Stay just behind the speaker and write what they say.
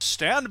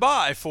stand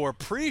by for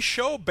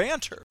pre-show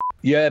banter.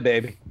 Yeah,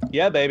 baby.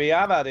 Yeah, baby.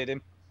 I've added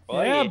him. Oh,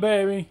 yeah,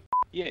 baby.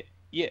 Yeah,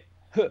 yeah.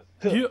 Huh,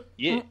 huh, Yeah.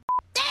 yeah.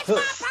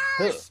 That's my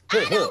purse.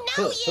 I don't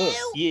know you.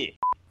 Yeah.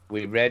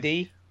 We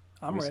ready?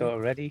 I'm We ready. sort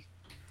of ready?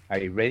 Are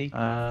you ready?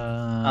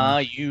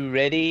 Are you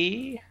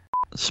ready?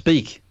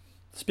 Speak.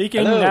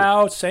 Speaking Hello.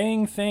 now,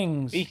 saying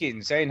things.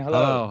 Speaking, saying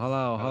hello.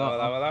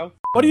 Hello.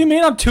 What do you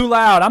mean I'm too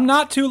loud? I'm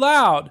not too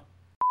loud.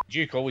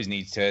 Duke always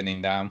needs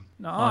turning down.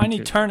 No, I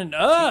need turning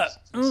up.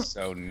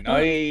 So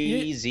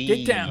noisy.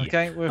 Get down.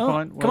 Okay, we're Oh,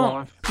 fine. We're come on.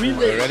 live. We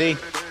We're ready?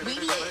 We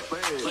lit.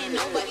 Can't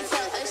nobody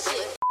tell us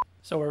shit.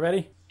 So we're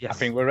ready? I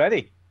think we're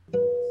ready.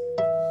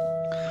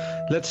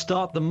 Let's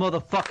start the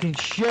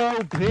motherfucking show,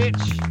 bitch.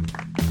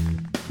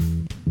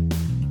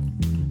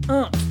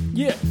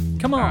 Yeah,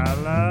 come on.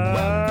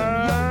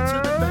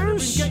 Welcome to the veteran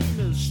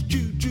gamers.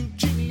 Juju,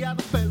 Ginny,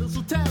 other fellas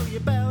will tell you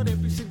about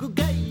every single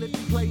game that you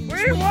play.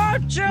 We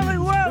want Chili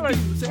Willy.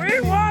 We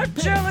want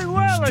Chili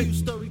Willy. Stu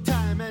story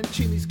time and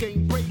Chinny's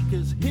game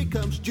breakers. Here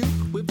comes Duke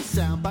with the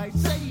soundbite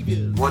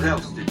saviors. What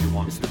else did you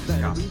want It's to the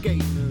discuss? veteran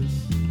gamers.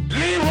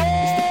 It's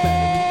the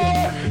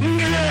veteran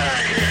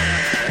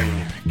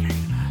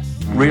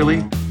gamers.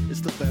 Really?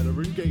 It's the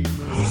veteran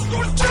gamers.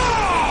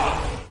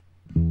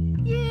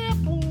 Yeah,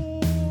 boy.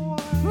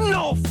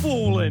 No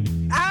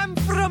fooling! I'm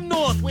from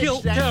North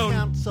Switch that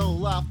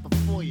console off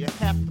before you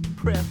have to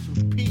press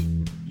repeat,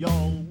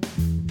 yo.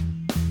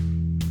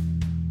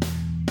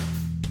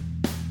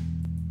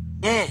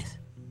 Yes.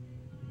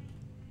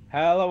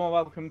 Hello and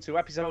welcome to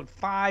episode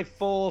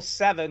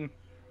 547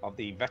 of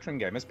the Veteran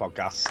Gamers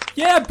Podcast.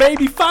 Yeah,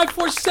 baby,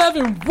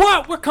 547.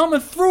 What? We're coming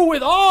through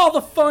with all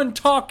the fun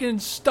talking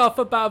stuff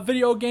about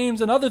video games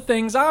and other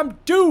things. I'm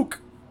Duke.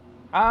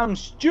 I'm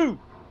Stu.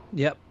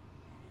 Yep.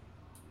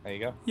 There you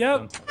go.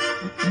 Yep.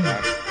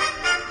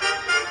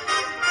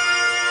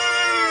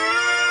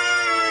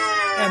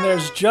 And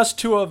there's just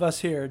two of us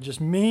here, just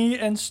me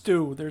and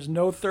Stu. There's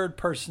no third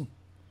person.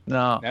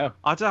 No. No.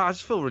 I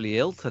just feel really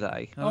ill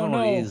today. I don't Oh, know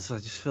what no. it is. I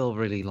just feel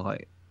really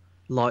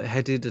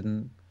lightheaded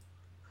and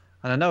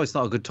I know it's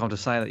not a good time to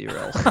say that you're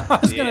ill. I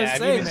was gonna have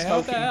say, you been man,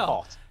 what the smoking hell?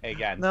 pot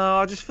again? No,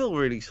 I just feel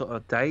really sort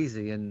of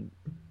daisy and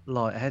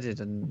lightheaded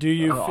and. Do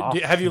you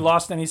have you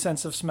lost any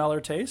sense of smell or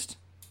taste?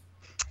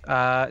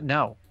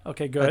 No.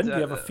 Okay, good. Do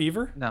you have a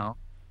fever? No.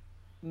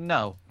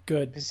 No.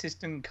 Good.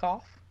 Persistent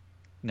cough?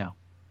 No.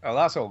 Oh,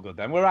 that's all good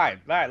then. We're right.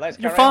 Right, let's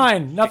You're carry on.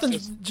 fine. Nothing.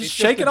 It's Just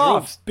shake a it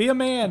drug. off. Be a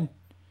man.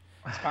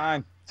 It's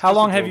fine. It's How just a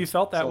long have drug. you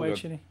felt It's that all way, good.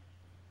 Chinny?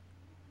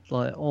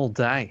 Like all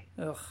day.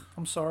 Ugh,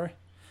 I'm sorry.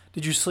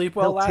 Did you sleep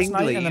well Feel last tingly. night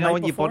and the You know night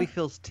when your before? body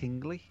feels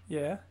tingly?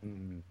 Yeah.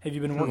 Have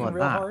you been Feel working like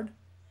real that. hard?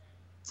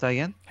 Say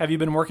again? Have you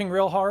been working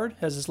real hard?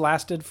 Has this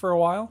lasted for a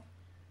while?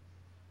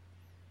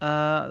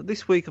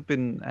 This week I've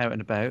been out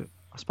and about.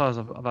 I suppose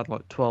I've had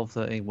like 12,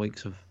 13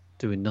 weeks of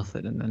doing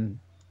nothing and then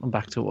I'm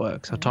back to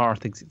work. So Tara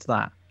thinks it's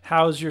that.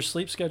 How's your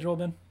sleep schedule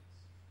been?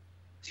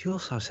 She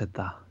also said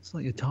that. It's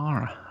not your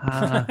Tara.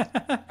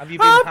 Have you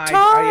been are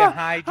you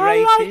hydrated?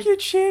 I like you,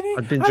 Chinny.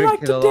 I've been I like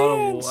drinking to a lot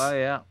dance. of water.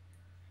 Yeah.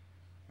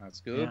 That's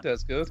good. Yeah.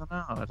 That's good.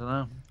 I don't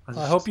know.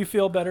 I hope you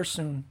feel better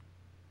soon.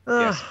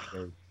 Yes.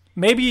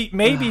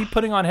 Maybe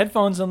putting on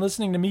headphones and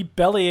listening to me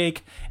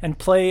bellyache and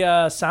play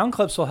sound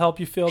clips will help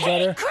you feel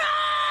better.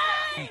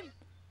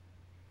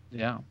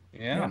 Yeah.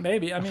 Yeah.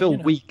 Maybe. I I mean, feel you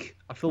know. weak.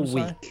 I feel I'm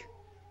sorry.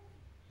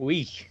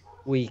 Weak.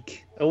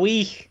 Weak. A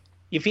weak.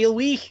 You feel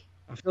weak?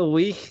 I feel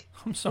weak.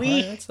 I'm sorry.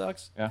 Weak. That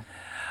sucks. Yeah.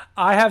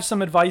 I have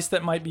some advice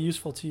that might be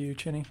useful to you,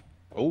 Chinny.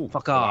 Oh,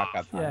 Fuck off.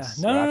 Yeah.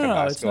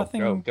 No. It's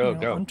nothing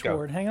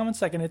untoward. Hang on one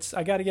second.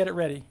 I got to get it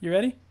ready. You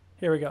ready?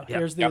 Here we go.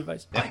 Here's the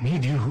advice. I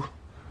need you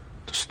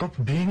to stop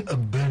being a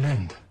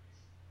bellend.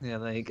 Yeah,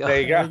 there you go.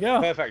 There you There you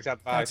go. go. Perfect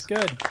advice. That's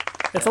good.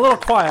 It's a little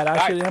quiet.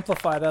 I should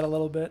amplify that a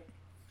little bit.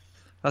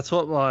 That's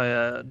what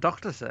my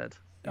doctor said.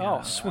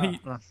 Oh, sweet.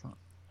 That's not.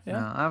 Yeah.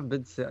 No, I haven't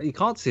been. You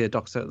can't see a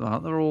doctor at the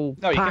moment. They're all.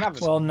 No, you can packed.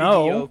 have a Well, video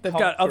no. They've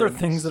got other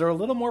conference. things that are a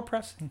little more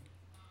pressing.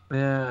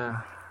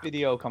 Yeah.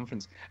 Video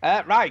conference.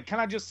 Right, can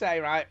I just say,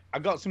 right, I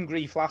got some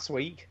grief last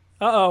week,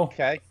 Uh-oh.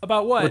 okay?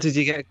 About what? What did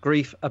you get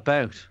grief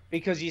about?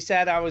 Because you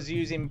said I was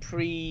using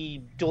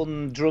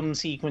pre-done drum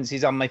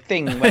sequences on my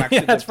thing. When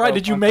Yeah, that's right.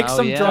 Did you make Oh,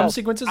 some yeah. drum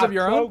sequences of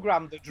your own?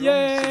 programmed the drum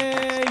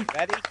Yay! sequence.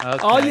 Ready? Okay.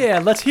 Oh, yeah.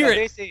 Let's hear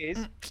So it.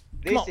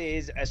 this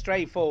is a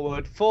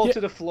straightforward fall Yeah.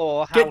 to the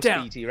floor Get house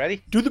down. beat. You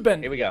ready? Do the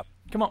bend. Here we go.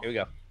 Come on. Here we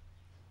go.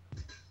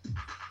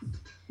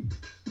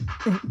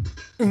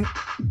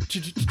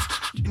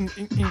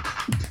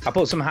 I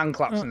put some hand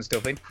claps and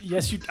stuff in.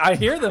 Yes, I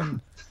hear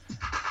them.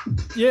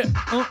 Yeah.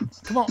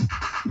 Come on.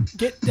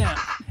 Get down.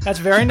 That's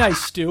very nice,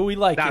 Stu. We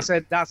like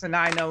it. That's a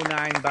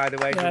 909, by the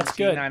way. Yeah, that's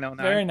Drum good.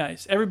 909. Very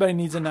nice. Everybody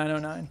needs a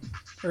 909.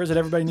 Or is it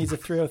everybody needs a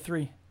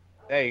 303?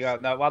 There you go.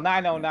 No, well,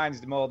 909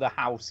 is more the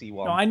housey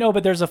one. No, I know,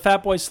 but there's a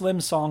Fatboy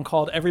Slim song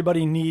called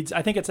Everybody Needs,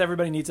 I think it's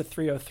Everybody Needs a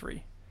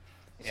 303.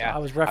 Yeah, I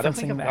was I don't referencing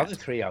think I've that. got the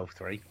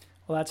 303.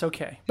 Well, that's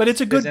okay. But it's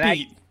a good There's an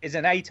beat. It's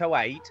an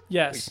 808.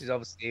 Yes. Which is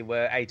obviously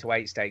where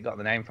 808 State got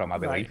the name from, I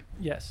believe. Right.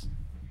 Yes.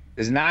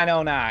 There's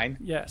 909.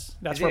 Yes.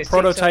 That's Is it where a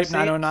Prototype 606?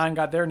 909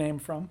 got their name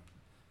from.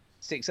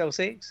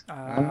 606.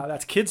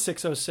 That's Kid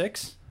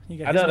 606. You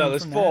got I his don't know. name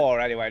There's from 4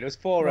 anyway. There's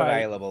 4 Right.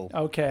 available.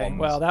 Okay, ones.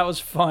 well, that was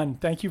fun.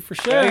 Thank you for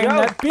There you sharing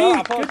go. that beat. Oh,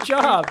 I thought Good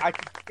job. I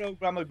could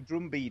program a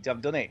drum beat.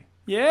 I've done it.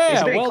 Yeah,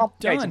 It's a bit well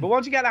complicated, done. but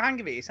once you get the hang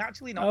of it, it's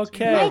actually not. too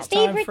Okay. bad. My It's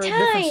time favorite for a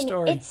different time.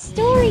 story. It's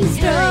story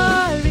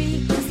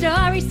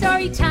time.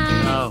 Story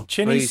time. No,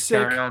 Chinny's please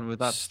carry sick. on with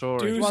that story.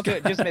 Stu's You want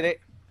to just a minute?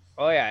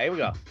 Oh yeah, here we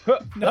go.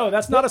 No,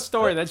 that's not a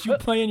story. That's you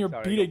playing your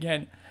Sorry. beat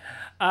again.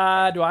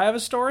 Do I have a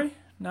story?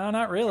 No,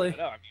 not really.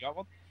 No, have you got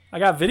one? I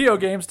got video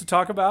games to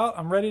talk about.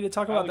 I'm ready to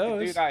talk Oh, about we can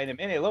do those. that in a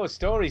minute. Look,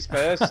 stories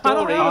first. I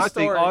don't Stories. have a I think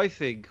story. I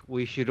think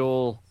we should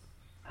all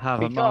have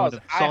a Because moment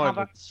of I have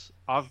a- silence.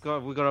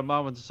 We've got a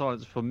moment of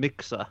silence for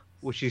Mixer,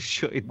 which is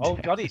shutting Oh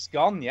down. God, it's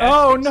gone. Yeah.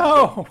 Oh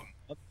no!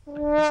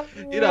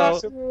 You know,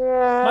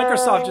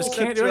 Microsoft just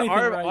can't do anything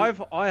right.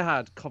 I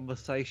had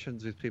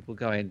conversations with people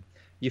going,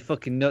 "You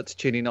fucking nuts,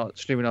 Chinny, not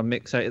streaming on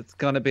Mixer. It's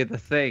gonna be the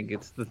thing.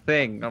 It's the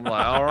thing." I'm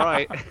like, all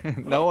right,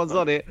 no one's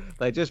on it.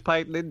 They just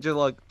paid Ninja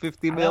like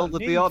 50 mil to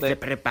be on it.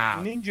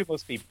 Ninja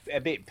must be a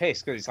bit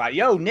pissed because it's like,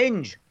 yo,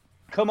 Ninja,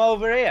 come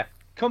over here.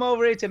 Come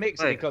over here to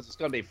Mixer Right. because it's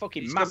going to be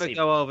fucking He's massive. gonna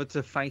go over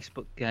to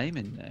Facebook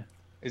Gaming now.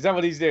 Is that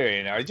what he's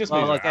doing? He just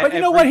Well, moves like, around. But you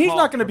know every what? He's part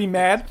not going to of be it.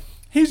 mad.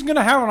 He's going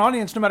to have an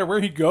audience no matter where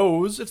he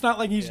goes. It's not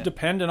like he's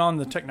dependent on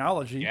the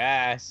technology.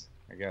 Yes,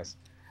 I guess.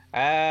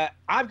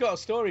 I've got a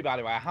story, by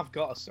the way. I've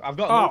got an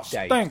Oh,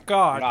 update. thank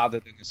God. Rather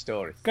than a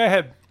story. Go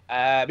ahead.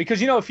 Because,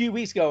 you know, a few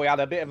weeks ago we had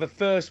a bit of a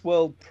first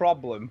world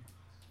problem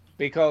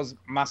because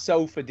my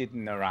sofa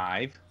didn't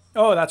arrive.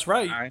 Oh, that's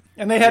right. Right.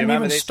 And they You hadn't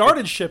remember even this?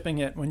 started shipping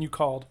it when you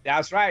called.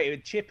 That's right.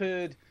 It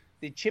chippered.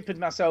 They chippered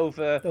my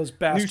sofa. Those New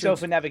bastards.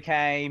 sofa never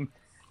came.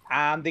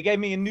 And they gave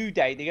me a new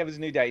date. They gave us a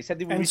new date. They said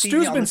they were And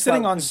receiving Stu's it been the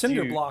sitting 12th on of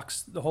cinder June.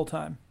 blocks the whole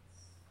time.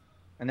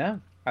 I know.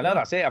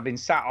 That's it. I've been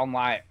sat on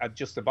like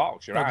just a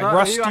box. You're right. Like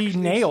rusty Have you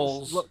actually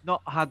nails.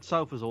 Not had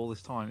sofas all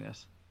this time,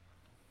 yes.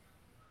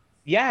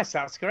 Yes,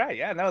 that's correct.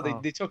 Yeah, no, Oh.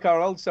 they took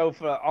our old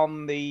sofa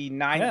on the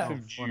 9th Yeah.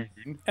 of June.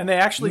 And they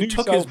actually New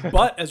took his sofa.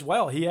 butt as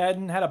well. He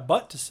hadn't had a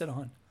butt to sit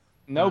on.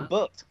 No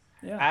butt.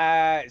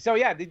 Yeah. So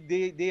yeah,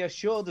 they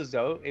assured us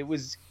though it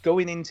was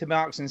going into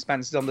Marks and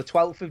Spencer's on the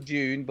 12th of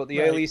June, but the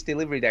Right. earliest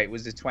delivery date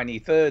was the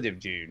 23rd of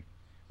June,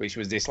 which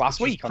was this last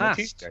Which is week on a past.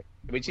 Tuesday,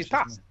 which is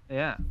past.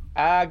 Yeah.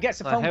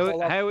 Gets a phone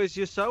call. How is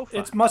your sofa?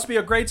 It must be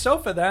a great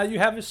sofa. That you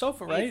have your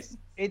sofa, right?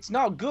 It's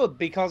not good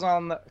because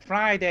on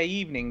Friday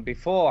evening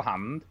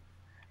beforehand,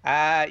 we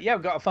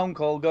got a phone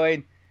call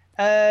going,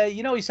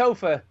 you know your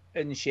sofa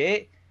and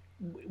shit.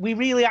 We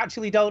really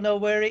actually don't know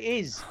where it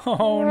is.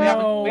 Oh We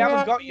haven't, no! we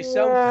haven't got your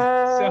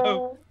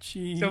sofa.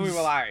 Jeez. So we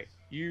were like,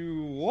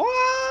 you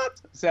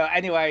what? So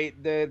anyway,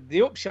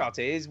 the upshot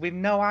is we've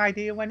no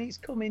idea when it's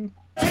coming.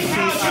 You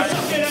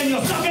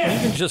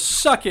can just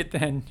suck it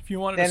then if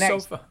you wanted The a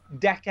next sofa.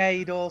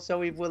 decade or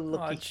so if we're Oh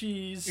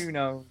lucky. jeez, Who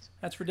knows?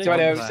 that's So anyway,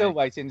 ridiculous. I'm still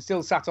waiting,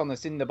 still sat on the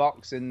cinder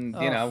box and,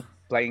 you Oh. know,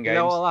 playing You games.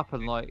 know what'll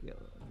happen? Like,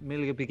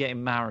 Millie will be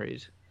getting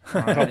married,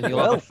 and you'll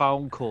have a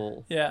phone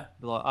call. Yeah.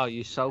 Be like, oh,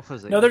 your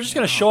sofa's here. No, they're just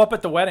gonna show up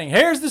at the wedding.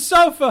 Here's the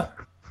sofa.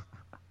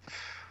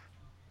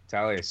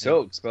 Tell you, it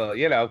sucks, but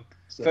you know,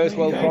 first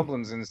world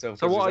problems and stuff.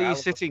 So 'cause what are you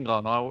it's a hell sitting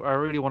on? I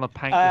really want to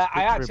paint of- this picture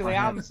I in my actually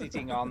head. am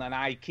sitting on an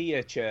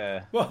IKEA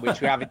chair,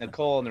 which we have in the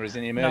corner as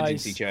an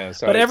emergency Nice. chair.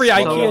 So But every it's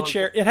IKEA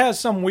chair, it has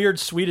some weird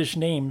Swedish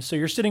name. So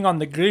you're sitting on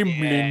the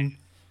Gremlin.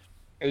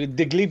 the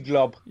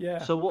Glibglob. Yeah.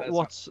 So That's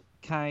what's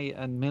Kay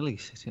and Millie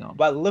sitting on?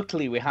 Well,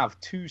 luckily we have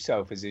two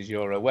sofas, as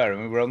you're aware,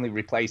 and we were only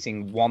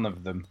replacing one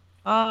of them.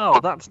 Oh,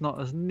 that's not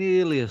as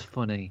nearly as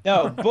funny.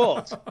 No,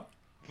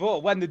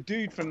 but when the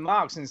dude from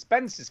Marks and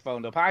Spencer's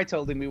phoned up, I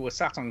told him we were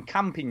sat on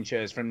camping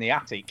chairs from the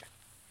attic.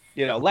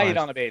 You know, lay it Right.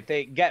 on a bit,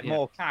 they get Yeah.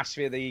 more cash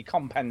for the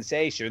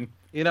compensation.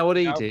 You know what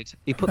he No. did?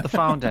 He put the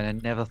phone down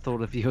and never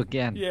thought of you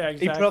again. Yeah,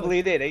 exactly. He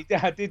probably did.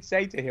 I did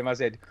say to him, I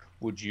said,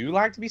 would you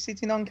like to be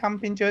sitting on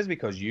camping chairs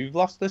because you've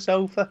lost the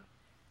sofa?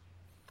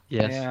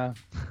 Yes. Yeah.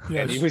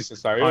 Yes. And he was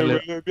just like, I oh,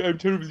 live- I'm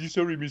terribly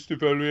sorry, Mr.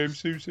 Fowler, I'm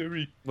so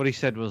sorry. What he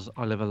said was,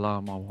 "I live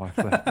alone. My wife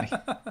left me."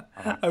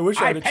 I wish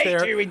I I had a paid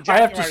chair. you in I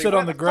have to January, sit where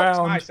on the fuck's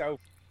my ground.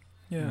 sofa?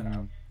 Yeah.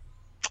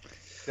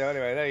 So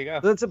anyway, there you go.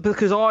 That's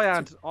because I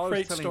was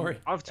great telling, story.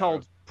 I've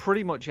told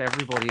pretty much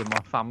everybody in my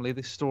family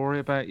this story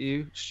about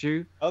you,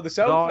 Stu. Oh, the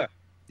But I- sofa.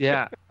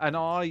 yeah, and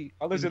I.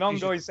 Oh, there's an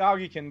envisioned- ongoing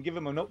saga. You can give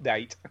him an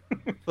update.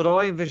 But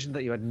I envisioned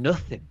that you had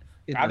nothing.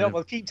 in I the- don't.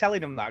 Well, keep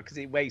telling him that because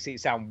it makes it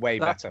sound way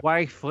That's better.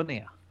 way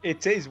funnier.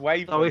 It is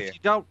way So funnier. if you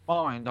don't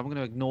mind, I'm going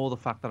to ignore the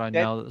fact that I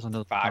Yeah, know that there's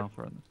another fine.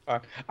 sofa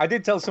in I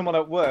did tell someone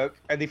at work,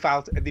 and they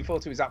thought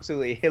it was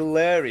absolutely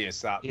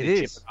hilarious that It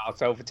they is. chipped our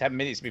sofa 10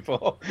 minutes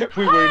before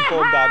we were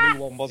informed our new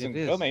one wasn't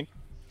It is. coming.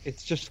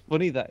 It's just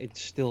funny that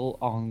it's still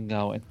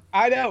ongoing.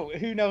 I know.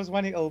 Who knows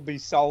when it'll be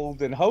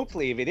sold? And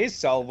hopefully, if it is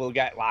sold, we'll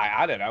get like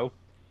I don't know,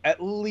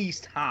 at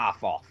least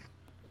half off.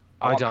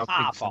 I want don't think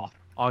half so. off.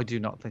 I do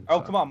not think Oh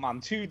so. come on, man!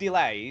 2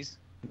 delays.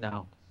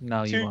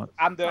 No, you Two. won't.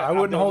 And I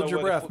wouldn't don't hold know your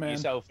where the breath, fuck man. Your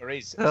sofa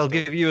is. They'll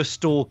give you a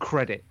store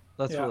credit.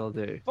 That's Yeah. what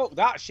they'll do. Fuck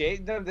that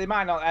shit. They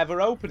might not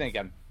ever open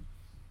again.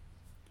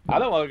 I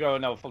don't want to go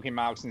no fucking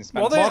Marks and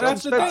Well, Spencer.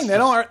 that's the thing.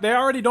 They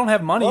already don't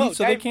have money, Well,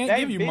 so they can't they've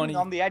give you been money.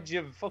 on the edge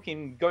of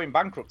fucking going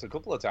bankrupt a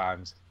couple of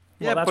times.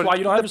 Well, that's why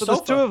you don't have a but there's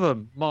sofa. two of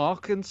them,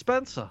 Mark and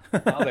Spencer.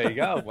 Oh, there you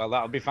go. Well,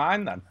 that'll be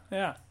fine then.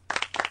 Yeah.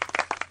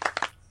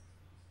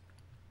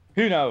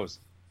 Who knows?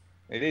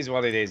 It is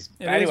what it is.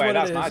 It is Anyway, what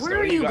that's it my is. story.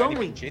 Where are you got anything,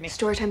 going? Ginny?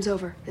 Story time's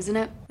over, isn't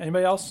it?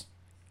 Anybody else?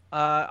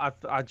 I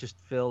just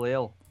feel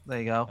ill. There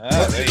you go.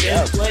 Oh, there you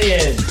go.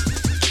 Playing.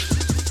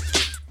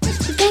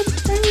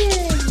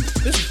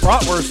 This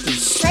bratwurst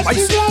is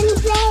spicy.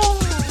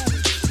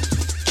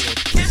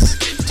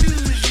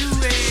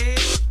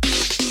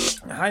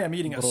 Hi, I'm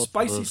eating a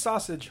spicy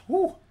sausage.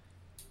 Woo,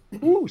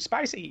 Ooh,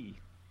 spicy.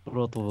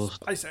 Bratwurst.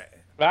 spicy.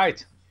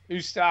 Right.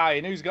 Who's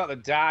starting? Who's got the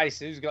dice?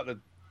 Who's got the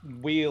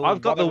wheel? I've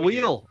got the What are we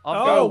doing? wheel.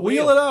 I've Oh, got a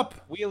wheel it up.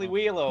 Wheelie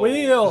wheelo.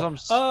 Wheel I'm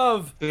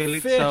of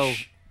feeling fish. so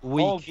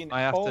weak.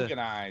 I have to.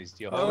 Organised.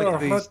 You're Oh,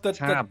 organized. with these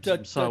tabs,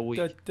 I'm so weak.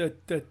 Okay.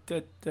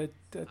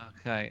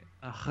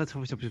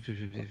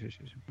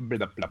 Blah,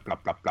 blah, blah,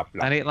 blah, blah,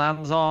 blah. And it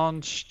lands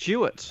on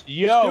Stuart.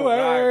 Yo, right, Stuart.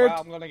 well,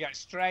 I'm going to get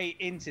straight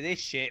into this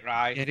shit,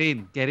 right? Get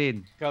in. Get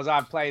in. Because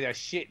I've played a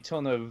shit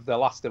ton of The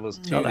Last of Us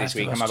 2 The this Last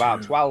week. of I'm Us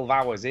about 2. 12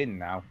 hours in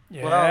now.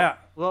 Yeah.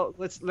 Well,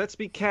 let's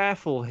be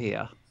careful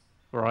here,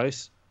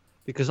 right?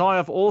 Because I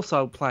have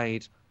also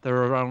played There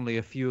Are Only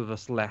a Few of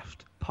Us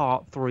Left,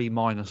 Part 3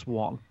 minus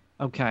 1.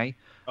 Okay.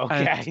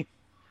 Okay.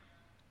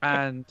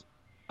 And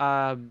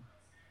I've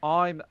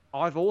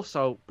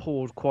also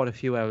poured quite a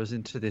few hours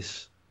into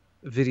this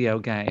video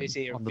game Is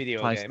it a on the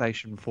video game?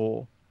 PlayStation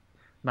 4,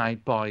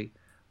 made by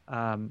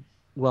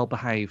Well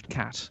Behaved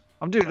Cat.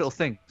 I'm doing little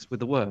things with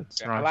the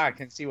words, right? I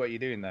can see what you're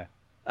doing there.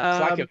 It's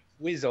like a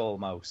quiz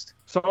almost.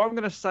 So I'm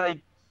going to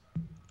say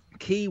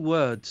key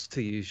words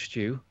to you,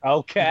 Stu.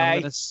 Okay. And I'm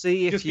going to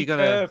see if Just you're be going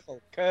to.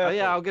 careful. Careful. Oh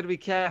yeah, I'm going to be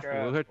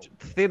careful. We're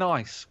thin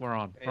ice. We're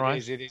on,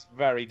 right? It is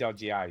very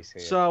dodgy ice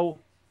here. So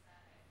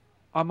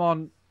I'm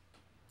on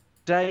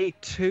day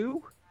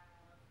 2.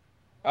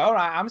 All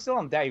right, I'm still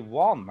on day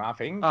 1. I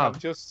think Oh. I'm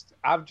just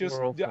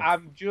We're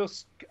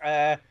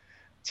awful.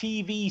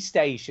 TV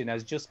station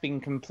has just been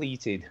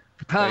completed.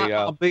 There you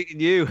go. I'm beating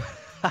you.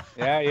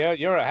 Yeah,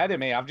 you're ahead of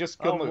me. I've just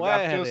come. Oh, way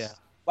ahead of you.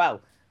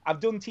 Well, I've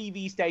done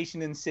TV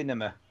station and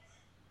cinema.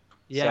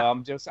 Yeah. So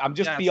I'm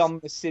just Yes.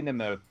 beyond the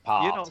cinema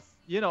part.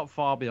 You're not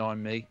far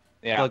behind me.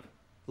 Yeah.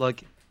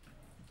 Like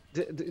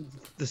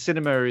the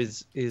cinema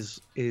is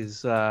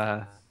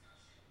the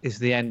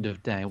end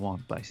of day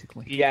 1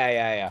 basically.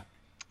 Yeah.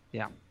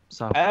 Yeah.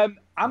 So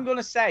I'm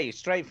gonna say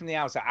straight from the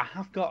outset, I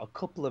have got a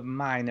couple of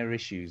minor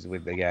issues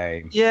with the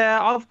game. yeah,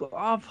 I've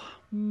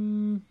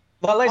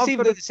Well, let's I've see if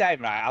got they're a- the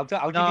same, right? I'll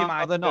give you no,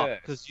 mine they're not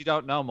first. because you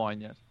don't know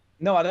mine yet.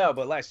 No, I know,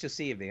 but let's just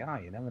see if they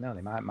are. You never know;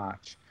 they might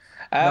match.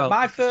 No,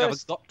 My because you haven't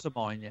first. got to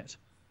mine yet.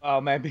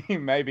 Oh,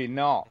 maybe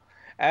not.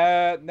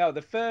 No,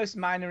 the first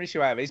minor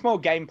issue I have, it's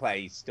more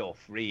gameplay stuff,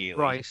 really.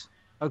 Right.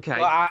 Okay.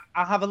 But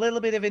I have a little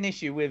bit of an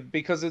issue with,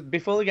 because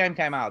before the game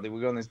came out, they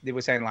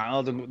were saying like,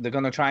 oh, they're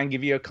gonna try and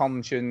give you a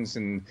conscience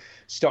and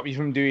stop you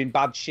from doing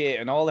bad shit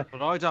and all that.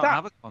 But I don't that-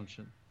 have a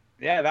conscience.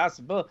 Yeah,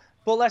 but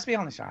let's be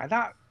honest, right?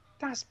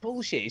 That's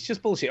bullshit. It's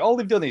just bullshit. All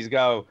they've done is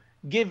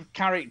give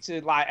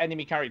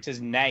enemy characters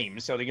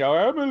names, so they go,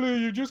 Emily,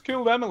 you just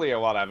killed Emily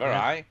or whatever, Yeah.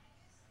 right?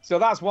 So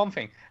that's one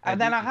thing.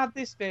 And then I you- had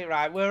this bit,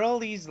 right, where all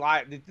these,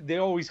 they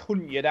always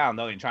hunt you down,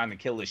 don't they, trying to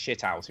kill the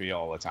shit out of you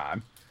all the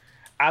time.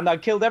 And I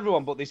killed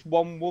everyone but this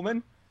one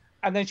woman.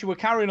 And then she were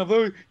carrying on,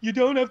 oh, you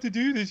don't have to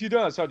do this, you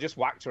don't. So I just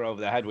whacked her over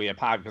the head with a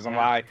pipe because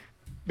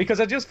because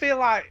I just feel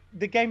like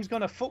the game's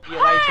going to fuck you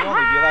later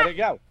on if you let it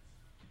go.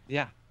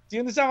 Yeah. Do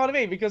you understand what I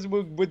mean? Because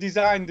we're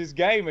designed as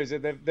gamers,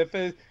 the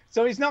first,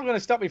 so it's not going to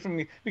stop me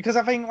from, because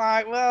I think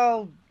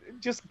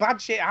just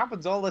bad shit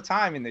happens all the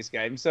time in this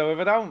game. So if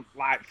I don't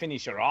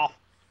finish her off,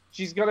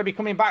 she's going to be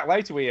coming back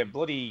later with her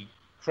bloody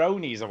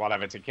cronies or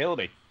whatever to kill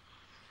me.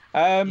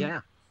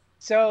 Yeah.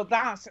 So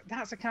that's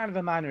a kind of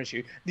a minor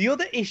issue. The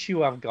other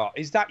issue I've got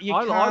is that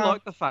I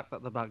like the fact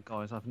that the bad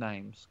guys have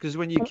names because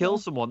when you kill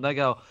someone, they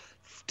go,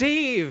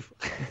 Steve.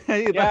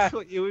 That's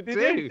what you would They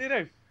do.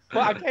 do.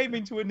 But I came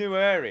into a new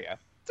area,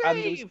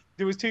 and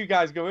there was 2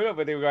 guys going up,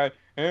 and they were going,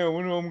 "Hey, I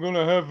wonder what I'm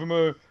gonna have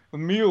for a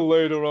meal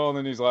later on."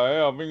 And he's like,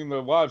 "Hey, I think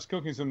the wife's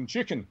cooking some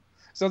chicken."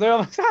 So they're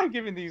all the time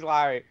giving these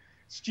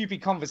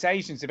stupid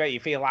conversations to make you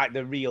feel like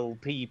they're real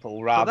people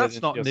But rather that's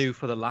than not just... new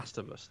for The Last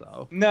of Us,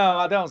 though. No,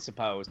 I don't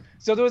suppose.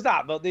 So there was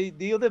that, but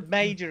the other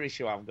major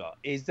issue I've got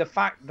is the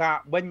fact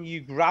that when you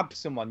grab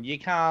someone, you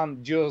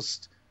can't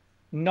just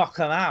knock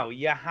them out.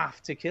 You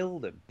have to kill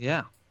them.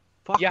 Yeah.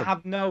 Fuck You 'em.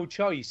 have no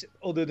choice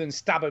other than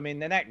stab them in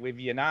the neck with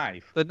your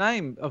knife. The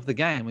name of the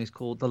game is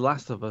called The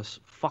Last of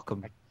Us. Fuck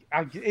 'em.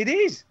 It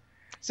is.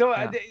 So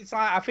Yeah. it's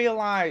like I feel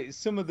like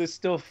some of the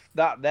stuff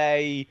that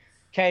they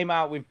came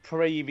out with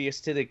previous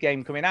to the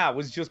game coming out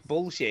was just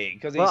bullshit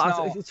because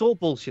Well, it's all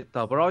bullshit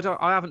though. But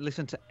I haven't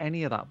listened to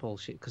any of that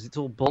bullshit because it's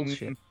all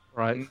bullshit,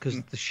 right?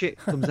 Because the shit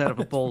comes out of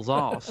a bull's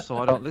arse, so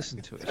I don't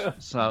listen to it.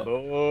 So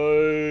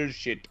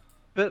bullshit.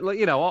 But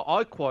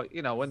I quite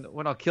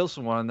when I kill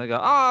someone and they go,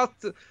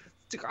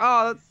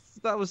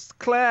 was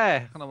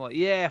Claire, and I'm like,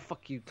 yeah,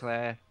 fuck you,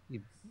 Claire.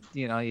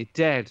 You're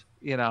dead.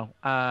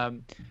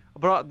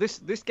 But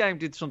this game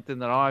did something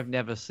that I've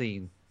never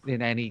seen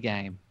in any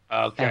game.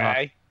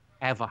 Okay.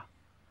 Ever.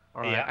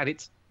 All right, Yeah. and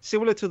it's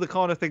similar to the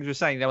kind of things we're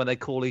saying, when they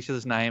call each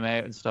other's name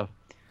out and stuff.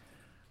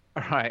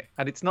 All right,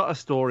 and it's not a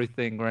story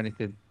thing or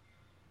anything.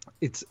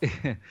 It's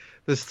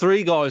there's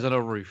 3 guys on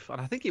a roof,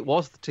 and I think it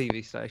was the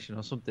TV station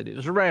or something. It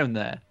was around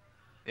there.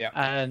 Yeah.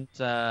 And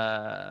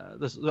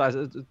there's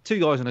 2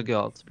 guys and a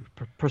girl, to be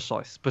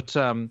precise. But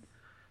so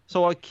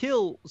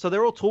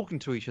they're all talking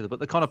to each other, but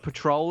they're kind of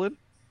patrolling. Do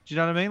you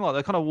know what I mean? Like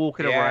they're kind of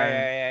walking around.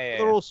 Yeah.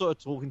 They're all sort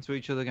of talking to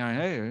each other, going,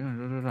 hey,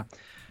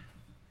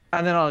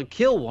 and then I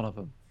kill one of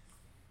them,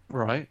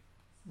 right?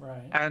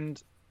 Right.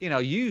 And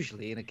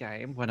usually in a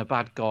game, when a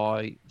bad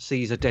guy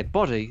sees a dead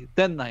body,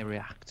 then they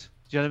react.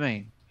 Do you know what I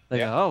mean? They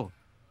go, oh,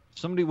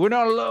 we're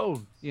not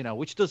alone.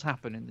 Which does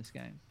happen in this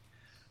game.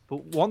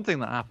 But one thing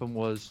that happened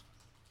was,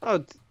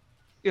 Claire,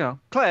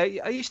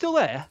 are you still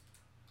there?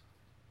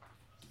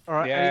 All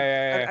right.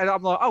 Yeah. And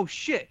I'm like, oh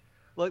shit!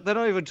 Like they're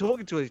not even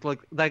talking to us. Like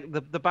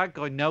the bad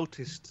guy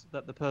noticed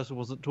that the person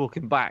wasn't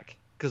talking back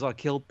because I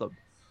killed them.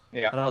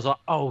 Yeah. And I was like,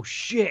 oh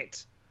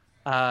shit!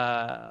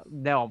 Now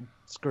I'm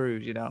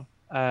screwed.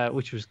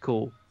 Which was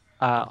cool.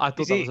 I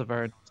thought that was a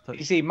very nice touch.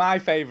 You see, my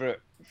favourite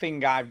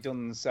thing I've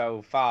done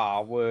so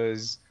far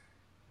was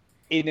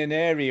in an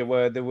area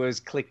where there was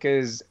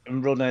clickers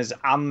and runners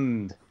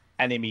and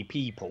enemy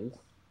people.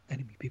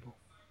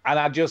 And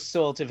I just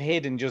sort of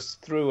hid and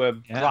just threw a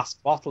glass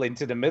bottle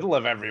into the middle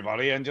of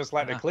everybody and just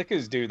let the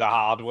clickers do the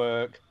hard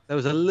work. There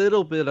was a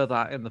little bit of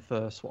that in the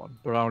first one,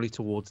 but only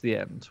towards the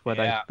end,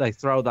 where they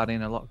throw that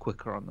in a lot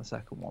quicker on the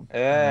second one.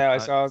 Yeah,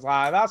 so I was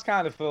like, that's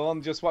kind of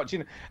fun, just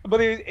watching. But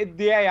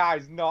the AI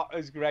is not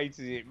as great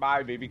as it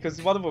might be,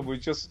 because one of them was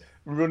just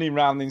running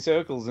around in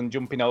circles and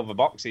jumping over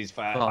boxes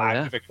with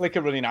a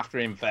clicker running after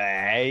him for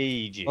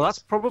ages. Well, that's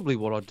probably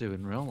what I'd do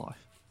in real life.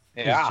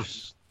 Yeah.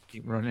 Just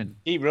keep running.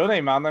 Keep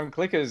running, man. Them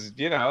clickers,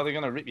 they're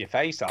going to rip your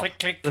face off.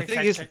 The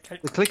thing is, the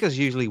clickers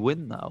usually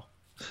win, though.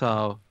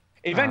 So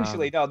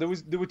eventually, no, there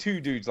were 2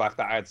 dudes left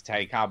that I had to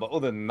take out, but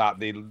other than that,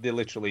 they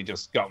literally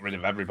just got rid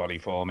of everybody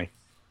for me.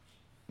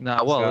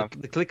 No, well,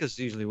 the clickers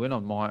usually win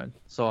on mine.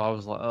 So I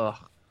was like, ugh.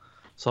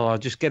 So I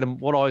just get them.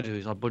 What I do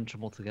is I bunch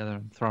them all together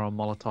and throw a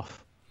Molotov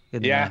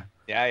in there.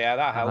 Yeah,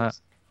 that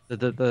helps.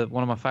 The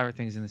one of my favorite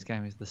things in this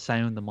game is the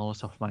sound the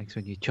Molotov makes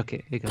when you chuck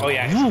it. It goes,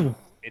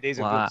 it is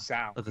a like good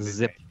sound. With a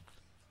zip.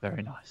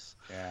 Very nice.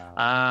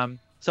 Yeah.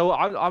 So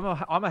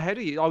I'm ahead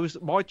of you.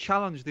 My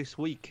challenge this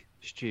week,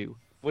 Stu,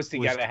 was to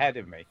get ahead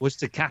of me. Was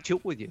to catch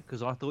up with you,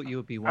 because I thought you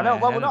would be way I know.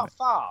 Well, ahead we're of not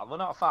far. We're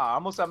not far. I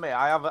must admit,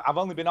 I've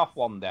only been off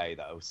one day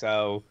though,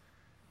 so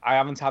I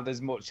haven't had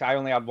as much. I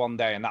only had one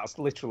day, and that's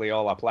literally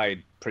all I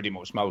played. Pretty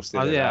much most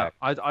of the day.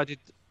 I did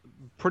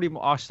pretty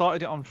much. I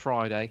started it on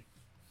Friday.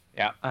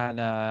 Yeah.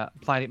 And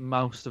played it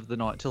most of the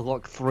night till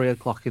like 3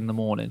 o'clock in the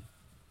morning.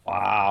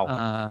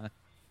 Wow.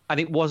 And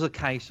it was a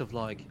case of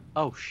like,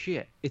 oh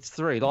shit, it's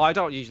 3. Like, I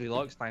don't usually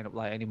like staying up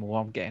late anymore.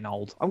 I'm getting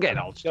old. We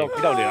don't do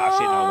that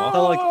shit no more.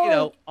 So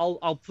like,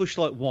 I'll push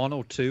like 1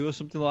 or 2 or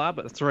something like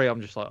that. But 3, I'm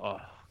just like,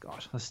 oh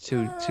god, that's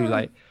too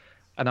late.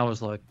 And I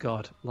was like,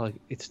 God, like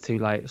it's too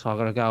late, so I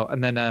gotta go.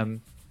 And then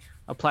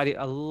I played it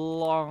a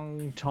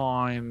long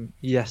time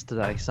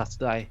yesterday,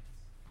 Saturday,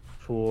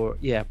 for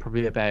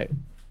probably about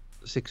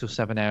 6 or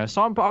 7 hours.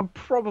 So I'm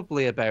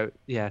probably about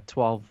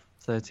 12,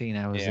 13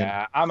 hours.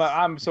 Yeah, in.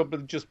 I'm sort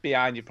of just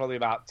behind you, probably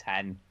about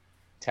 10,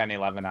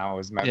 11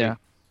 hours maybe. Yeah,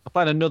 I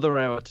played another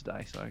hour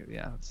today, so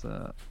yeah, it's.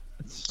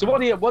 So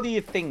what do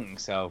you think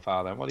so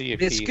far then? What do you?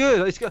 It's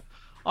good. It's good.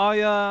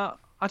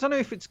 I don't know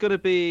if it's going to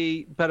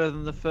be better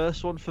than the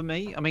first one for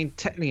me. I mean,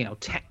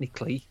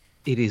 technically,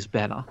 it is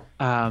better.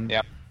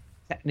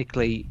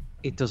 Technically,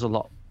 it does a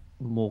lot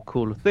more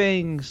cooler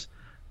things.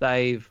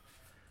 They've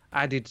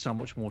added so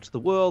much more to the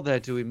world. They're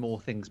doing more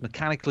things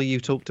mechanically.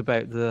 You talked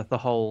about the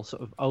whole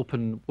sort of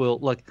open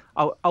world. Like,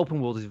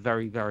 open world is a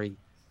very, very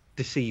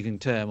deceiving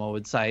term, I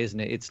would say, isn't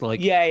it? It's like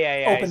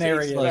open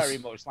areas. It's very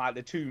much like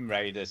the Tomb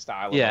Raider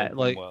style of open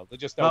like world. They're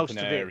just open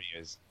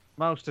areas.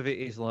 Most of it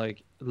is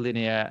like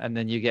linear, and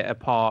then you get a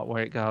part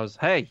where it goes,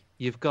 "Hey,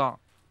 you've got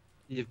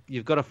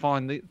to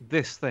find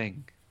this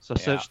thing. So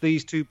search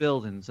these 2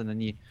 buildings, and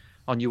then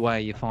on your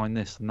way you find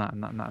this and that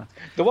and that and that."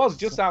 There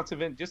was out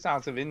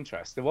of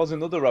interest. There was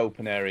another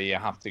open area you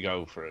have to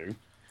go through.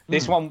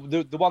 This one,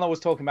 the one I was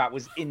talking about,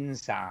 was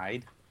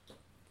inside,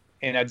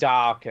 in a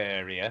dark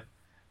area.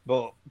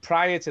 But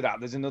prior to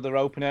that, there's another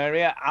open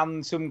area,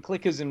 and some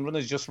clickers and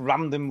runners just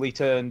randomly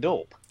turned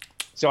up.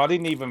 So I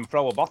didn't even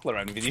throw a bottle or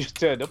anything. He just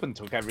turned up and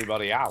took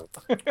everybody out.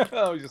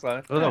 I was just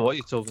like, I don't know what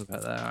you're talking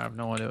about there. I have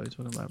no idea what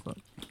you're talking about. But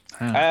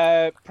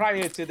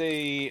prior to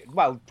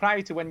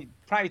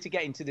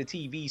getting to the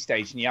TV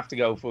station, you have to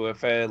go for a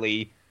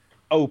fairly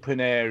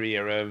open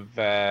area of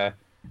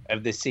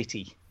the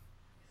city,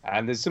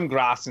 and there's some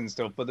grass and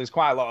stuff, but there's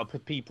quite a lot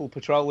of people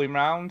patrolling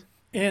around.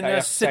 In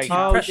a city.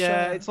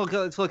 It's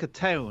like a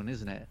town,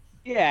 isn't it?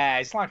 Yeah,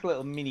 it's like a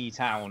little mini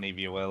town, if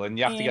you will, and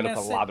you have to get up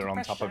a ladder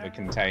on top of a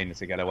container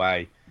to get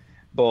away.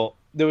 But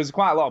there was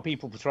quite a lot of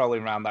people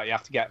patrolling around that you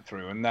have to get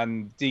through, and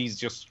then these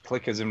just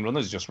clickers and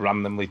runners just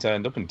randomly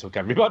turned up and took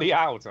everybody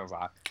out. I was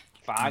like,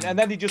 fine. And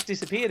then he just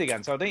disappeared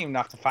again, so I didn't even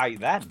have to fight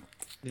then.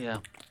 Yeah.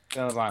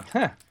 So I was like,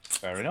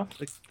 fair enough.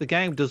 The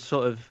game does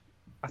sort of,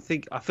 I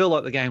feel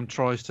like the game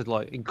tries to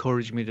like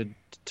encourage me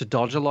to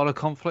dodge a lot of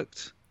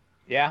conflict.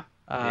 Yeah.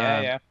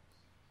 Yeah.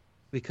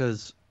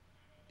 Because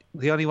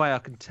the only way I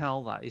can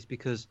tell that is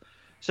because,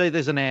 say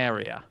there's an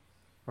area,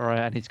 all right,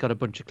 and it's got a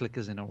bunch of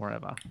clickers in or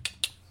wherever,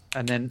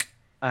 and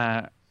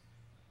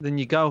then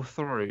you go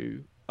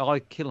through, I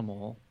kill them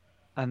all,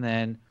 and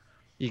then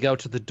you go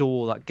to the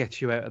door that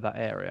gets you out of that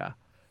area.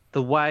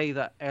 The way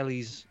that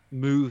Ellie's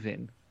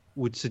moving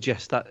would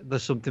suggest that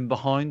there's something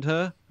behind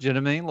her. Do you know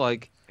what I mean?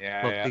 Like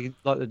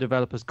the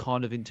developers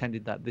kind of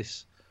intended that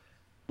this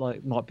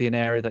like might be an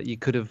area that you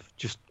could have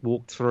just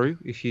walked through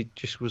if you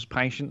just was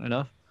patient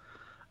enough.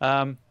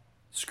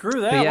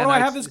 Screw that. Yeah, What do I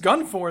have this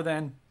gun for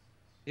then?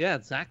 Yeah,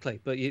 exactly.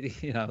 But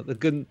you know,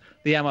 the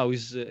ammo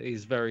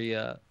is very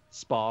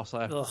sparse,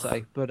 I have to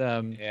say. But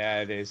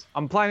yeah, it is.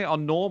 I'm playing it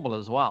on normal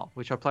as well,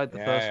 which I played the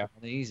first one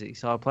on easy,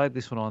 so I played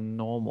this one on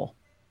normal.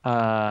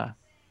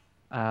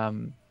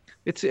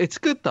 It's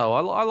good though.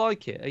 I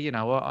like it. You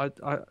know,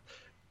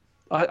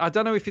 I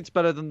don't know if it's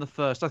better than the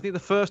first. I think the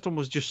first one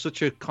was just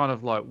such a kind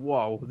of like,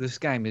 whoa, this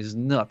game is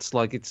nuts.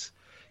 Like it's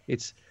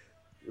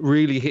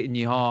really hitting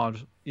you hard.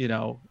 You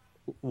know,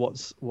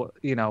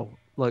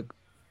 like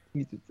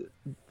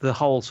the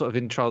whole sort of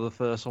intro of the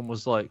first one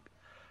was like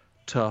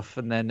tough,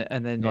 and then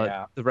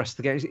like the rest of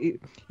the games,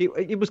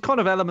 it was kind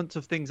of elements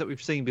of things that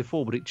we've seen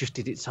before, but it just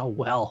did it so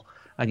well,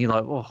 and you're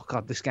like, oh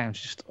god, this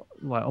game's just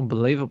like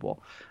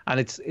unbelievable. And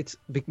it's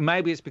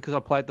maybe it's because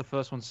I played the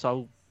first one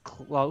so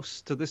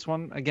close to this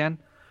one again.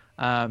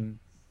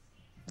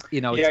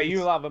 You know,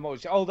 you'll have a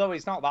much. Although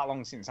it's not that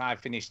long since I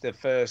finished the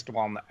first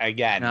one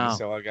again,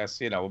 so I guess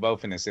we're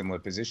both in a similar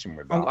position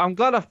with that. I'm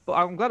glad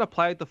I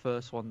played the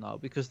first one though,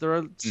 because there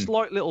are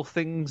slight little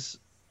things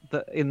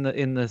that in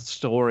the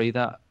story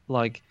that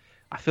like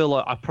I feel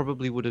like I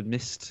probably would have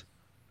missed.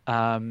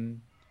 You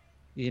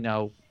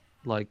know,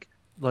 like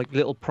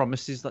little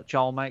promises that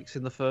Joel makes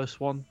in the first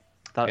one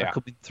that are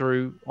coming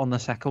through on the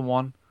second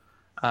one.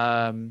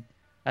 And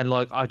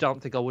like I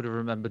don't think I would have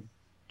remembered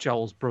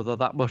Joel's brother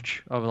that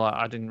much. I was like,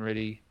 I didn't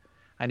really,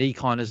 and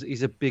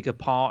he's a bigger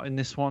part in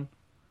this one.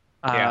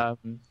 So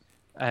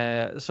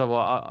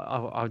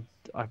I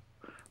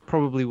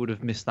probably would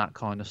have missed that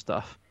kind of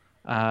stuff.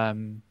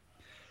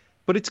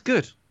 But it's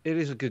good. It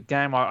is a good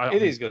game.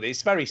 It is good.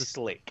 It's very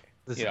slick.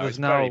 It's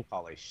very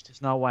polished.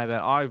 There's no way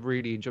about it. I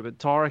really enjoy it.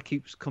 Tara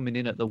keeps coming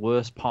in at the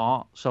worst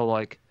part. So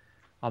like,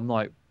 I'm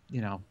like,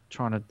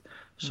 trying to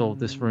solve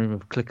this room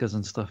of clickers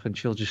and stuff, and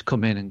she'll just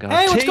come in and go,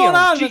 hey, what's going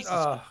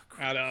on?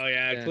 I know,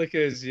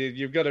 clickers,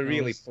 you've got to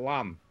really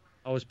plan.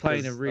 I was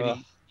playing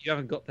you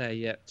haven't got there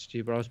yet,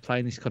 Stu, but I was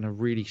playing this kind of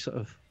really sort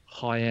of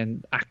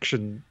high-end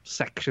action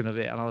section of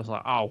it, and I was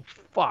like, oh,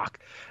 fuck.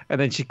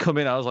 And then she'd come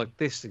in, I was like,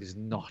 this is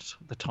not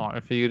the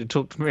time for you to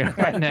talk to me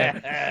right now.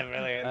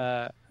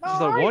 Brilliant. She's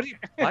like, why do you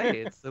play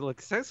it? It's like,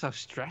 it sounds so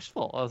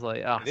stressful. I was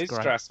like, oh, it's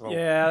great. Stressful.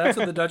 Yeah, that's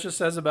what the Duchess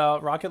says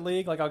about Rocket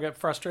League. Like, I'll get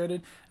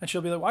frustrated, and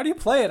she'll be like, why do you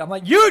play it? I'm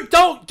like, you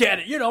don't get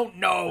it. You don't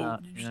know.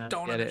 You just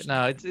don't understand.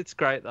 No, it's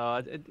great,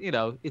 though.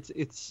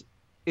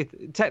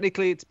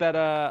 Technically it's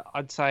better.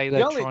 I'd say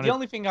the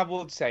only thing I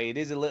would say, it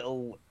is a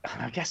little,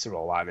 I guess they're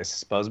all like this, I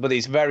suppose, but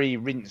it's very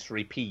rinse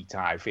repeat,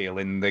 I feel,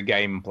 in the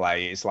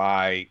gameplay. It's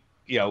like,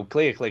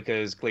 clear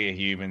clickers, clear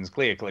humans,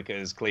 clear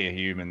clickers, clear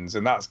humans,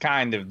 and that's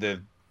kind of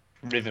the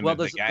rhythm of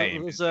the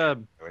game.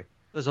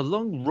 There's a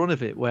long run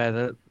of it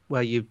where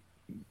you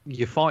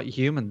fight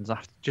humans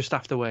just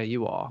after where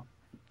you are.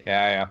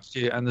 Yeah.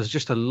 And there's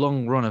just a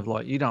long run of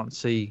like, you don't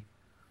see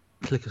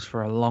clickers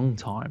for a long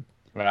time.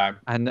 Right.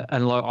 And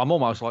like I'm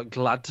almost like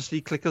glad to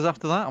see clickers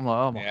after that. I'm like,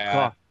 oh my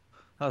god,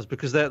 that's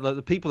because they're like,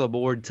 the people are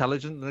more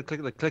intelligent than the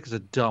clickers. The clickers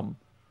are dumb,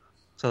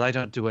 so they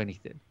don't do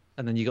anything.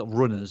 And then you got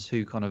runners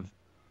who kind of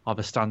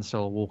either stand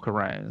still or walk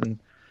around,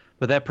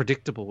 but they're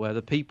predictable. Where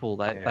the people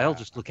they'll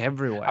just look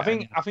everywhere. I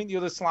think the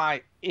other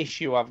slight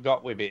issue I've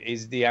got with it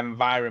is the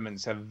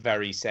environments are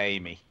very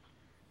samey.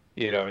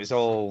 It's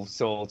all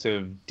sort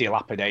of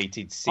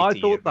dilapidated city. I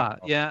thought that,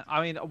 yeah.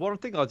 I mean, one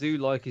thing I do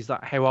like is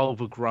that how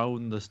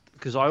overgrown this,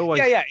 because I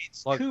always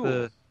it's like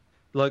cool.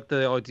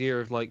 the idea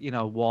of like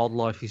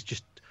wildlife is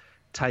just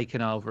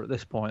taken over at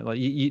this point. Like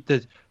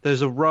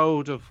there's a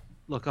road of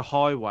like a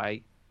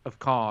highway of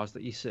cars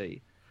that you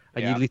see,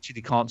 and you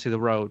literally can't see the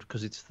road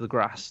because it's the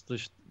grass. For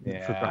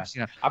grass,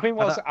 I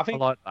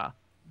like that.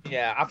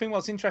 Yeah, I think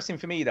what's interesting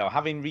for me though,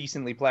 having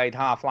recently played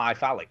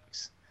Half-Life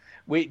Alyx,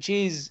 which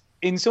is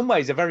in some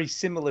ways a very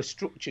similar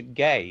structured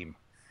game,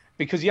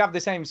 because you have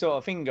the same sort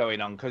of thing going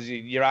on, because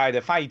you're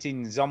either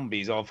fighting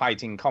zombies or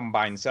fighting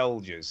combined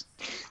soldiers,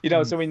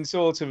 so in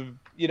sort of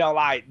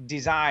like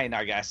design,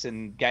 I guess,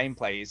 and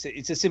gameplay,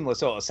 it's a similar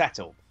sort of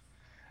setup,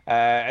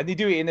 and they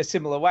do it in a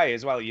similar way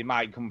as well. You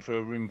might come through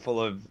a room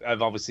full of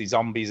obviously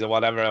zombies or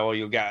whatever, or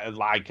you'll get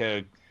like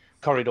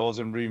corridors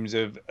and rooms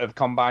of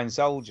combined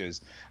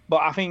soldiers. But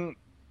I think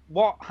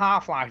what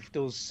Half-Life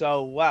does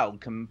so well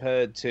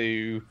compared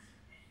to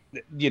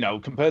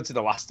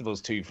The Last of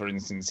Us 2, for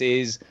instance,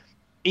 is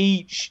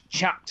each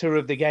chapter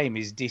of the game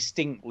is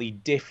distinctly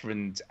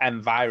different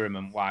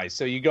environment-wise.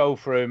 So you go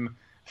from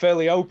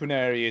fairly open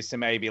areas to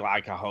maybe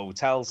like a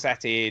hotel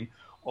setting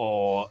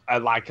or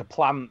like a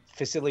plant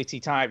facility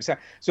type.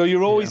 So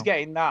you're always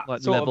getting that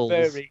like sort levels.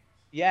 of very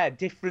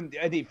different,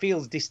 and it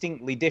feels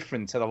distinctly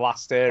different to the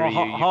last area.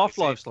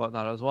 Half-Life's like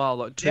that as well.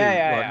 Like 2,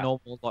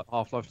 normal like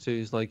Half-Life 2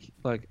 is like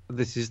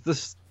this is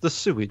the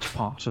sewage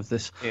part of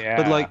this. Yeah.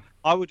 But like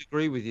I would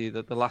agree with you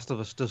that The Last of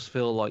Us does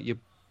feel like you're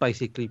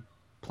basically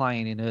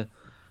playing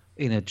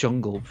in a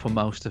jungle for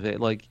most of it.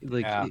 Like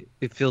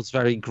it feels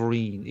very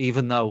green,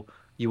 even though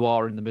you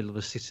are in the middle of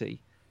a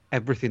city.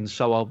 Everything's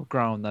so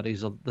overgrown that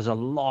there's a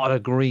lot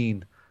of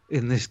green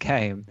in this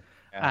game,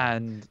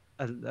 and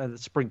a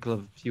sprinkle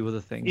of a few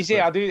other things. You see,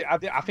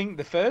 I think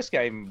the first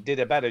game did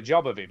a better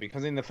job of it,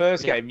 because in the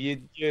first game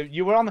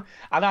you were on,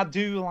 and I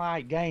do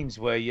like games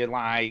where you're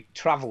like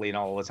traveling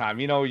all the time.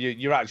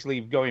 You're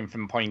actually going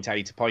from point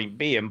A to point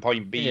B, and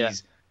point B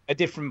is a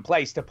different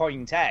place to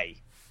point A.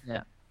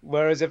 Yeah.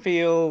 Whereas I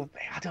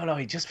don't know,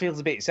 it just feels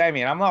a bit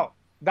samey, and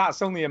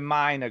that's only a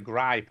minor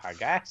gripe, I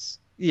guess.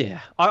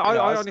 Yeah, I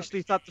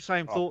honestly had the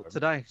same thought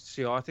today.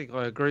 So I think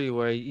I agree,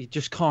 where it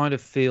just kind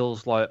of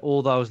feels like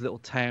all those little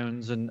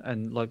towns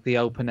and like the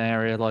open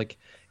area, like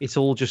it's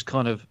all just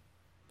kind of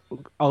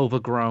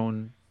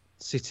overgrown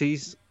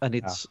cities, and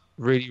it's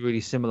really,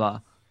 really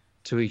similar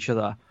to each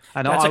other.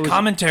 And that's a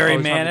commentary,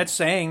 man. It's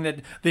saying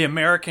that the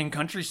American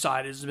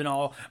countryside has been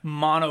all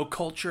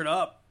monocultured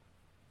up.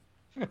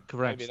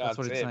 Correct. Maybe that's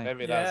what it's saying.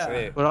 Maybe that's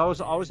it. But I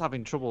was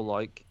having trouble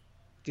like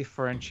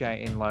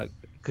differentiating, like,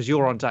 because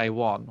you're on day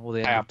 1 or the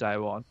end of day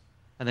 1,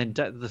 and then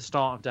the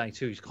start of day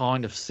 2 is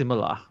kind of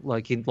similar,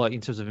 like in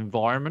terms of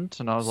environment.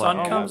 And I was sun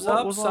like, comes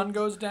up, sun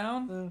goes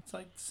down. It's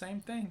like the same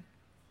thing.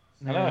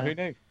 I know, who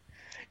knew?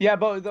 Yeah,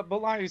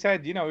 but like you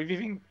said, if you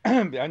think,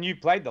 and you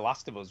played The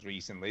Last of Us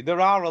recently,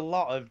 there are a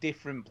lot of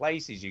different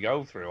places you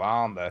go through,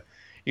 aren't there?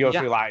 You go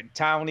through like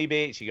towny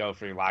bits, you go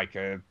through like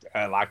a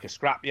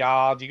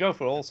scrapyard, you go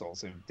through all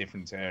sorts of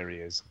different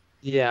areas.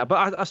 Yeah,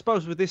 but I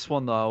suppose with this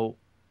one though,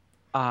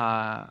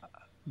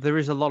 there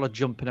is a lot of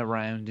jumping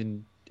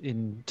around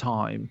in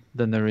time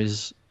than there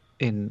is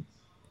in,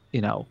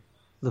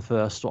 the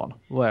first one.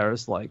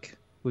 Whereas like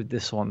with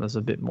this one, there's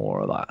a bit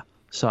more of that.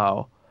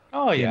 So.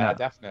 Oh yeah,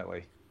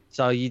 definitely.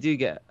 So you do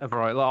get a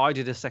variety. Like I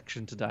did a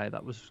section today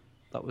that was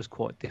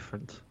quite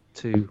different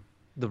to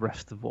the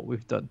rest of what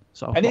we've done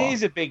so far. And it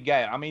is a big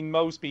game. I mean,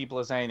 most people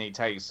are saying it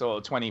takes sort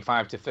of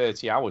 25 to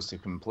 30 hours to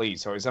complete,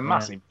 so it's a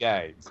massive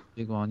game.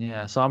 Big one,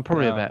 yeah. So I'm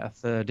probably about a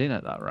third in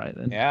at that rate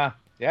then. Yeah,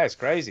 it's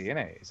crazy, isn't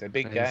it? It's a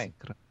big game.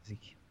 Crazy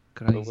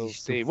But we'll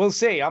see. We'll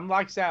see. I'm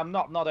like I say, I'm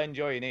not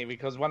enjoying it,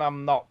 because when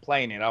I'm not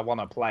playing it, I want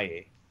to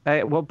play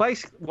it. Well,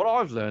 basically, what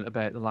I've learned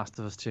about The Last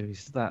of Us 2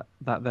 is that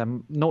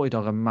them Naughty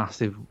Dog are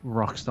massive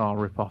Rockstar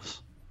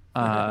rip-offs.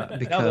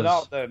 Because... No, they're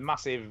not the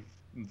massive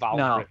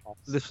Valve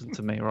rip-offs. Listen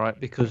to me, right?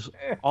 Because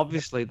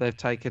obviously they've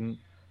taken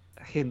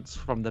hints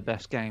from the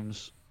best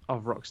games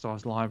of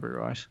Rockstar's library,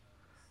 right?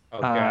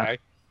 Okay.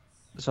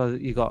 So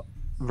you got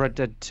Red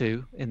Dead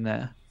 2 in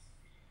there,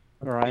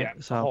 right? Yeah,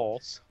 so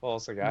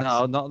horse, I guess.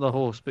 No, not the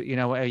horse, but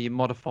where you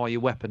modify your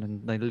weapon,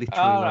 and they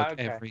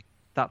literally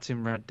that's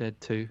in Red Dead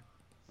 2.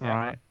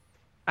 Right,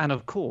 and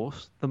of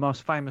course, the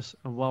most famous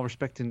and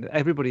well-respected,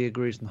 everybody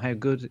agrees on how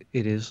good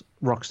it is,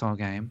 Rockstar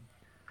game.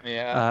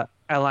 Yeah.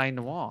 L.A.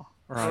 Noire.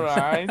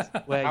 Right.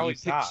 Where How you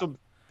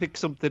pick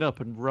something up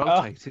and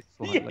rotate it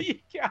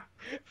slightly. Yeah.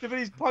 But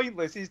it's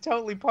pointless. It's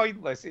totally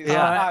pointless. It's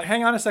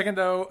hang on a second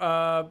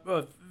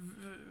though.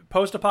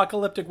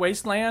 Post-apocalyptic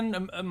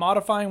wasteland,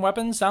 modifying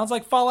weapons sounds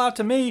like Fallout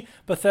to me.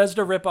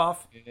 Bethesda ripoff.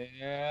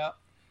 Yeah.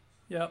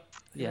 Yep.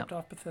 Ripped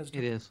off Bethesda.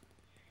 It is.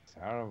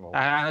 Terrible.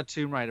 And a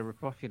Tomb Raider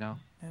ripoff,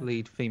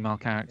 lead female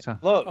character.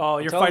 Look,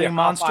 you're fighting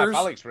monsters.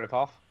 Alex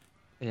ripoff.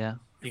 Yeah.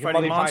 You can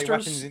modify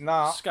weapons in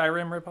that.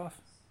 Skyrim ripoff.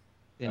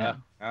 Yeah.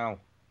 Oh.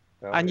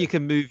 And you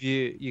can move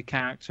your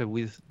character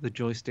with the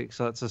joystick,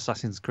 so that's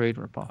Assassin's Creed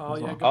ripoff. Oh,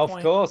 yeah, good of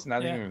point. Course, and I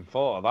didn't even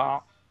thought of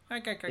that.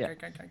 Okay.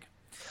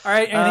 All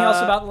right, anything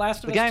else about The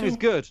Last of Us 2? The game is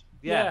good.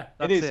 Yeah,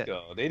 it is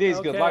good. It is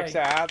good. Like I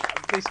said,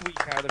 this week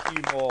I had a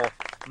few more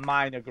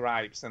minor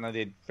gripes than I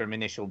did from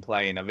initial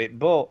playing of it,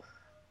 but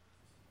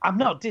I'm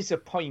not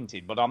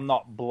disappointed, but I'm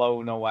not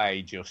blown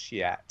away just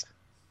yet.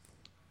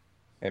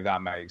 If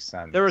that makes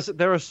sense.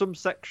 There are some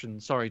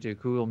sections. Sorry,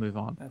 Duke. We will move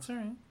on. That's all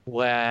right.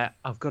 Where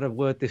I've got to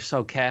word this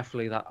so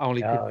carefully that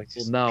only people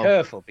will know. Be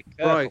careful.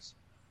 Right.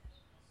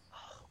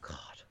 Oh God.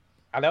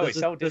 I know it's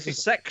so difficult. There's a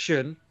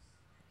section,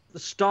 the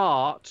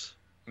start,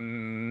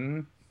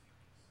 where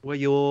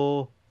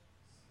you're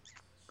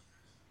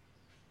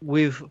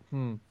with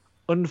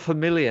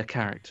unfamiliar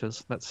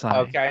characters. Let's say.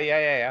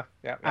 Okay.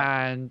 Yeah.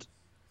 And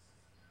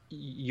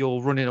you're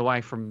running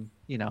away from,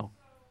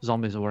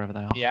 zombies or wherever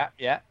they are.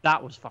 Yeah.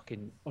 That was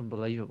fucking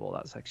unbelievable,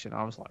 that section.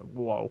 I was like,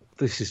 whoa,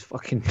 this is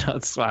fucking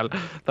nuts, man.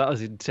 That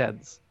was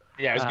intense.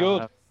 Yeah, it was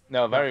good.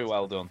 No, very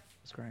well done.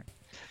 That's great.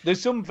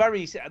 There's some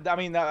very. I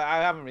mean, I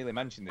haven't really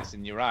mentioned this,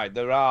 and you're right.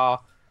 There are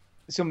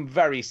some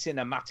very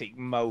cinematic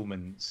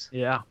moments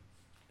Yeah.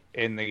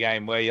 in the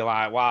game where you're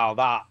like, wow,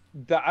 that,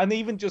 and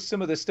even just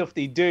some of the stuff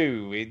they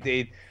do,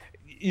 it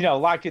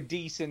like a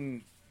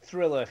decent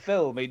thriller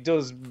film, it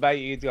does make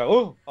you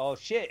go, oh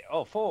shit,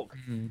 oh fuck.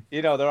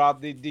 There are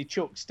the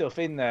chuck stuff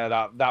in there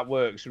that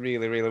works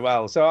really, really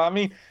well. So I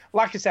mean,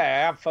 like I say,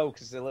 I have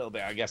focused a little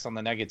bit, I guess, on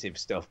the negative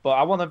stuff, but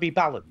I want to be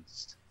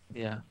balanced.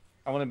 Yeah.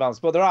 I want to balance,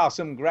 but there are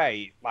some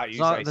great, like you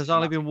say. There's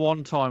only been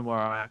one time where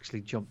I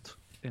actually jumped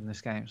in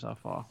this game so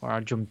far, where I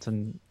jumped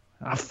and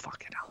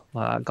fucking hell,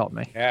 that got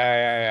me.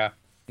 Yeah.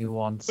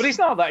 Once. But it's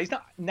not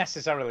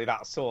necessarily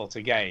that sort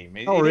of game.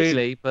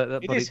 Really,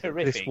 but it is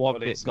horrific. This one but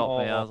bit it's got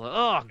more, me. I was like,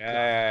 oh.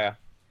 Yeah.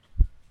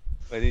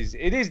 But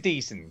it is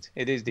decent.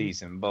 It is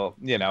decent, but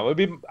I'll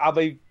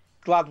be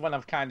glad when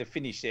I've kind of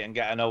finished it and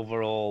get an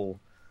overall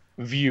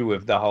view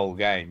of the whole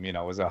game,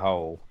 as a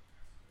whole.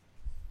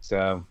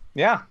 So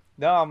yeah,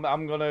 no,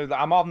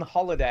 I'm on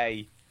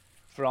holiday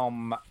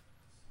from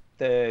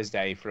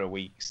Thursday for a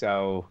week,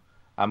 so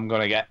I'm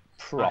gonna get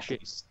properly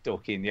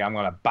stuck in. Yeah, I'm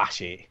gonna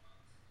bash it.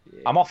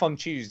 Yeah. I'm off on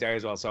Tuesday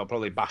as well, so I'll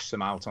probably bash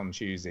them out on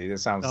Tuesday. That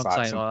sounds Don't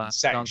like say something like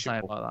sexual. Don't say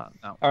it like that.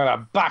 No. I'm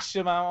gonna bash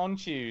them out on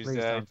Please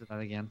Tuesday. don't do that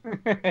again.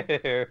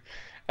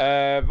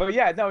 But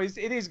yeah, no, it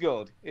is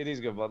good. It is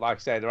good, but like I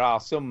say, there are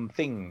some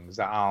things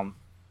that aren't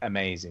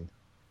amazing.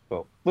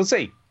 But we'll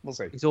see.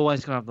 He's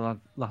always gonna have the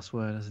last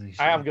word, isn't he?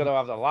 I am gonna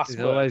have the last word.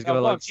 He's always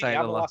gonna say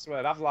have the last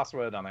word. Have the last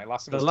word on it.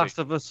 The Last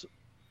of Us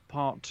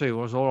Part 2,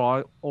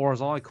 or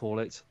as I call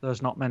it,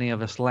 there's not many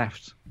of us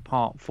left.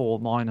 Part 4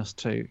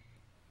 -2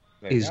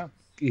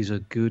 is a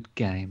good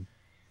game.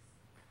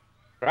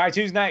 Right,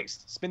 who's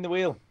next? Spin the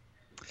wheel.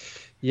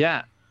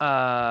 Yeah.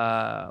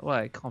 Well,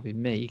 it can't be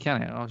me,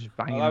 can it? I was just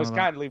banging. Well, that was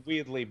kind of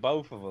weirdly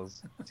both of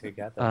us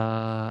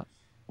together.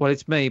 Well,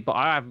 it's me, but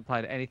I haven't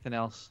played anything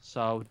else.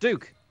 So,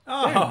 Duke.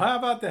 Oh, how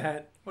about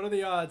that? What are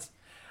the odds?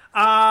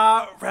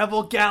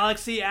 Rebel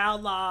Galaxy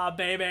Outlaw,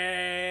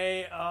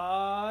 baby.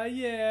 Oh,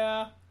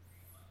 yeah.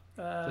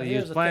 So you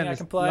here's was a playing thing I this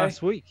can play.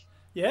 last week.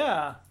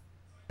 Yeah.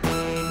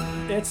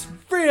 It's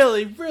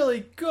really,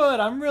 really good.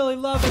 I'm really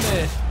loving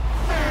it.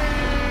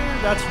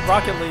 That's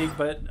Rocket League,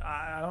 but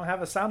I don't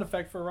have a sound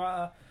effect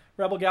for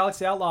Rebel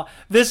Galaxy Outlaw.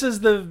 This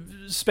is the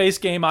space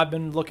game I've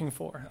been looking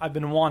for. I've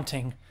been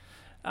wanting.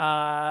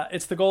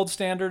 It's the gold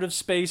standard of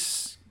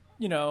space.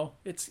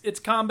 It's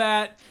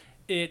combat.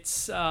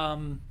 It's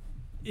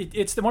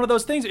it's one of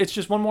those things. It's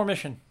just one more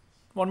mission.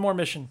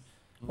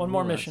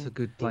 It's a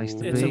good place to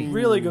be. It's a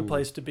really good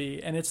place to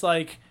be, and it's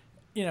like,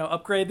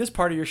 upgrade this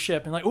part of your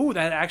ship, and like, ooh,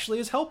 that actually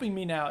is helping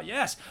me now.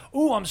 Yes.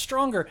 Ooh, I'm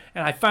stronger,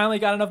 and I finally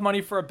got enough money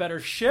for a better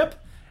ship,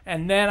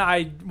 and then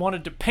I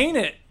wanted to paint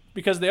it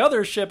because the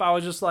other ship, I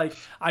was just like,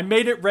 I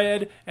made it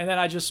red, and then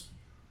I just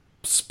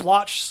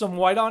splotched some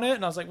white on it,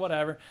 and I was like,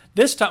 whatever.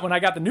 This time, when I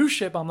got the new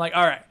ship, I'm like,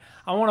 all right,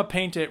 I want to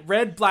paint it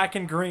red, black,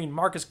 and green,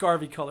 Marcus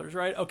Garvey colors,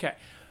 right? Okay.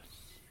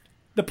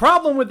 The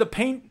problem with the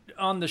paint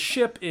on the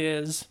ship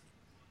is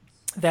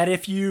that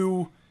if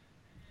you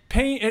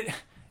paint it,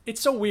 it's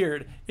so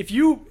weird. If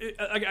you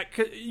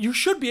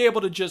should be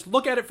able to just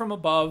look at it from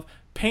above,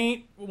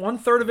 paint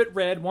 1/3 of it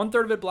red,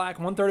 1/3 of it black,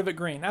 1/3 of it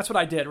green. That's what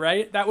I did,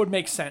 right? That would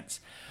make sense.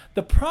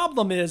 The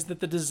problem is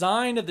that the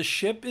design of the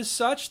ship is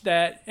such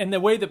that, and the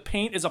way the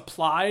paint is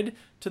applied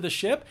to the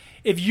ship,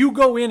 if you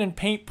go in and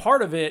paint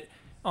part of it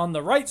on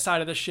the right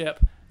side of the ship,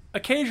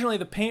 occasionally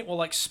the paint will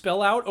like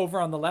spill out over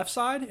on the left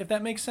side, if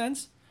that makes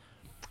sense.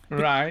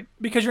 Right.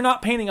 Because you're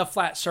not painting a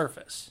flat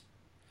surface.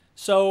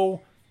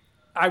 So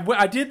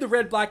I did the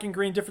red, black, and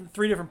green,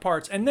 three different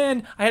parts, and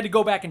then I had to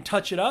go back and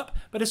touch it up.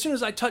 But as soon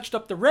as I touched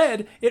up the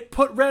red, it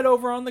put red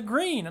over on the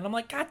green, and I'm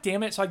like, God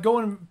damn it! So I'd go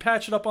and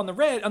patch it up on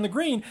the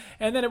green,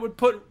 and then it would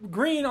put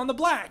green on the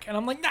black, and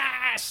I'm like,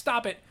 nah,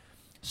 stop it.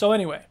 So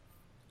anyway,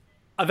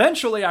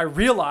 eventually I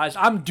realized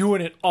I'm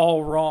doing it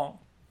all wrong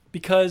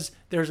because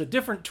there's a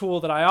different tool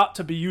that I ought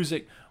to be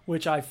using,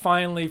 which I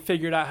finally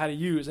figured out how to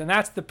use, and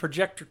that's the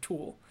projector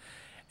tool.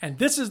 And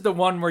this is the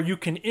one where you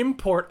can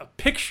import a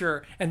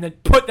picture and then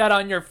put that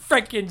on your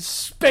freaking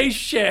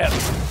spaceship.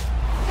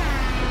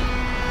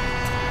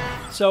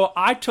 So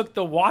I took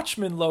the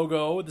Watchmen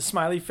logo, the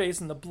smiley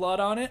face and the blood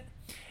on it,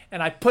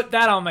 and I put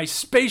that on my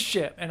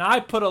spaceship. And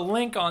I put a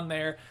link on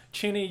there.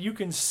 Chinny, you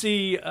can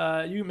see,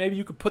 maybe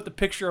you could put the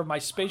picture of my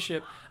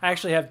spaceship. I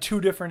actually have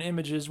two different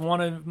images, one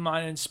of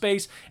mine in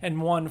space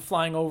and one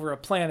flying over a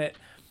planet.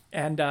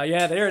 And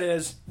yeah, there it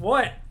is.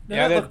 What?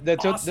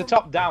 The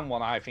top-down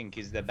one, I think,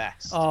 is the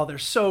best. Oh, they're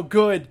so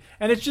good.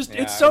 And it's just,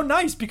 it's so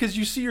nice because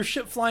you see your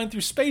ship flying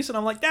through space, and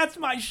I'm like, that's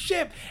my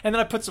ship. And then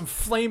I put some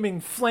flaming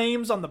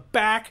flames on the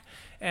back,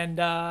 and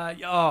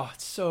I'm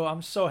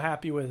so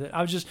happy with it.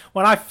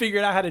 When I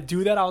figured out how to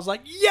do that, I was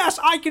like, yes,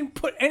 I can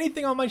put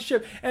anything on my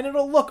ship, and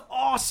it'll look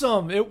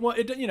awesome.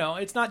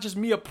 It's not just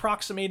me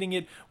approximating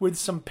it with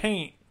some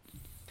paint.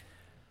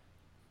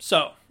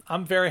 So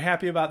I'm very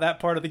happy about that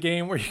part of the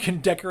game where you can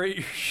decorate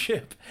your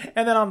ship.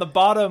 And then on the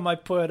bottom, I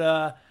put,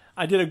 I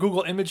did a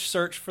Google image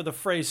search for the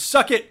phrase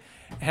 "suck it,"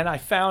 and I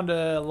found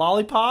a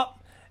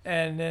lollipop,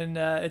 and then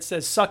it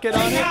says "suck it"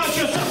 on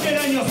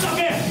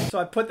it. So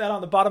I put that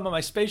on the bottom of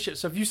my spaceship.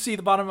 So if you see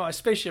the bottom of my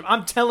spaceship,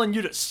 I'm telling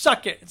you to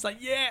suck it. It's like,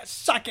 yeah,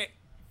 suck it.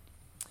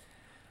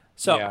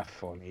 So Yeah,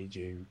 funny,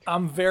 Duke.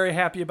 I'm very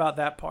happy about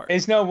that part.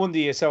 It's no wonder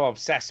you're so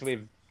obsessed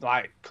with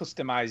like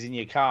customizing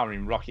your car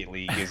in Rocket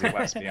League, is it?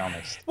 Let's be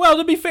honest. Well,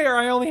 to be fair,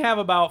 I only have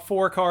about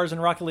 4 cars in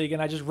Rocket League, and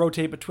I just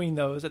rotate between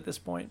those at this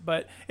point.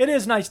 But it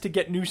is nice to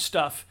get new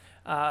stuff.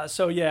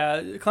 So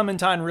yeah,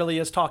 Clementine really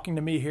is talking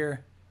to me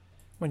here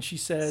when she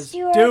says,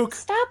 Stuart, Duke.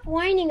 stop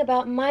whining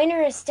about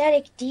minor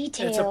aesthetic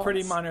details. It's a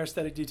pretty minor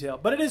aesthetic detail,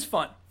 but it is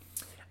fun.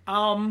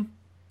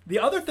 The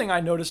other thing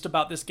I noticed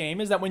about this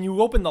game is that when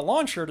you open the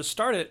launcher to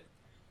start it,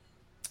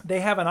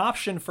 they have an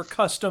option for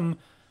custom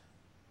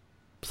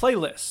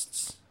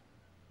playlists.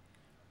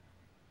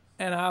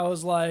 And I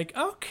was like,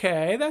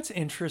 okay, that's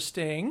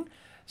interesting.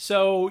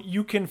 So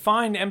you can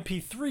find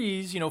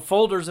MP3s,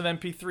 folders of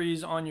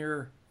MP3s on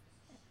your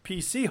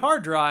PC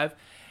hard drive,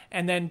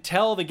 and then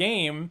tell the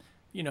game,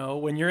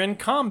 when you're in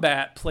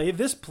combat, play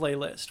this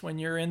playlist. When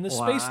you're in the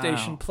space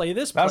station, play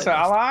this playlist.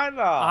 I like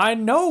that. I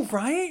know,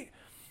 right?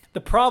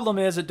 The problem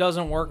is it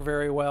doesn't work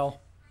very well.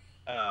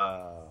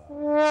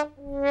 You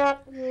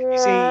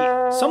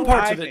see, Some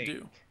parts of it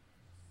do.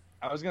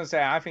 I was going to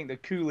say, I think the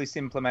coolest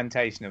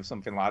implementation of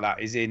something like that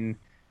is in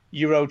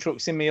Euro Truck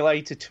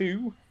Simulator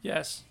 2.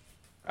 Yes.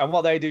 And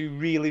what they do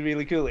really,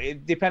 really cool,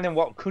 depending on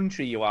what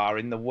country you are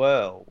in the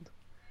world,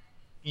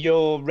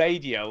 your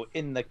radio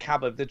in the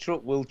cab of the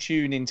truck will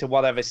tune into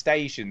whatever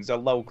stations are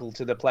local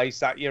to the place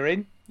that you're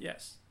in.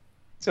 Yes.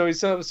 So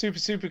it's so super,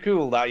 super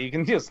cool that you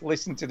can just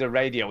listen to the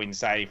radio in,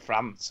 say,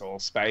 France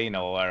or Spain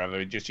or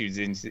wherever, just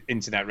using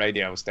internet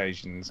radio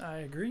stations.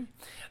 I agree.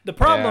 The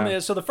problem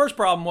is, so the first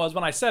problem was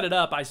when I set it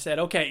up, I said,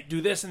 okay,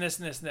 do this and this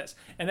and this and this.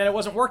 And then it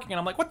wasn't working. And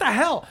I'm like, what the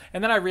hell?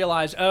 And then I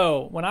realized,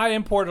 when I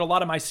imported a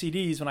lot of my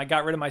CDs, when I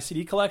got rid of my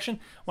CD collection,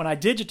 when I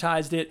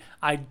digitized it,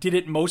 I did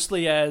it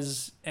mostly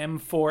as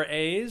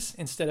M4As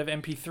instead of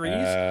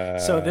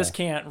MP3s. So this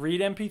can't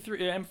read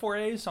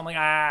M4As. So I'm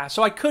like,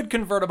 So I could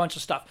convert a bunch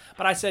of stuff.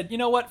 But I said, you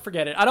know what?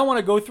 Forget it. I don't want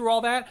to go through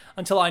all that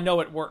until I know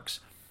it works.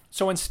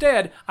 So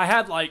instead, I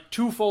had like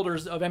 2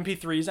 folders of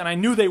MP3s, and I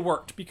knew they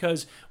worked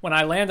because when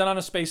I landed on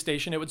a space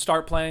station, it would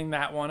start playing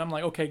that one. I'm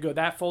like, okay, good,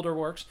 that folder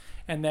works.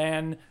 And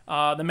then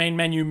the main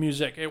menu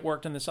music, it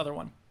worked in this other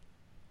one.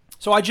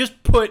 So I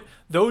just put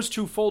those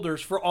 2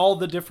 folders for all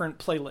the different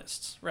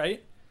playlists,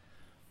 right?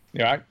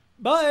 Yeah.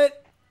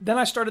 But then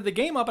I started the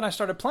game up and I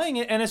started playing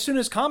it, and as soon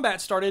as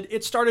combat started,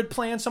 it started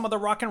playing some of the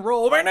rock and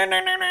roll.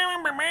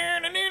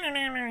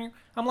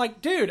 I'm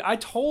like, dude, I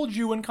told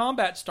you when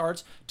combat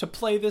starts to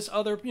play this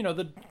other,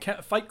 the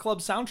Fight Club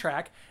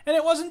soundtrack, and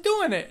it wasn't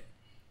doing it.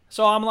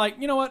 So I'm like,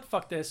 you know what?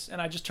 Fuck this. And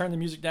I just turned the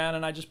music down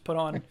and I just put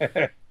on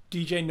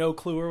DJ No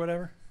Clue or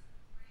whatever.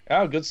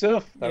 Oh, good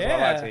stuff. That's what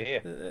I like to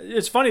hear.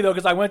 It's funny, though,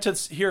 because I went to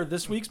hear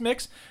this week's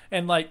mix,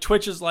 and like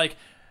Twitch is like,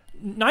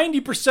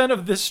 90%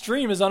 of this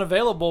stream is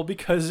unavailable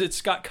because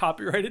it's got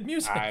copyrighted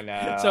music. I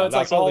know. So it's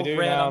that's like all all they do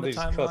red now. on the They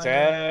just cut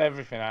timeline.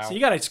 everything out. So you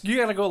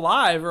gotta go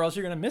live, or else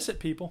you're gonna miss it,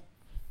 people.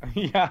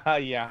 Yeah.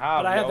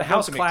 But I have the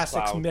House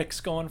Classics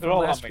mix going from They're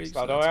all on last week.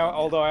 Mixcloud, So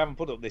although I haven't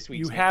put up this week's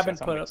you mix haven't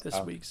yet on put up this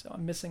Mixcloud. week, so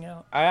I'm missing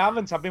out. I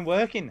haven't. I've been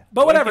working.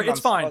 But whatever, Working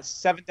it's on fine.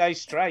 7 days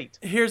straight.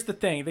 Here's the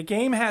thing: the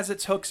game has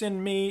its hooks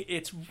in me.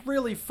 It's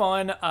really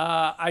fun.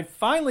 I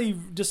finally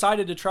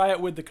decided to try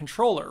it with the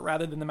controller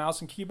rather than the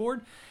mouse and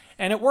keyboard,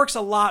 and it works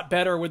a lot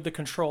better with the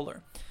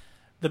controller.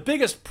 The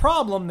biggest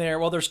problem there,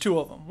 well, there's 2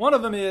 of them. One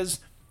of them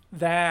is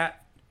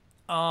that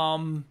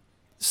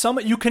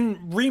you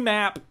can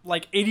remap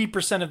like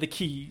 80% of the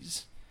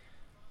keys,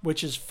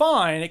 which is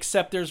fine,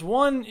 except there's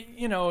one,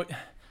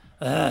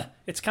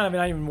 it's kind of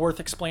not even worth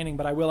explaining,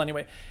 but I will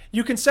anyway.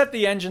 You can set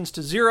the engines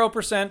to 0%,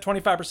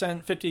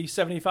 25%, 50,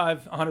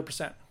 75,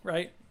 100%,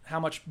 right? How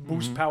much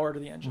boost power to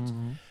the engines.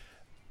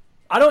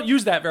 I don't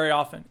use that very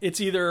often. It's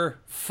either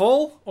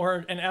full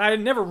and I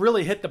never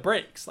really hit the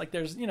brakes. Like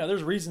there's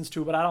reasons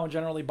to, but I don't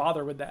generally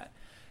bother with that.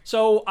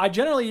 So I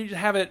generally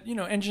have it,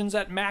 engines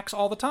at max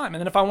all the time.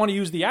 And then if I want to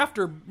use the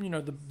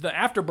the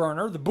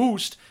afterburner, the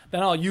boost,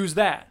 then I'll use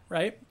that,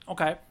 right?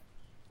 Okay.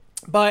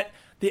 But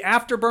the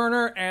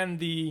afterburner and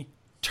the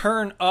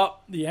turn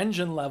up the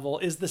engine level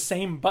is the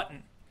same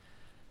button.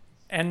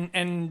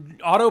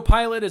 And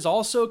autopilot is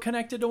also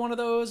connected to one of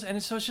those,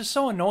 and so it's just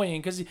so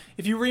annoying because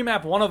if you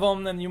remap one of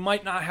them, then you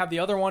might not have the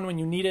other one when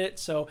you need it.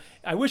 So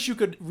I wish you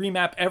could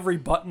remap every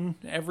button,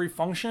 every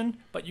function,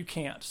 but you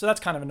can't. So that's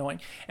kind of annoying.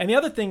 And the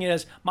other thing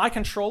is my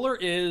controller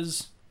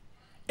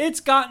it's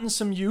gotten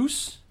some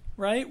use,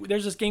 right?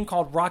 There's this game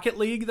called Rocket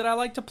League that I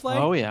like to play.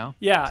 Oh, yeah.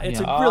 Yeah, it's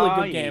a really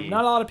good game.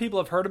 Not a lot of people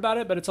have heard about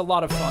it, but it's a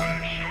lot of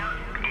fun.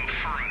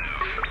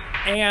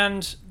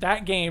 And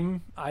that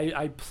game,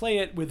 I play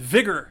it with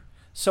vigor.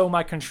 So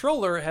my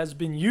controller has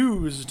been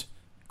used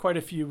quite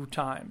a few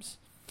times.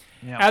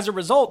 Yeah. As a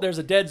result, there's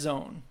a dead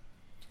zone.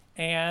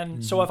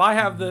 And so if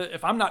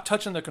I'm not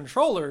touching the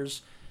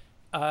controllers,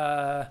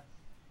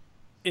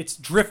 it's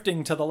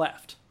drifting to the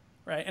left,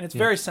 right? And it's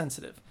very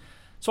sensitive.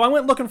 So I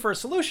went looking for a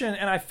solution,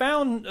 and I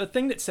found a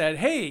thing that said,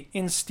 hey,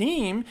 in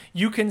Steam,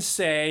 you can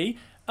say,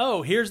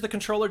 oh, here's the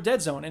controller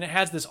dead zone, and it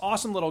has this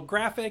awesome little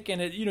graphic,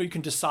 and it, you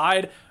can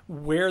decide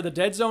where the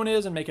dead zone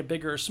is and make it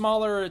bigger or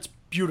smaller. It's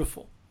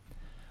beautiful.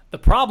 The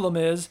problem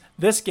is,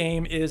 this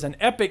game is an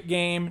Epic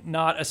game,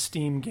 not a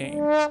Steam game.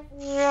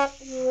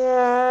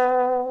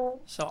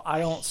 So I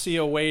don't see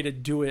a way to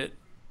do it.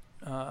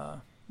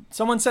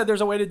 Someone said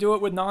there's a way to do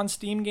it with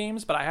non-Steam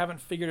games, but I haven't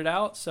figured it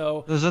out.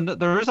 So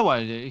there is a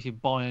way to do it if you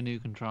buy a new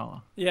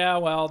controller. Yeah,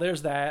 well,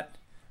 there's that.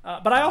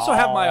 But I also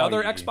have my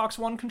other Xbox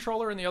One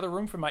controller in the other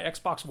room for my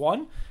Xbox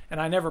One, and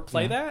I never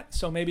play that,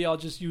 so maybe I'll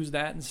just use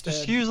that instead.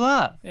 Just use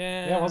that.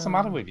 Yeah, what's the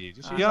matter with you?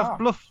 Just use Do you that.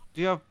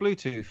 have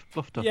Bluetooth?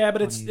 Bluffed up Yeah,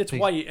 but on it's your PC?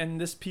 white, and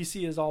this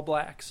PC is all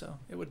black, so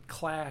it would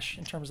clash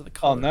in terms of the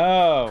Oh color.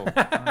 no!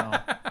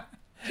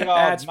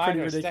 That's God, pretty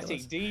minor ridiculous.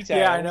 aesthetic details.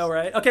 Yeah, I know,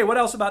 right? Okay, what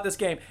else about this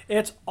game?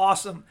 It's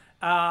awesome.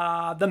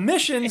 The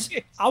missions,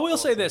 I will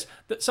say this,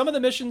 that some of the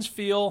missions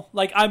feel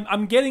like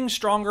I'm getting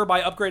stronger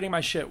by upgrading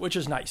my shit, which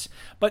is nice.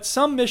 But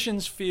some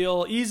missions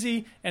feel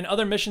easy and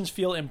other missions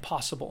feel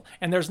impossible.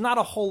 And there's not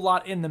a whole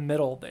lot in the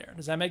middle there.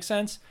 Does that make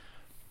sense?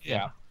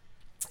 Yeah.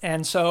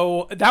 And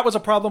so that was a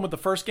problem with the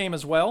first game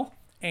as well.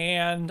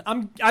 And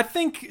I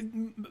think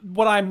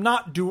what I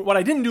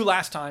didn't do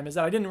last time is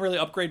that I didn't really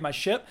upgrade my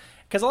ship,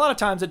 because a lot of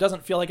times it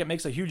doesn't feel like it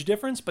makes a huge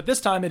difference, but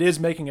this time it is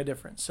making a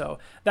difference. So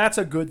that's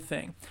a good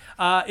thing.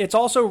 It's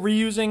also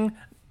reusing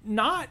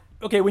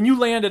when you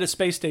land at a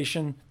space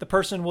station, the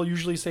person will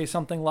usually say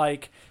something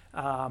like,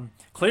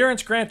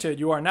 clearance granted,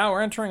 you are now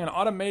entering an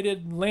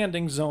automated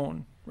landing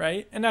zone,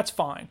 right? And that's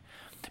fine.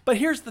 But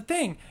here's the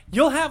thing.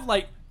 You'll have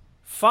like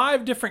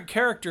 5 different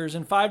characters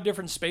in 5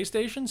 different space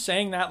stations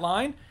saying that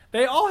line.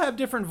 They all have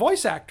different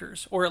voice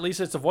actors, or at least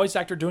it's a voice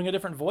actor doing a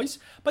different voice,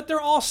 but they're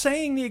all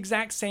saying the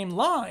exact same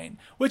line,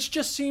 which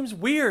just seems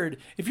weird.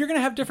 If you're going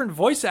to have different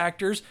voice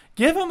actors,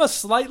 give them a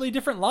slightly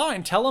different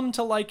line. Tell them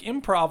to like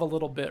improv a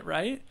little bit,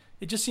 right?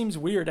 It just seems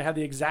weird to have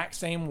the exact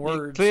same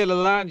words. Clear the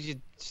land,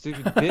 you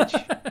stupid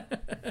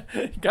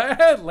bitch. Go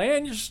ahead,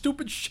 land your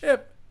stupid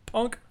ship,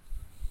 punk.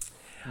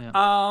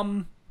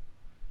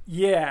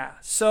 Yeah.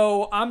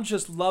 So I'm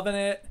just loving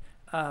it.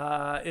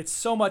 It's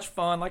so much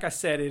fun. Like I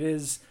said, it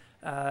is...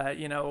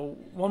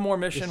 one more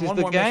mission, This is one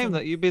the more game mission.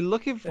 that you've been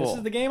looking for. This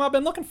is the game I've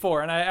been looking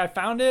for, and I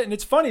found it, and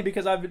it's funny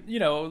because I've been,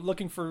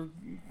 looking for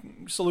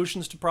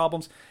solutions to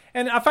problems,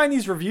 and I find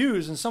these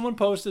reviews, and someone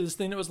posted this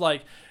thing that was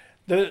like,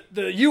 the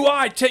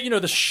UI,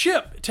 the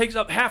ship takes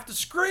up half the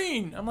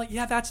screen. I'm like,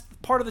 yeah, that's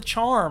part of the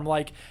charm.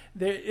 Like,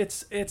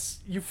 it's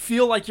you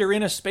feel like you're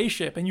in a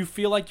spaceship, and you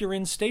feel like you're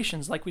in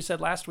stations, like we said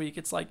last week.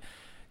 It's like.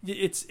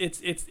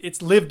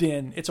 It's lived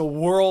in. It's a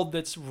world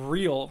that's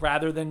real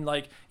rather than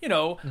like,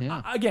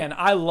 again,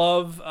 I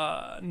love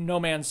No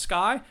Man's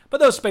Sky, but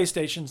those space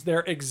stations, they're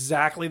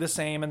exactly the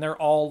same, and they're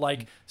all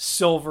like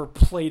silver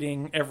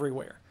plating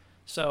everywhere.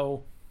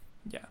 So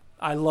yeah,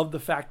 I love the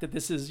fact that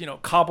this is,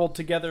 cobbled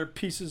together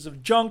pieces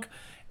of junk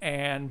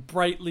and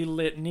brightly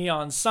lit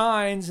neon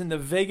signs in the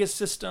Vegas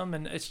system.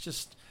 And it's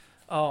just,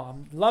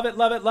 love it,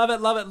 love it, love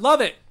it, love it, love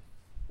it.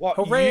 What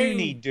Hooray. you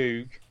need,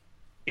 Duke,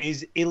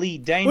 is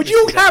Elite Dangerous. Would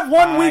you is have a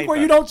one week where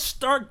fiver. you don't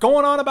start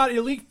going on about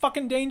Elite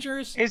fucking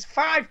Dangerous? It's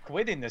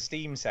 £5 in the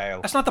Steam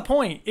sale. That's not the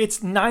point. It's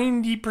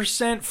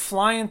 90%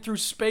 flying through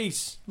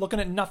space, looking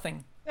at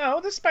nothing. No,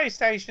 the space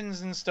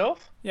stations and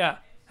stuff. Yeah.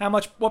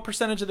 What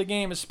percentage of the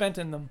game is spent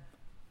in them?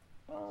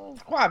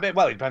 Quite a bit.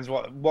 Well, it depends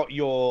what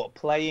you're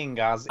playing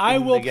as. I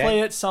in will the game. play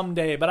it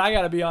someday, but I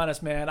gotta be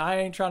honest, man. I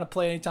ain't trying to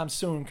play anytime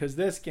soon because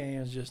this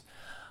game is just.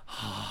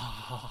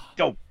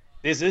 Go.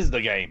 This is the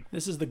game.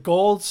 This is the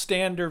gold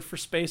standard for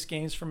space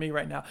games for me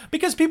right now.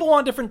 Because people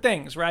want different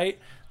things, right?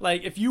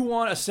 Like, if you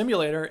want a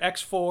simulator,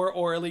 X4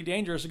 or Elite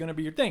Dangerous are going to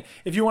be your thing.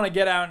 If you want to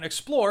get out and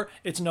explore,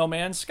 it's No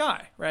Man's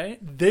Sky, right?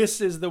 This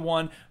is the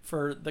one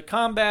for the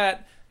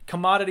combat,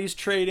 commodities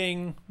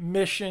trading,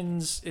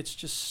 missions. It's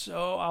just so...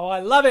 Oh,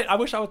 I love it. I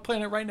wish I was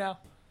playing it right now.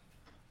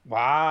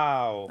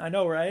 Wow. I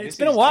know, right? This It's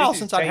been a is- while this is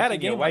since I've had a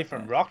taking you game away like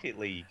from that. Rocket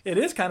League. It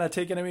is kind of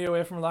taking me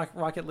away from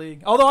Rocket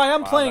League. Although I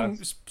am playing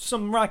that's-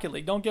 some Rocket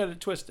League. Don't get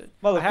it twisted.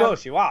 Well, of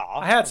course you are.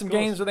 I had some Of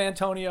course. games with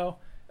Antonio.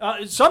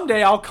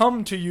 Someday I'll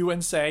come to you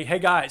and say, hey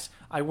guys,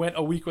 I went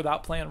a week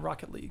without playing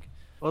Rocket League.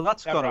 Well,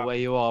 that's Yeah, kind of right. where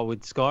you are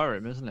with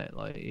Skyrim, isn't it?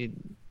 Like,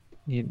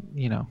 there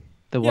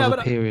was Yeah, a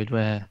but period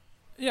where...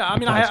 Yeah, I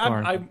mean, played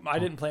I Skyrim.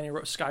 didn't play any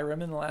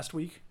Skyrim in the last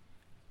week.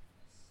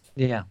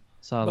 Yeah.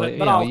 So, But- like,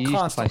 but I'll you used to play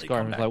constantly come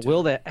Skyrim. It's back like, to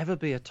will there ever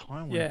be a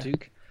time when Yeah.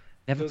 Duke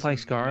never Doesn't play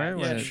Skyrim? matter.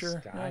 Yeah, when it's-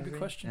 sure. Yeah, good Skyrim.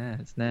 question. Yeah,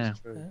 it's now.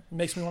 Yeah, it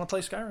makes me want to play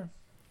Skyrim.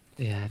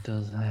 Yeah, it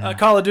does.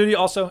 Call of Duty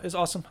also is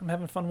awesome. I'm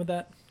having fun with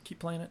that. Keep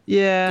playing it.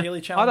 Yeah, Daily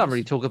I challenges. don't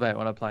really talk about it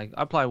when I play.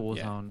 I play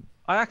Warzone.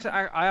 I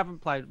haven't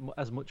played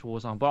as much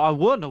Warzone, but I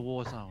won a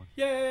Warzone.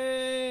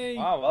 Yay!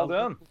 Oh, well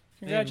done.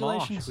 Me and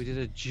Marsh, Congratulations. we did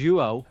a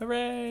duo,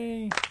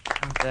 Hooray!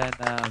 and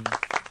then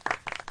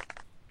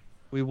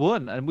we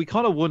won, and we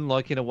kind of won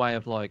like in a way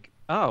of like,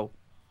 oh,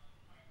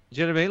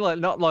 do you know what I mean? Like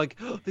not like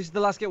this is the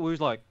last game. We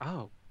was like,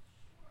 oh,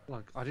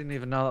 like I didn't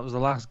even know that was the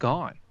last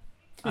guy,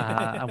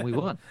 and we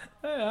won.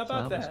 Hey, how So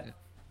about was that? good.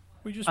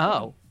 We just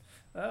Oh,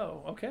 won.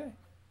 Oh, okay.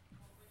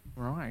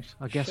 right.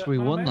 I guess Shut we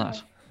my won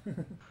mouth.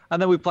 that.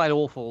 And then we played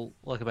awful,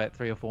 like about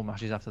 3 or 4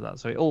 matches after that,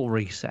 so it all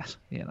reset,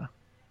 See,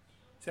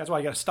 that's why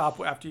you got to stop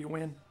after you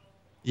win.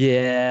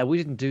 Yeah, we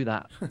didn't do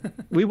that.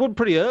 We won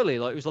pretty early,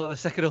 like it was like the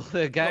second or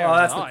third game. Well,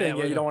 that's I was the like, thing. Yeah,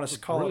 we're you don't want to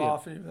call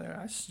brilliant. it off.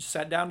 I just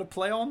sat down to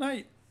play all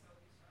night.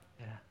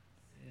 Yeah.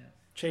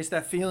 Chase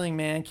that feeling,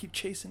 man. Keep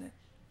chasing it.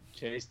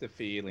 Chase the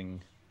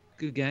feeling.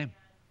 Good game.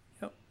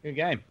 Good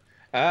game.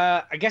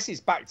 I guess it's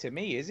back to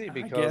me, is it?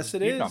 Because guess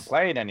it you've is. not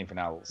played anything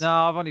else. No,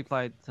 I've only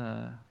played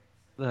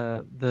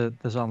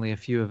there's only a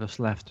few of us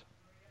left.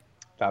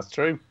 That's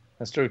true.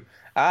 That's true.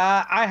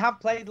 I have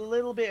played a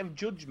little bit of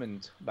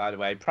Judgment, by the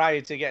way,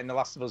 prior to getting The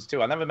Last of Us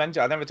 2. I never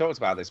talked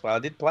about this, but I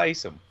did play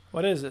some.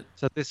 What is it?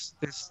 So this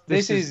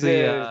Is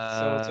the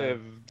a sort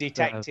of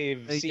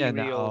detective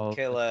serial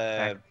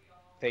killer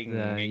thing.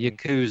 the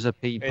Yakuza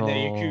people. In the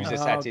Yakuza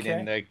setting okay.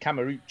 in the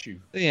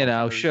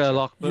Kamurocho.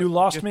 Sherlock. But You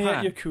lost me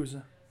at Japan.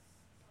 Yakuza.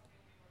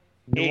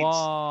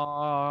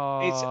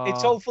 Noir.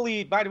 It's all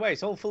fully, by the way,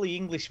 it's all fully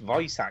English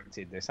voice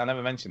acted. This I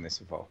never mentioned this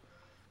before,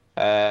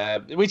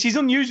 which is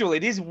unusual.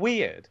 It is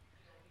weird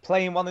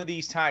playing one of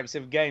these types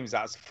of games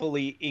that's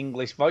fully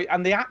English voice,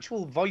 and the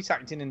actual voice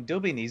acting and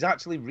dubbing is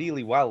actually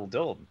really well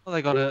done. Well,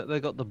 they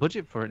got the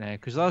budget for it now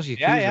because those Yakuza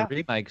Yeah.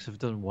 remakes have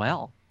done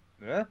well.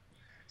 Yeah.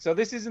 So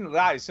this isn't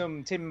like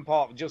some Tim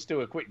Pop just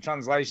do a quick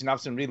translation,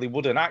 have some really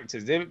wooden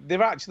actors.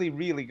 They're actually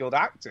really good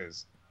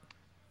actors.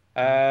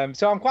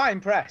 So I'm quite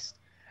impressed.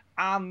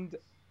 And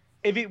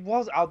if it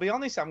was, I'll be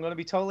honest, I'm going to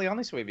be totally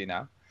honest with you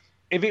now.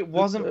 If it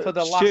wasn't for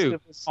the Last Stu,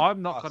 of Us,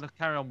 I'm not going to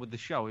carry on with the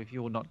show if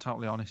you're not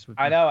totally honest with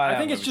me. I know. I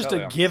think I'm it's gonna be just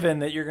totally a honest. given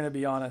that you're going to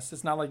be honest.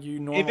 It's not like you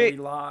normally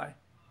lie.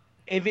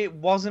 If it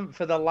wasn't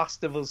for The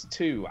Last of Us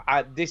 2,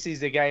 this is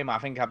the game I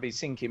think I'd be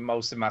sinking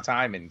most of my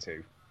time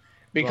into.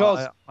 Because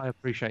Well, I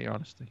appreciate your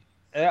honesty.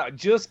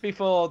 just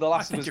before The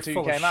Last of think Us you're 2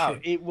 full of came out,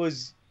 shit. it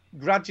was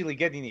gradually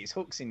getting its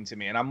hooks into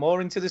me, and I'm more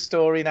into the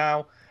story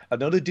now.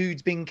 Another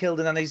dude's been killed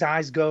and then his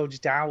eyes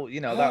gouged out. You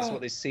know, that's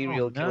what this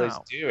serial killer's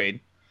doing.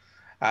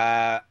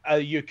 A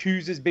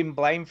Yakuza's been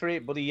blamed for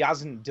it, but he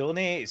hasn't done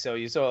it, so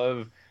you're sort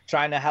of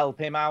trying to help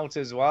him out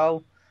as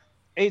well.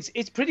 It's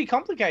pretty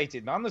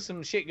complicated, man. There's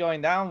some shit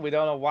going down. We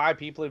don't know why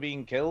people are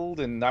being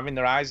killed and having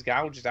their eyes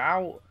gouged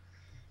out.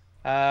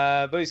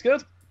 But it's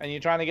good, and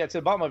you're trying to get to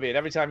the bottom of it.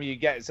 Every time you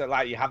get to,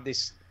 like, you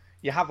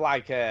have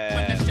like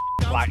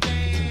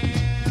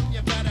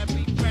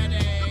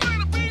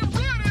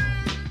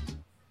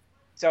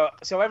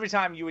So every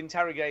time you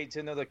interrogate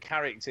another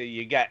character,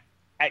 you get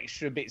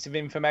extra bits of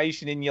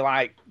information in your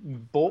like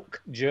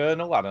book,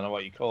 journal, I don't know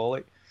what you call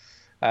it,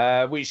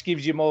 which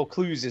gives you more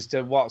clues as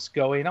to what's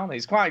going on.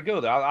 It's quite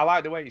good. I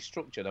like the way it's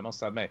structured, I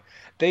must admit.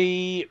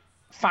 The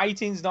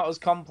fighting's not as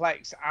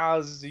complex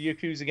as the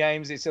Yakuza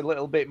games. It's a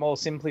little bit more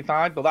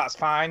simplified, but that's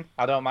fine.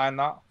 I don't mind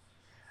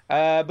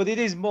that. But it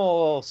is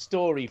more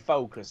story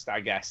focused,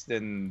 I guess,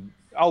 than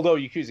although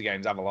Yakuza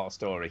games have a lot of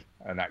story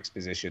and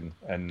exposition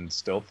and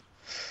stuff.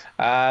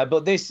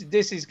 But this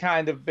is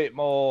kind of a bit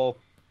more.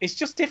 It's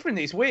just different.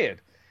 It's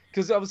weird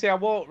because obviously I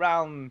walked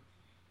around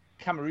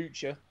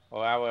Kamurocho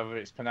or however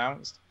it's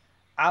pronounced,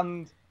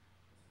 and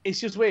it's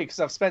just weird because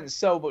I've spent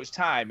so much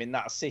time in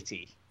that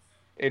city,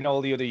 in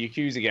all the other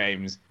Yakuza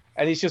games,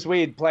 and it's just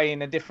weird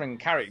playing a different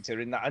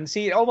character in that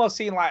and almost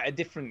seeing like a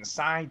different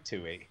side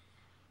to it.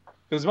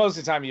 Because most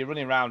of the time you're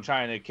running around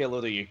trying to kill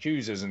other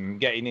Yakuzas and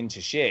getting into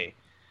shit,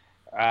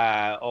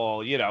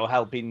 or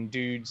helping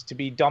dudes to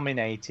be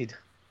dominated,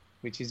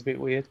 which is a bit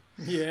weird.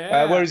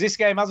 Yeah. Whereas this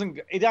game hasn't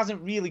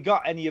really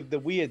got any of the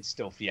weird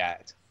stuff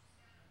yet.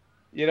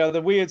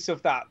 The weird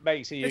stuff that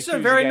makes It's a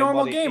very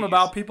normal game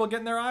about people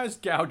getting their eyes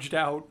gouged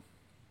out.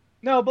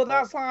 No, but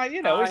that's like,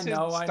 it's I just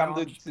know, I'm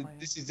standard. just playing.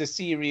 This is the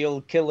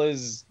serial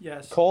killer's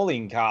Yes.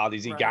 calling card.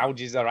 Is he Right.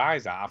 gouges their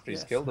eyes out after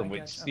he's Yes, killed them? I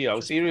Which guess. I'm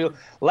just serial.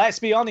 playing. Let's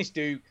be honest,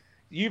 dude.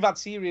 You've had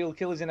serial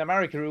killers in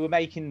America who are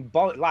making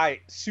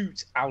like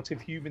suits out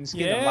of human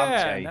skin and Yeah,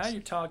 lampshades. now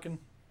you're talking.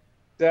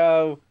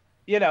 So,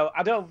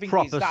 I don't think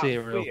Proper it's that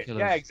serial weird. killers.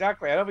 Yeah,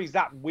 exactly. I don't think it's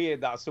that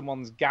weird that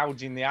someone's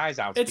gouging the eyes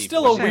out. of It's people.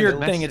 still a Saying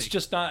weird that thing. Messi- It's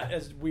just not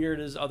as weird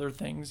as other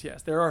things.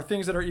 Yes, there are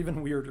things that are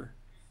even weirder.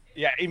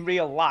 Yeah, in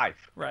real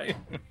life. Right.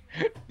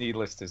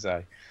 Needless to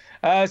say.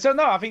 So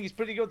no, I think it's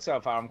pretty good so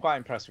far. I'm quite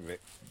impressed with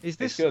it. Is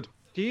this It's good.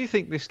 Do you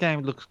think this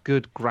game looks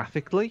good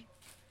graphically?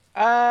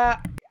 I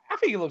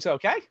think it looks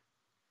okay.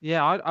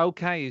 Yeah,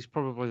 okay is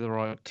probably the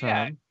right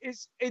term.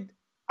 Yeah,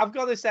 I've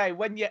got to say,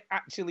 when you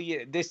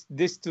actually this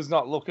does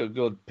not look a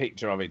good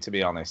picture of it, to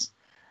be honest.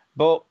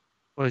 But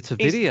Well, it's a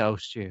It's- video,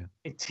 Stu.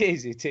 it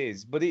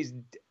is. But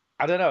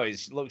I don't know.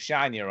 It looks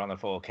shinier on a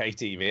 4K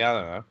TV. I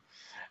don't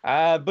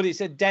know. But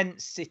it's a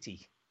dense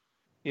city.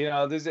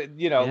 There's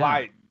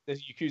like the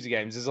Yakuza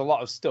games. There's a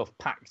lot of stuff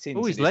packed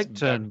into. Oh, his this leg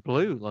turned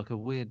blue, like a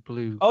weird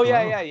blue. Oh glow.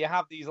 yeah. You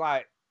have these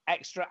like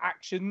extra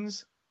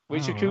actions,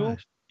 which Oh, are cool.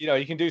 right.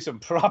 You can do some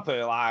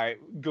proper like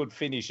good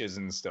finishes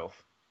and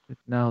stuff.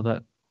 Now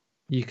that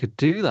you could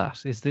do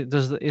that, is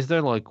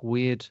there like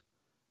weird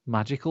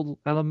magical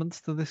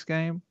elements to this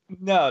game?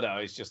 No,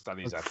 it's just that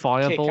he's Like a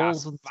fireballs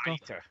kick-ass and stuff?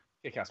 fighter.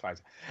 Kick-ass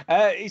fighter.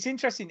 It's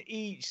interesting.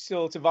 Each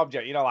sort of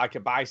object, like a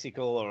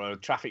bicycle or a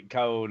traffic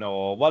cone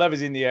or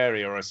whatever's in the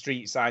area or a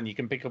street sign, you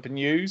can pick up and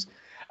use.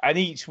 And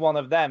each one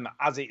of them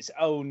has its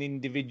own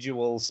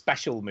individual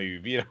special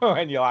move.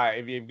 And you're like,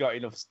 if you've got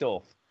enough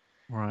stuff,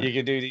 Right. you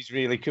can do these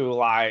really cool,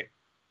 like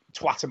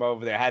twat them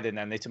over their head and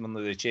then hit them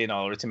under the chin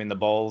or hit them in the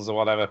balls or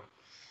whatever.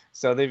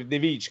 So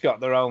they've each got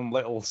their own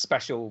little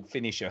special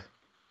finisher.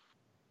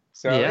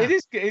 So Yeah.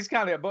 it's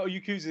kind of, but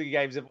Yakuza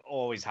games have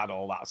always had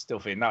all that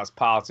stuff in. That's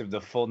part of the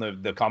fun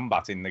of the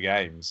combat in the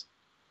games.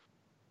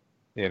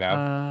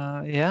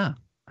 Yeah,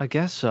 I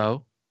guess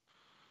so.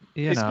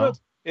 It's good.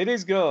 It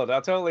is good.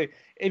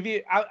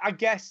 I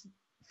guess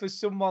for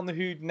someone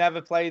who'd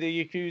never played a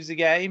Yakuza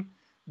game,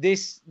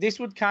 this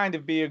would kind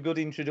of be a good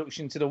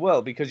introduction to the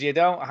world because you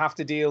don't have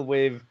to deal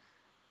with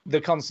the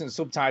constant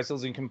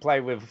subtitles and can play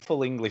with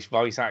full English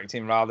voice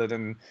acting rather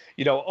than,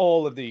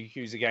 all of the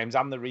Yakuza games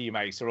and the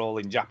remakes are all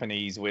in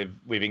Japanese with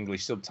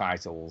English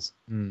subtitles.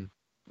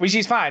 Which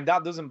is fine.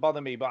 That doesn't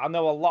bother me. But I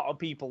know a lot of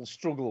people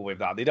struggle with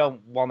that. They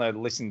don't want to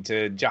listen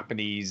to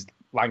Japanese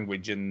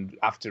language and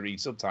have to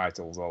read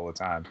subtitles all the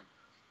time.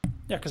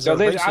 Yeah, because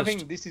I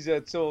think this is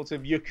a sort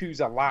of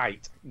Yakuza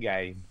light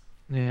game.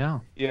 Yeah.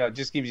 It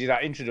just gives you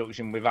that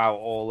introduction without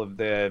all of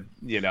the,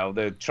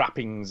 the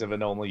trappings of a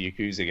normal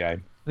Yakuza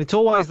game. It's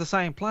always the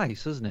same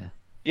place, isn't it?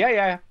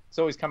 Yeah. It's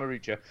always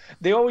Kamurocho.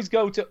 They always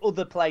go to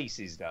other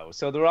places, though.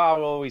 So there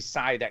are always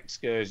side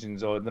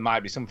excursions, or there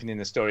might be something in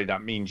the story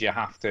that means you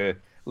have to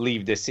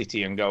leave the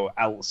city and go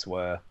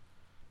elsewhere.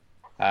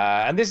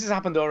 And this has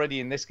happened already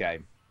in this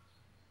game.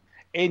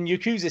 In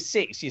Yakuza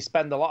 6, you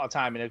spend a lot of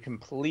time in a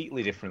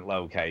completely different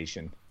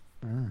location.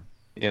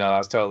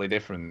 That's totally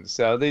different.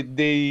 So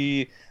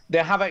they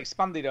have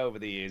expanded over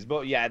the years.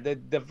 But yeah,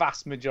 the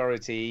vast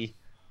majority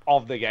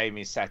of the game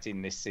is set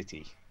in this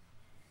city.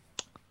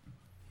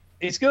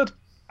 It's good.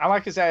 And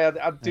like I say,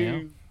 I do.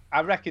 Yeah.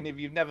 I reckon if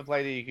you've never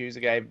played a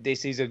Yakuza game,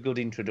 this is a good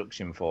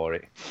introduction for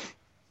it.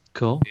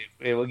 Cool.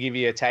 It will give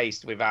you a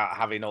taste without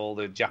having all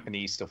the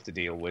Japanese stuff to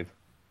deal with.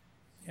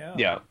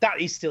 Yeah. That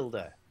is still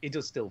there. It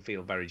does still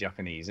feel very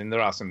Japanese, and there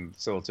are some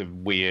sort of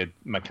weird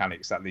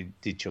mechanics that they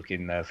did chuck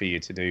in there for you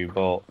to do.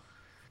 But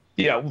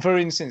for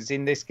instance,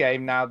 in this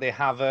game now they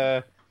have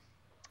a.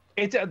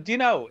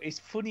 It's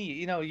funny.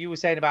 You were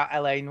saying about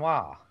L.A.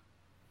 Noire.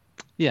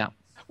 Yeah.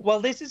 Well,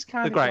 this is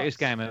kind of the greatest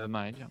game ever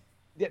made.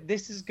 Yeah.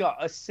 This has got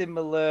a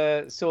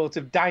similar sort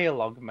of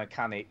dialogue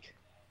mechanic.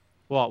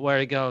 What? Where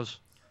he goes?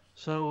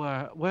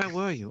 So, where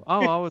were you?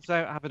 Oh, I was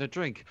out having a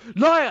drink.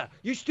 Liar!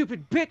 You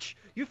stupid bitch!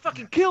 You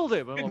fucking killed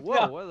him! I'm like,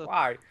 whoa,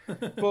 why?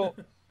 But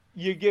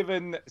you're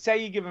given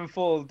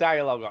 4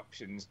 dialogue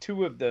options.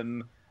 2 of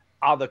them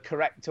are the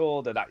correct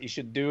order that you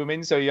should do them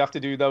in. So you have to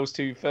do those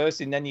 2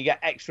 first, and then you get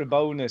extra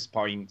bonus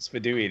points for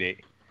doing it.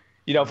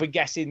 For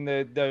guessing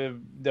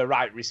the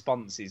right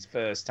responses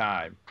first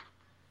time.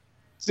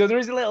 So there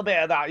is a little bit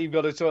of that. You've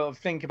got to sort of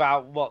think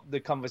about what the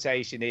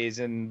conversation is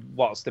and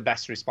what's the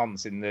best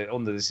response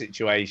under the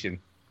situation.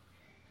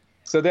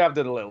 So they have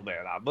done a little bit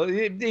of that, but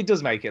it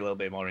does make it a little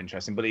bit more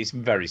interesting. But it's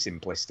very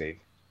simplistic.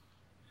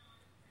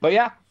 But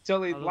yeah,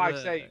 totally. Like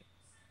say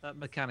that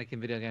mechanic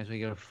in video games where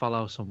you got to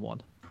follow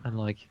someone and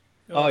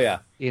oh yeah,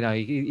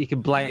 you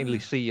can blatantly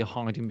see you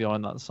hiding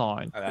behind that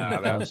sign.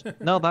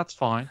 No, that's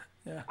fine.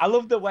 Yeah. I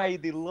love the way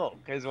they look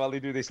as well. They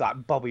do this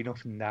bobbing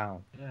up and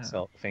down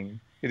sort of thing.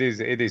 It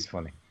is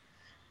funny.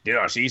 Did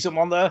I see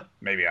someone there?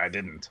 Maybe I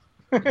didn't.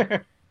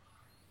 That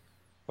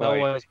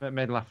always made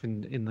me laugh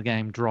in the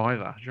game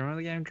Driver. Do you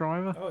remember the game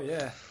Driver? Oh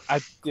yeah.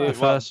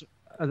 First,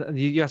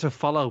 you had to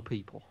follow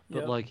people,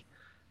 but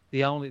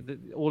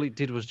all it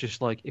did was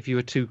just if you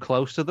were too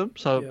close to them.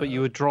 So, but you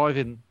were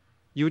driving,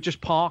 you would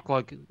just park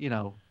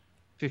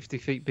 50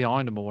 feet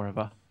behind them or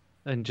whatever,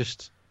 and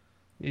just.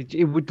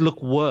 It would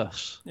look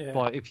worse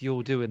if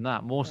you're doing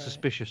that, more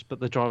suspicious. But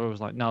the driver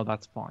was like, "No,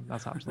 that's fine.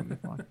 That's absolutely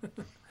fine."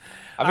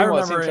 I think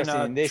what's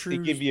interesting in this, they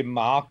give you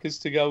markers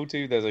to go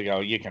to. There's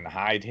you can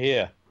hide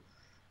here.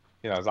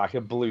 It's like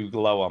a blue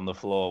glow on the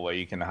floor where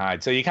you can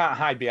hide. So you can't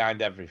hide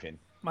behind everything.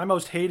 My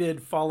most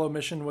hated follow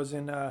mission was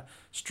in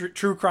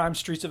True Crime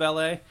Streets of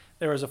LA.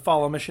 There was a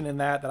follow mission in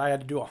that I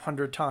had to do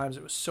 100 times.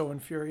 It was so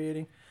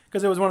infuriating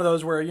because it was one of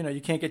those where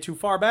you can't get too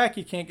far back,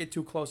 you can't get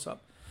too close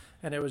up.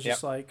 And it was just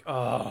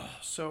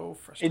so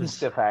frustrating.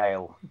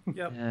 Insta-fail.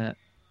 Yep. Yeah.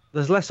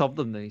 There's less of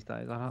them these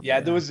days.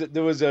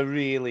 There was a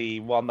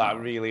really one that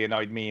really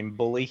annoyed me in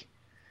Bully,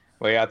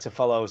 where you had to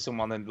follow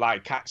someone and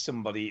catch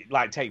somebody,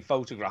 take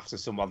photographs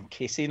of someone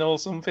kissing or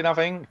something. I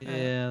think.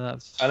 Yeah,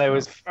 And it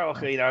was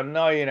fucking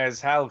annoying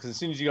as hell because as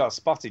soon as you got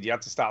spotted, you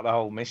had to start the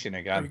whole mission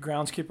again.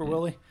 Groundskeeper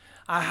Willie.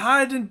 I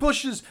hide in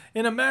bushes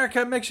in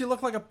America. It makes you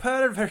look like a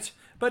pervert,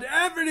 but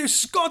every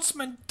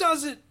Scotsman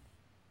does it.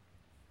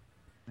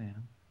 Yeah.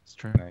 It's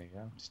true. There you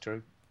go. It's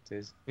true. It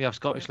is. We have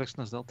Scottish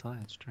listeners. They'll tell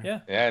you it's true. Yeah.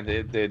 Yeah,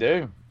 they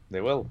do.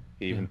 They will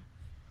even.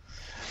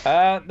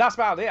 That's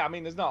about it. I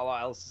mean, there's not a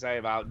lot else to say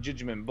about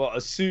Judgment,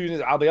 but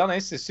I'll be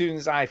honest, as soon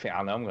as I think,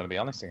 I know I'm going to be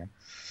honest again.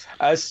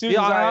 As soon as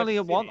I only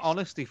want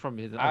honesty from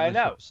you. I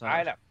know.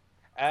 I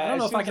don't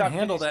know if I can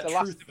handle that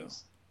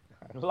truth.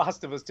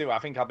 Last of Us 2. I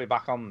think I'll be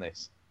back on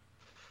this.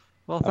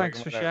 Well,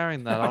 thanks for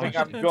sharing that. I think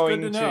I'm It's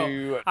going good to know.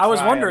 to. I was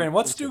try wondering, and-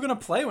 what's Stu going to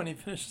play when he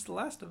finishes The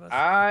Last of Us?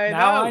 I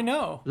know.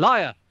 know.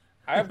 Liar.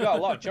 I have got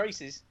a lot of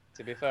choices.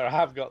 To be fair, I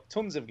have got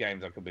tons of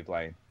games I could be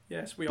playing.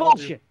 Yes, we all do.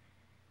 Bullshit.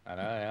 I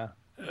know,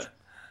 yeah.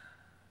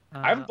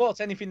 I haven't bought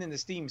anything in the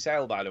Steam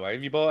sale, by the way.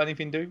 Have you bought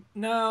anything, Duke?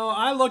 No,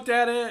 I looked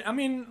at it. I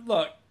mean,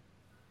 look,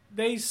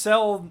 they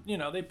sell,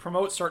 they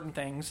promote certain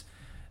things.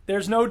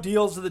 There's no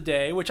deals of the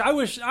day, which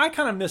I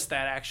kind of missed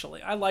that,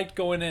 actually. I liked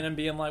going in and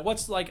being like,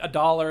 what's like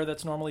 $1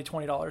 that's normally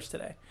 $20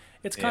 today?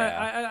 It's kind of,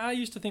 I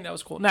used to think that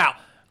was cool. Now,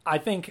 I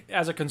think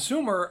as a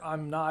consumer,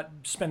 I'm not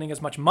spending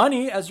as much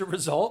money as a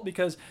result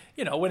because,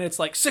 when it's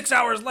like 6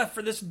 hours left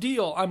for this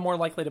deal, I'm more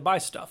likely to buy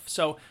stuff.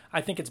 So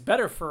I think it's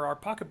better for our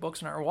pocketbooks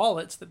and our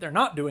wallets that they're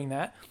not doing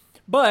that.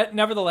 But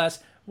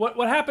nevertheless,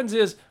 what happens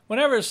is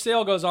whenever a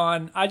sale goes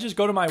on, I just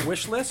go to my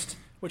wish list,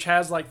 which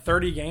has like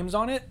 30 games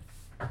on it.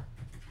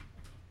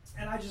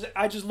 And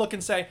I just look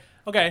and say,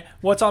 okay,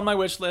 what's on my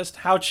wish list?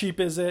 How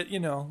cheap is it?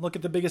 Look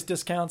at the biggest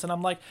discounts. And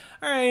I'm like,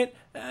 all right,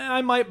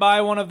 I might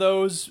buy one of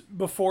those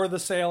before the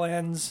sale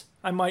ends.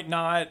 I might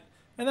not.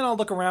 And then I'll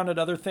look around at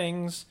other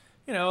things.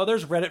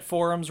 There's Reddit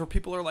forums where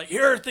people are like,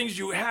 here are things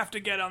you have to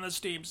get on the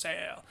Steam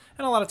sale.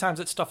 And a lot of times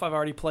it's stuff I've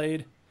already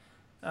played.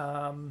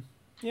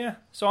 Yeah,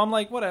 so I'm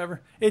like,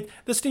 whatever.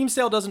 The Steam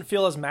sale doesn't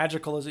feel as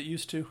magical as it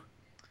used to.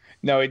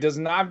 No, it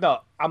doesn't. I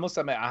must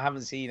admit, I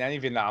haven't seen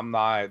anything that I'm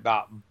like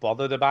that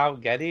bothered about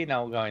getting.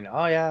 I'm going,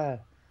 oh yeah,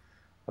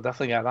 I'll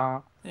definitely get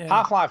that. Yeah.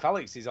 Half-Life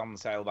Alyx is on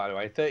sale, by the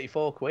way,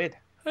 34 quid.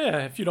 Yeah,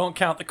 if you don't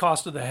count the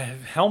cost of the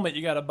helmet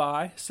you got to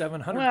buy,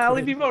 700 Well,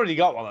 quid. if you've already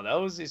got one of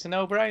those, it's a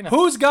no-brainer.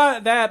 Who's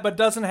got that but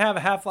doesn't have a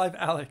Half-Life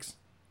Alyx?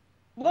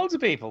 Loads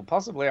of people,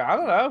 possibly. I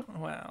don't know.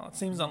 Well, it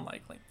seems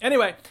unlikely.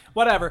 Anyway,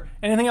 whatever.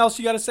 Anything else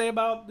you got to say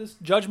about this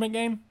Judgment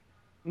game?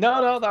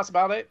 No, that's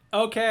about it.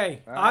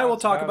 Okay, I will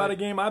That's talk about about it. a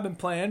game I've been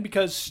playing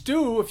because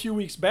Stu, a few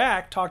weeks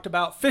back, talked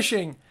about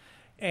fishing.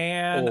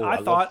 And Oh, I I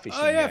love thought, fishing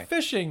oh yeah, game.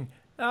 fishing.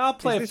 I'll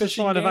play Is a this a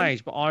fishing sign game. of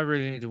age? But I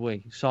really need a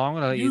wee, so I'm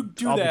gonna let You you.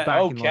 do I'll that. Be back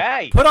in like-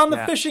 Okay. Put on the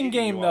Yeah. fishing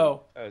game, You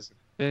though.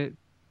 It-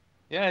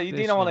 Yeah, you Fishing.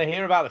 didn't want to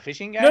hear about the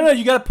fishing game? No,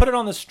 you got to put it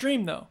on the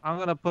stream, though. I'm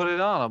gonna put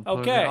it on. I'm putting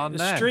Okay, it on the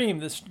now. stream.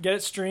 Get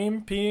it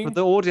stream, peeing. For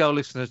the audio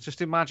listeners,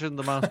 just imagine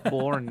the most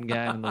boring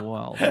game in the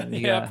world.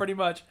 Yeah, pretty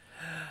much.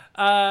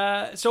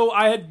 So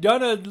I had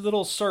done a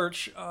little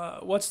search.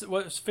 What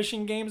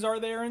fishing games are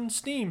there in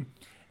Steam?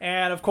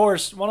 And of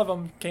course, one of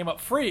them came up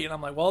free, and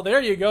I'm like, well,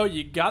 there you go.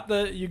 You got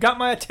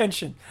my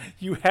attention.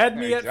 You had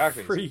me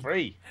Exactly, at free. it's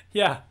free.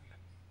 Yeah.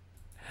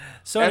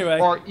 So anyway,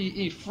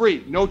 F-R-E-E,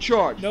 free, no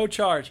charge. no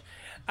charge.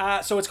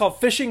 So it's called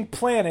Fishing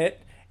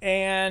Planet,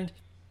 and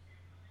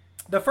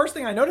the first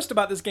thing I noticed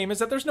about this game is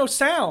that there's no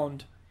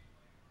sound.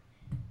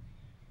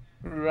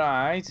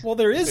 Right. Well,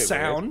 there is It's a bit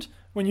weird. sound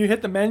when you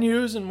hit the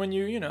menus and when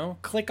you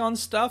click on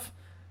stuff.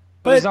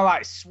 But it's not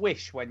like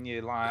swish when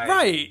you like.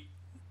 Right.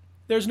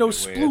 There's no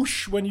Bit weird.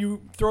 sploosh when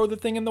you throw the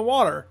thing in the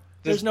water.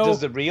 There's no. Does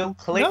the reel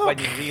click No. when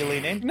you're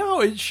reeling in? No,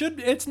 it should.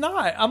 It's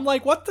not. I'm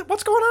like, what's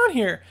going on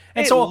here?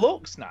 And It so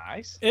looks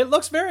nice. it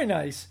looks very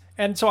nice.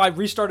 And so I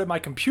restarted my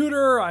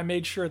computer. I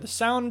made sure the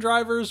sound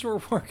drivers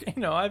were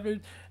working. I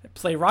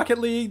play Rocket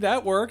League.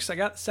 That works. I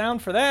got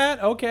sound for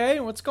that. Okay,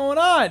 what's going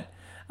on?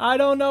 I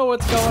don't know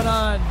what's going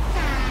on.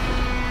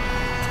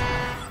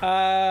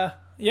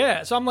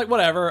 Yeah. So I'm like,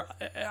 whatever.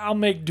 I'll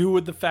make do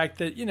with the fact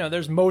that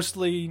there's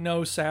mostly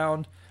no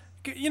sound.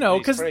 It's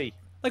Because free.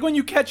 like when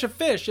you catch a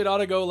fish, it ought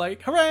to go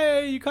like,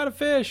 hooray, you caught a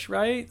fish,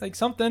 right? Like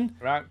something.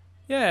 Right.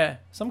 Yeah,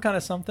 some kind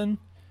of something.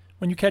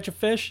 When you catch a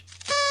fish.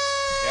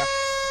 Yeah.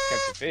 Catch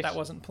a fish. That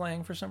wasn't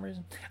playing for some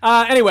reason.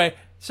 Anyway,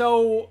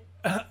 so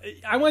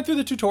I went through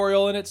the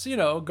tutorial, and it's,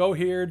 go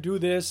here, do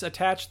this,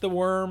 attach the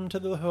worm to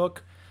the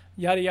hook,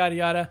 yada, yada,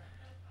 yada.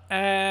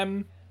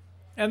 And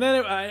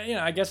then,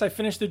 I guess I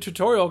finished the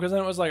tutorial because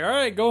then it was like, all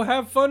right, go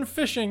have fun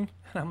fishing.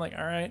 And I'm like,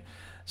 all right.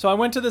 So I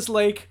went to this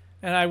lake,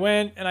 and I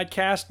went and I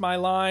cast my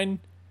line.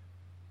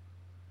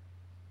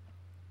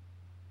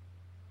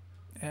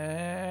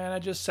 And I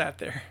just sat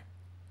there.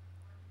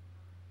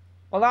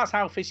 Well, that's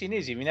how fishing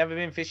is. Have you never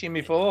been fishing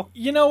before?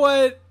 You know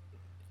what?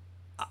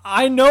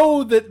 I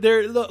know that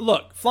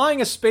look,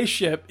 flying a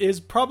spaceship is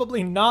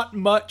probably not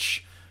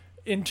much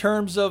in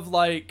terms of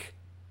like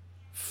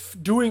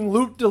doing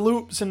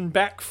loop-de-loops and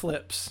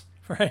backflips,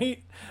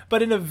 right?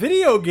 But in a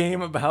video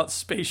game about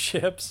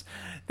spaceships,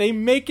 they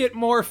make it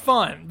more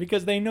fun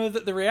because they know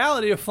that the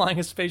reality of flying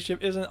a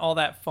spaceship isn't all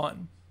that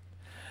fun.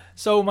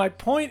 So my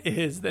point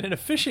is that in a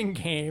fishing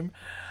game,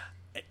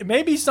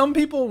 maybe some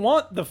people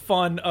want the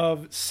fun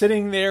of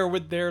sitting there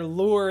with their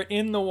lure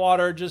in the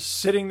water, just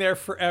sitting there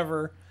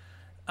forever.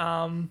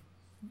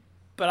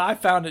 But I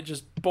found it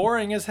just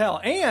boring as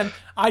hell. And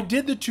I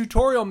did the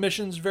tutorial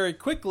missions very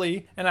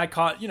quickly, and I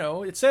caught,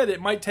 it said it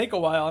might take a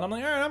while. And I'm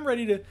like, all right, I'm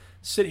ready to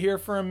sit here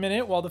for a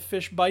minute while the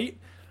fish bite.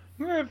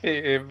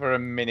 For a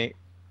minute.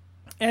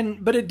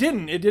 But it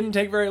didn't. It didn't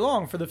take very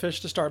long for the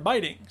fish to start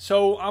biting.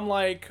 So I'm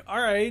like,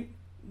 all right,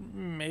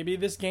 maybe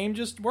this game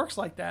just works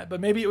like that. But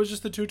maybe it was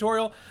just the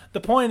tutorial.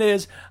 The point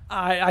is,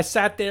 I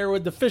sat there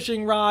with the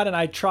fishing rod and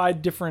I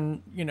tried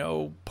different,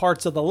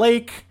 parts of the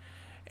lake.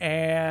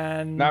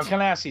 And now,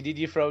 can I ask you, did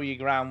you throw your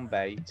ground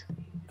bait?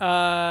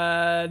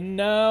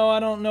 No, I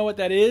don't know what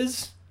that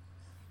is.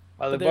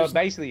 Well,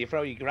 basically, you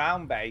throw your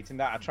ground bait and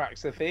that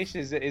attracts the fish.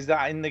 Is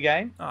that in the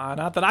game?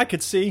 Not that I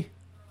could see.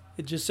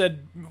 It just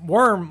said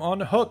worm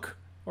on a hook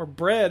or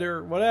bread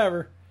or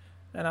whatever.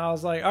 And I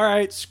was like, all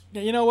right,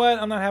 you know what?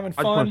 I'm not having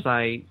fun. I just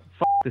want to say,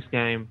 this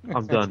game.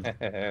 I'm done.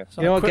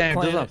 So You know what game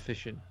does have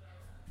fishing?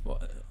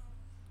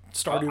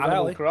 Stardew Animal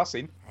Valley.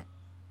 Crossing.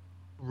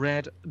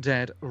 Red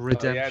Dead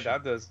Redemption. Yeah,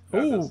 that does.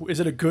 Ooh, is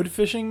it a good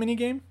fishing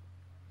minigame?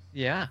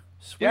 Yeah.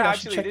 Sweet, Yeah, I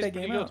should actually, check it is that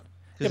pretty game good. out.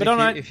 Yeah, but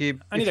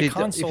I need a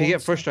console. If you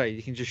get frustrated,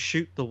 you can just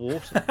shoot the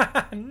water.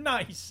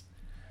 Nice.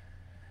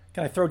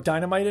 Can I throw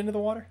dynamite into the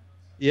water?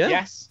 Yeah.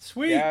 Yes.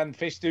 Sweet. Yeah, and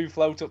fish do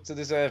float up to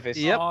the surface.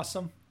 Yep.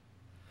 Awesome.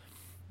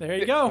 There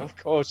you go. Of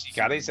course you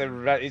can. It's a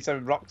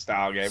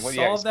Rockstar game. What are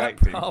you Solve that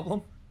expecting?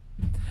 problem.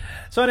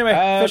 So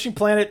anyway, Fishing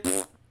Planet.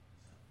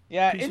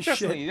 Yeah, Piece of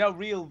interestingly, shit.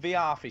 real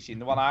VR fishing,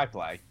 the one I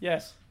play,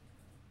 Yes.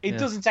 it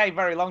doesn't take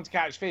very long to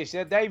catch fish.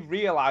 They've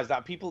realised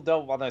that people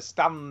don't want to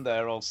stand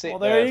there or sit Well,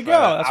 there there you for go.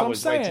 That's what I'm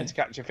hours waiting saying. to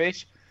catch a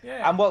fish.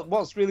 Yeah. And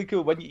what's really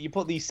cool, when you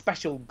put these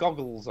special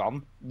goggles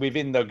on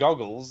within the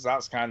goggles,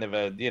 that's kind of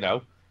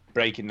a,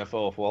 breaking the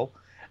fourth wall.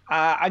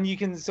 And you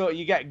can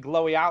you get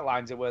glowy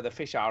outlines of where the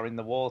fish are in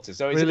the water.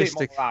 So it's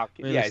Realistic. a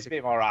bit more it's a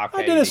bit more I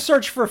arcade. did a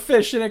search for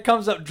fish and it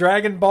comes up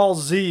Dragon Ball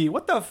Z.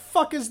 What the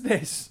fuck is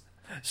this?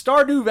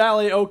 Stardew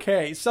Valley,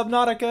 okay.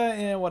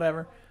 Subnautica,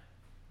 whatever.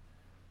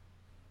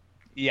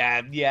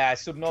 Yeah,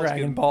 Subnautica.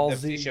 Dragon Ball the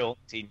Z. fish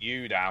hunting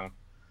you down.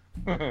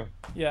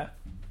 Yeah.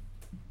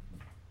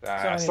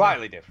 anyway.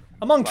 Slightly different.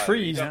 Among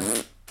Slightly trees.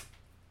 different.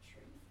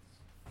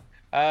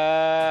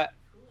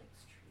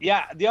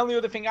 Yeah, the only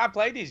other thing I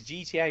played is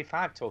GTA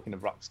 5, talking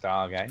of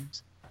Rockstar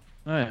games.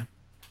 Oh, yeah.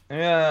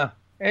 Yeah,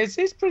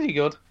 it's pretty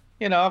good.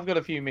 I've got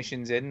a few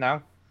missions in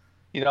now.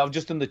 I've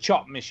just done the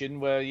Chop mission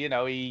where,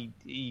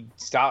 he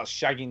starts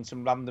shagging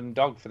some random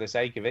dog for the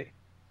sake of it.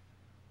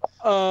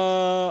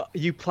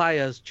 You play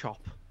as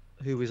Chop,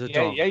 who is a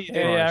dog. Yeah, you do.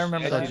 Yeah, I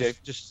remember Yeah, that. you do.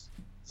 Just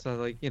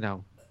so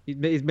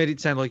it made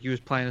it sound like you was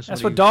playing as That's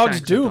somebody what who dogs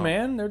shags a do, dog.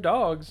 man. They're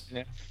dogs.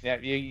 Yeah,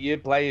 you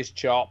play as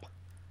Chop.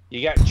 You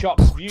get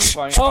Chop's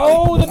viewpoint.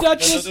 Oh, the on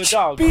Duchess another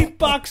dog.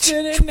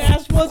 beatboxing and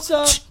that's what's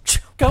up.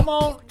 Come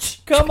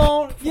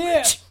on,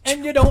 yeah.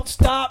 And you don't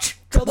stop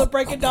till the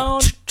break of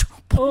dawn.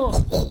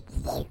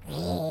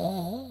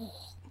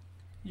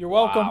 You're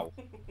welcome. Wow.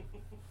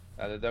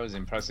 That was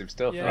impressive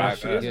stuff, Yeah, right?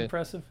 she is there.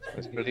 impressive.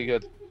 That's pretty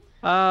good.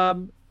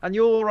 And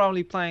you're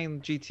only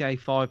playing GTA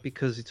 5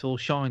 because it's all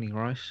shiny,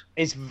 right?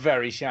 It's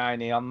very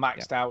shiny on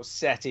maxed out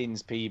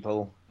settings,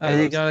 people. Are It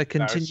you looks going to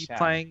very continue shiny.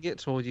 playing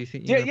it, or do you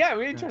think?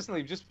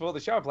 Interestingly, just before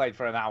the show, I played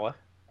for an hour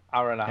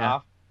and a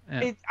half.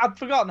 Yeah. I'd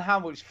forgotten how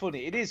much fun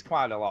it is.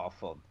 Quite a lot of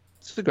fun.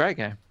 It's a great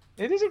game.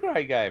 It is a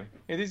great game.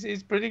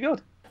 It's pretty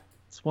good.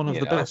 It's one of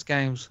the best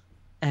games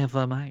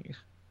ever made.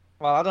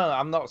 Well, I don't know.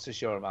 I'm not so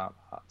sure about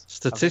that.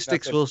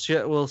 Statistics will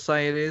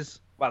say it is.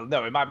 Well,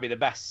 no, it might be the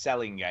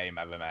best-selling game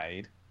ever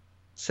made.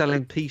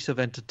 Selling piece of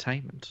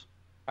entertainment.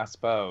 I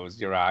suppose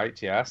you're right.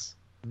 Yes.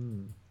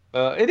 Mm.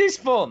 It is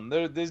fun.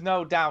 There's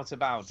no doubt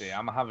about it.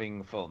 I'm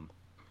having fun.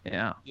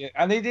 Yeah. Yeah,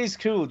 and it is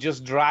cool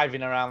just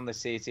driving around the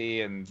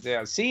city and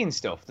seeing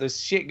stuff. There's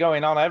shit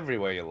going on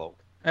everywhere you look.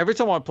 Every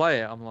time I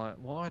play it, I'm like,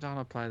 why don't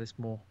I play this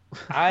more?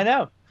 I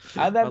know.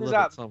 And then I there's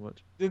love that it so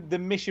much. the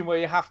mission where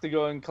you have to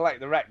go and collect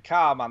the wrecked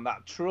car, man.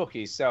 That truck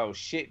is so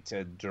shit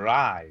to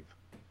drive.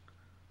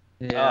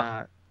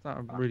 Yeah, I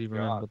don't really God.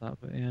 remember that,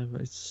 but yeah,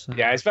 but it's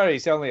Yeah,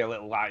 it's only a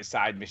little like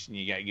side mission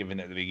you get given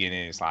at the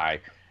beginning. It's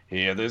like,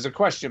 here, there's a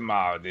question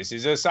mark. This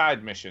is a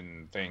side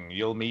mission thing.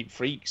 You'll meet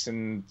freaks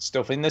and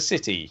stuff in the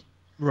city.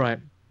 right.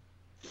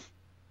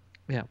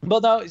 Yeah.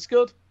 But no, it's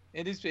good.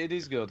 It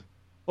is good.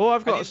 Oh,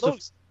 I've And got it stuff.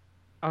 looks-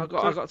 I've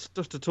got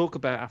stuff to talk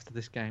about after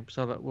this game.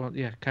 So that, well,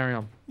 yeah, carry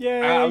on.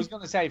 Yay. I was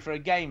going to say, for a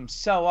game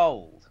so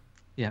old,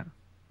 Yeah.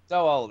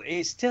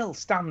 it still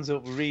stands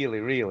up really,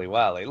 really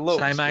well. It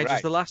looks Same age great.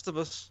 as The Last of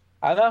Us.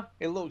 I know.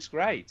 It looks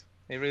great.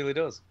 It really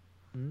does.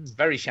 Mm. It's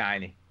very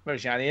shiny. Very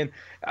shiny. And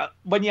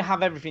when you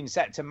have everything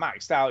set to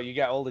maxed out, you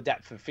get all the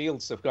depth of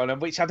field stuff going on,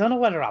 which I don't know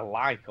whether I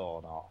like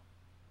or not.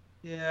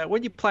 Yeah,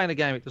 when you're playing a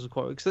game, it doesn't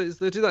quite work. Because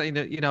they do that in,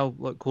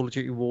 like Call of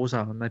Duty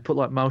Warzone. They put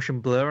like motion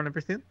blur and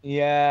everything.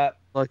 Yeah.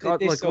 Like,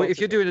 This sort if of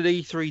you're doing an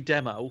E3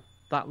 demo,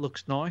 that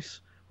looks nice.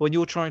 When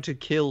you're trying to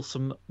kill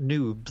some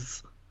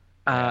noobs,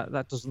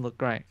 that doesn't look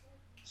great.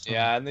 So,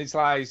 Yeah, and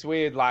it's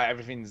weird, like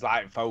everything's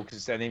like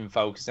focused and in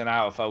focus and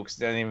out of focus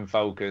and in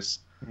focus.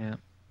 Yeah.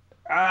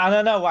 I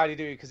don't know why they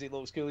do it, because it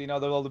looks cool.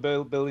 All the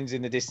buildings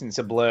in the distance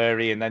are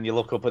blurry, and then you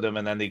look up at them,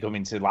 and then they come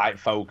into light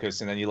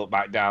focus, and then you look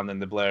back down,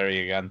 and they're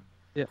blurry again.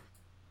 Yeah.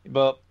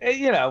 But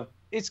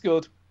it's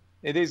good.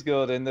 It is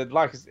good, and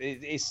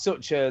it's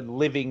such a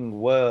living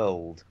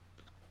world.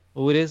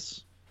 Oh, it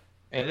is.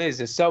 It is.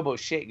 There's so much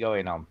shit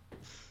going on.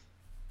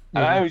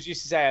 And Yeah. I always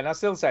used to say, and I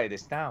still say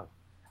this now,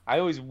 I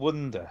always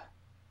wonder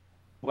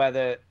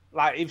whether,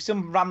 like, if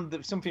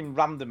something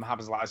random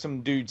happens, like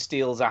some dude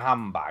steals a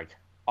handbag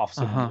off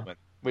some woman,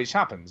 which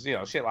happens, you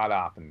know, shit like that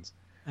happens.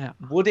 Yeah.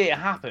 Would it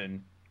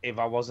happen if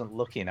I wasn't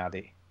looking at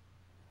it?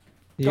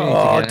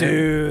 Oh,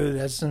 dude,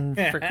 that's some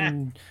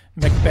freaking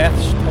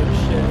Macbeth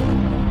type shit.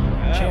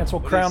 Chance will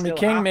crown me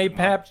king, may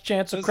perhaps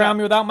chance will crown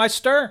me without my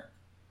stir.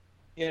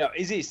 You know,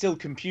 is it still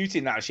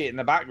computing that shit in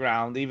the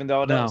background, even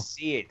though I don't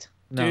see it?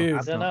 No, Dude,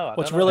 I don't know.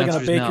 What's really going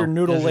to bake your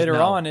noodle later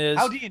on is...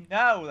 How do you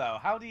know, though?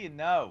 How do you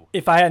know?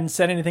 If I hadn't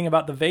said anything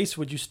about the vase,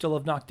 would you still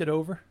have knocked it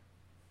over?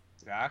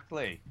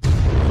 Exactly.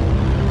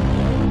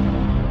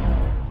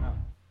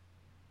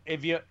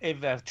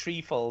 If a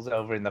tree falls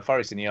over in the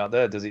forest and you're not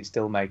there, does it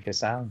still make a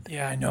sound?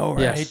 Yeah, I know,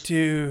 right, Yes.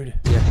 dude?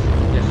 Yes,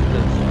 it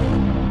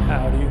does.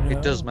 How do you know?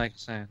 It does make a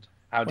sound.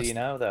 How do you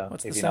know, though?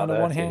 What's the if you're sound not of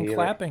there one to hand hear it?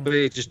 clapping? But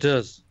it just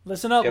does.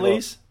 Listen up, Yeah, but-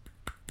 Lise.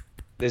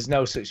 There's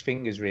no such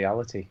thing as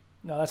reality.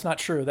 No, that's not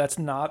true. That's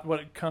not what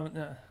it comes...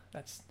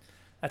 That's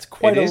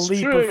quite It a is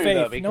leap true, of faith.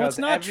 though, No, because it's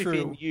not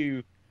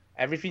true.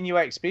 Everything you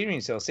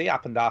experience or see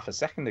happened half a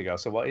second ago,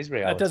 so what is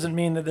reality? That doesn't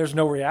mean that there's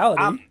no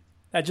reality.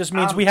 That just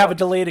means I'm we have a not-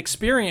 delayed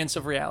experience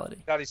of reality.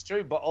 That is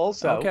true, but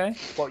also Okay.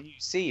 what you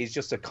see is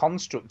just a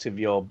construct of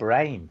your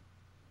brain.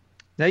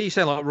 Now you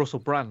sound like Russell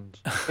Brand.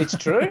 It's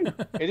true.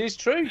 It is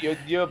true.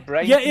 Your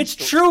brain. Yeah, it's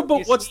constructs true, what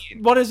but you're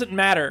seeing. what does it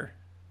matter?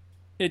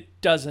 It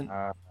doesn't.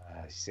 I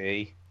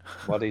see.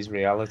 What is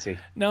reality?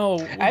 No.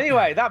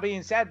 Anyway, that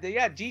being said,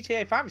 yeah,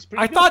 GTA 5 is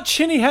pretty I good. thought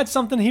Chinny had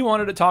something he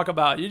wanted to talk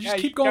about. You just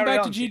Yeah, keep you going carry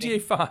back on, to Chinny.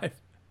 GTA 5.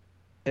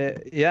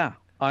 Yeah,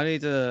 I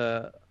need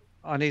an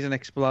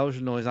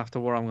explosion noise after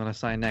what I'm going to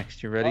say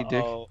next. You ready,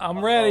 Dick?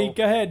 I'm ready.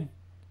 Go ahead.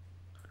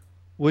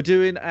 We're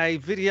doing a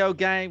video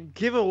game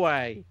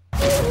giveaway.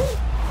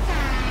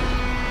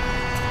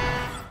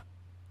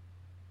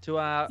 To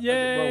our...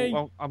 Yay.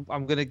 Well,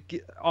 I'm going to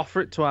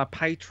offer it to our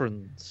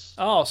patrons.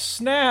 Oh,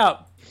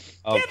 snap.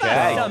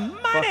 Okay.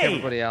 Fuck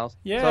everybody else.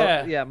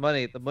 Yeah. So, yeah,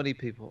 money. The money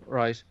people.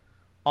 Right.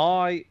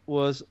 I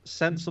was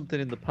sent something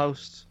in the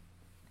post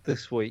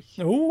this week.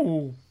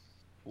 Ooh.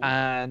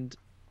 And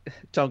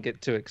don't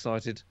get too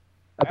excited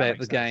about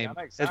the game.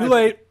 Too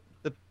late.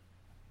 The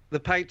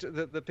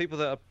people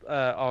that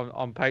are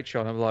on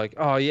Patreon are like,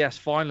 oh yes,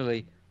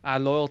 finally our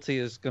loyalty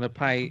is going to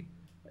pay.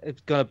 It's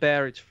going to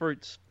bear its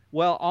fruits.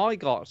 Well, I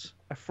got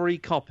a free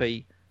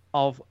copy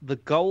of the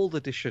gold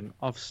edition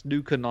of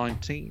Snooker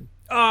 19.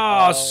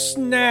 Oh,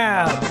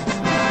 snap. So,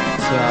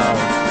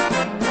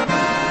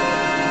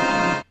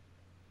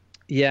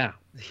 yeah,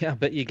 I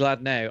bet you're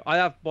glad now.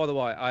 By the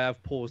way, I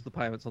have paused the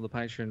payments on the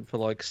Patreon for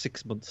like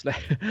 6 months now.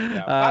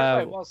 Yeah.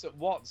 By the way,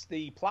 what's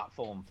the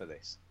platform for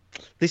this?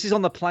 This is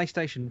on the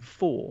PlayStation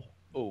 4.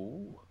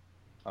 Oh.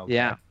 Okay.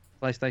 Yeah,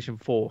 PlayStation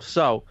 4.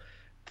 So,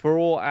 for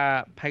all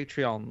our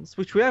Patreons,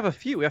 which we have a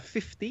few, we have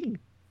 15.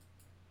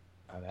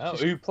 I know.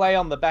 Who play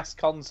on the best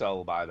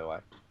console, by the way?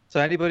 So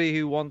anybody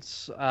who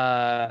wants,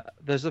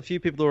 there's a few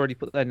people who already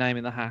put their name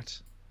in the hat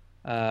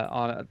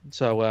on it.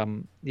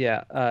 So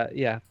yeah,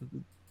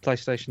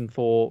 PlayStation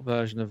 4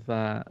 version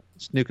of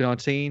Snooker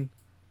 19,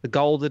 the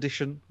Gold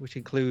Edition, which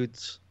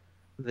includes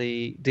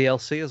the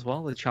DLC as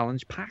well, the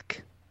Challenge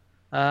Pack.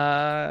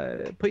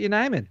 Put your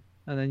name in,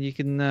 and then you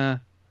can.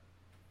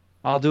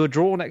 I'll do a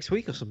draw next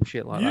week or some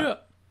shit like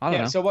that. I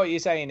don't know. So what you're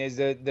saying is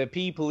that the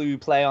people who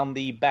play on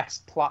the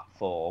best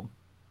platform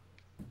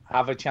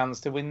have a chance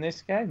to win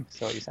this game. Is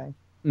that what you're saying?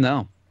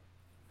 No.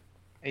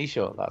 Are you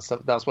sure? That's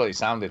what it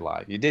sounded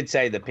like. You did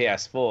say the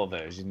PS4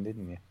 version,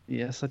 didn't you?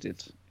 Yes, I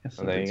did. Yes,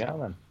 Well, I there did. you go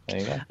then. There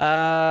you go.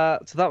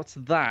 So that's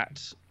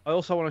that. I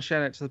also want to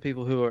shout out to the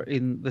people who are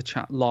in the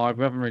chat live.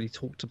 We haven't really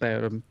talked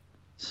about them.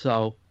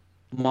 So,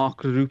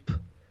 Mark Roop,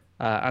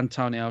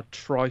 Antonio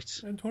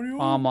Trite,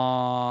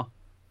 Armar,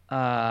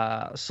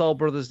 Soul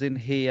Brothers in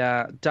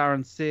here,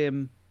 Darren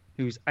Sim,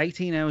 who's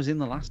 18 hours in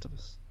The Last of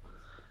Us,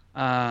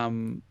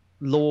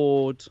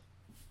 Lord,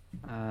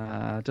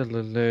 I think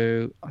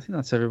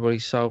that's everybody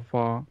so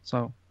far.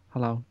 So,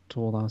 hello to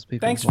all those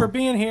people. Thanks for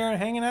being here and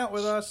hanging out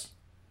with us.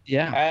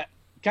 Yeah.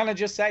 Can I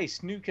just say,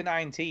 Snooker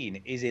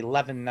 19 is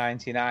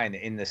 $11.99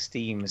 in the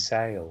Steam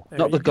sale. There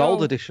Not the you gold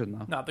go. edition,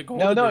 though. Not the gold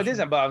No, edition. it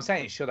isn't. But I'm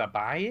saying, should I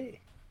buy it?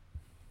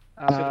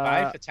 Should I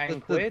buy it for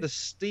 10 quid? The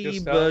Steam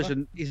Just over?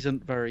 version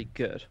isn't very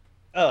good.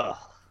 Ugh.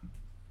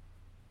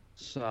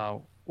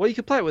 So, well, you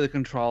could play it with a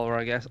controller,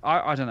 I guess.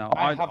 I don't know.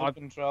 I have a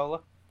controller.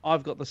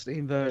 I've got the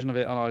Steam version of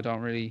it, and I don't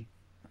really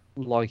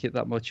like it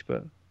that much.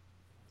 But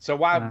So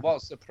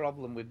what's the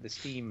problem with the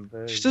Steam it just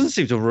version? doesn't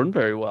seem to run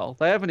very well.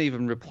 They haven't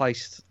even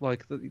replaced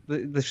like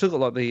they've still got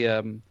like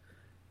the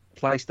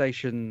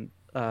PlayStation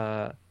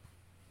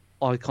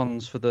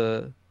icons for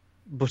the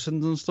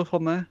buttons and stuff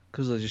on there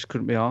because they just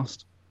couldn't be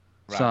asked.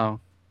 Right. So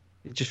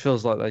it just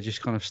feels like they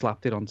just kind of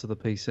slapped it onto the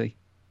PC.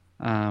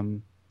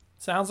 Sounds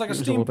like a It was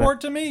Steam all about-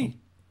 port to me.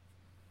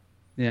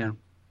 Yeah.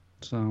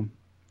 So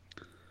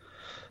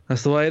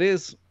that's the way it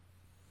is.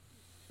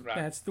 Right.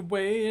 That's the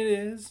way it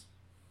is.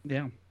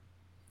 Yeah.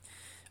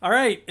 All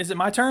right, is it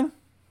my turn?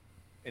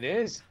 It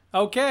is.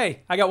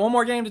 Okay, I got one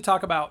more game to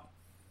talk about.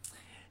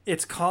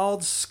 It's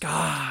called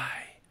Sky.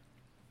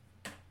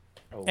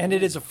 And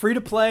it is a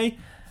free-to-play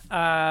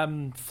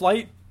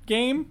flight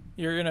game.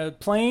 You're in a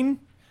plane,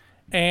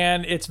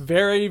 and it's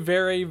very,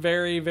 very,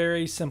 very,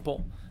 very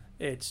simple.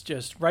 It's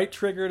just right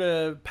trigger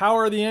to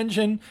power the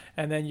engine,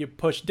 and then you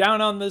push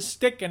down on the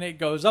stick, and it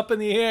goes up in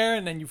the air,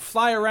 and then you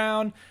fly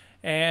around,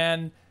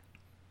 and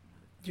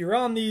you're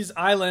on these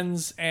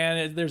islands,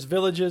 and there's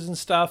villages and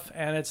stuff,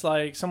 and it's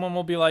like someone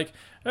will be like,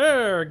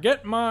 "Hey,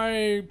 get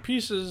my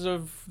pieces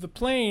of the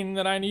plane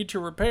that I need to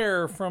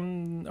repair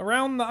from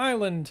around the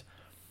island."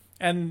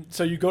 And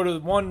so you go to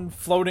one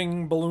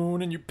floating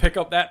balloon, and you pick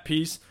up that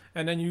piece,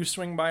 and then you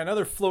swing by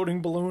another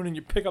floating balloon, and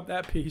you pick up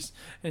that piece,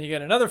 and you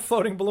get another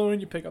floating balloon,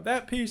 and you pick up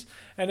that piece,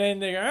 and then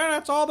they go,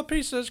 that's all the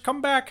pieces,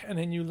 come back, and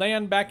then you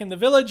land back in the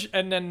village,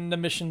 and then the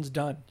mission's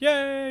done.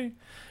 Yay!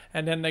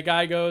 And then the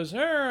guy goes,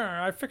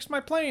 I fixed my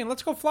plane,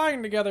 let's go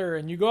flying together,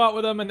 and you go out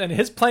with him, and then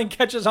his plane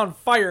catches on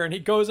fire, and he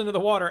goes into the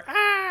water,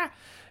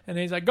 and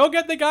he's like, go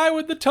get the guy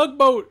with the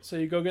tugboat. So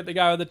you go get the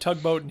guy with the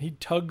tugboat, and he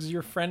tugs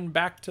your friend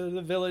back to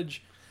the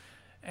village.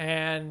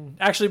 And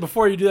actually,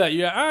 before you do that,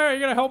 you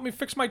gotta help me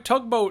fix my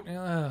tugboat.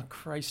 Oh,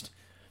 Christ.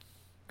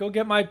 Go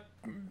get my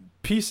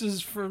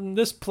pieces from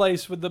this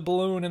place with the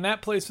balloon and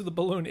that place with the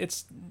balloon.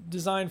 It's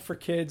designed for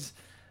kids.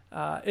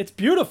 It's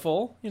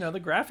beautiful. You know, the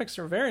graphics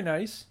are very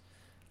nice.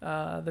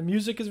 The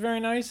music is very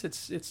nice.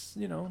 It's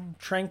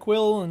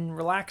tranquil and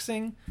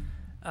relaxing.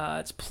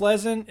 It's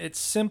pleasant. It's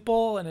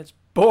simple, and it's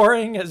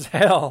boring as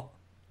hell.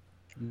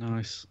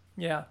 Nice.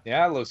 Yeah.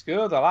 Yeah, it looks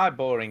good. I like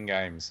boring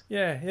games.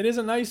 Yeah, it is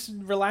a nice,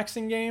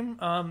 relaxing game.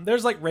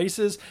 There's like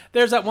races.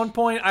 There's at one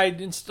point I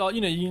install,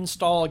 you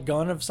install a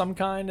gun of some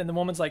kind, and the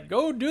woman's like,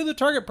 go do the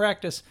target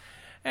practice.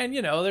 And,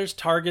 there's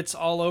targets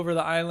all over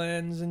the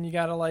islands, and you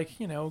gotta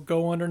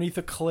go underneath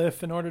a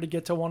cliff in order to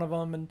get to one of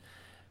them. And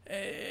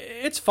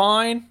it's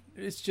fine.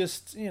 It's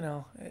just,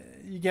 you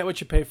get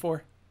what you pay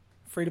for.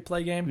 Free to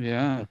play game.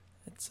 Yeah.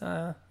 It's,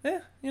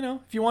 if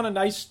you want a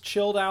nice,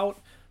 chilled out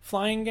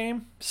flying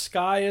game,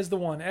 Sky is the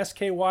one.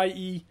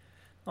 SKYE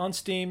on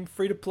Steam,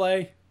 free to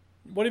play.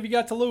 What have you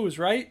got to lose,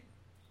 right?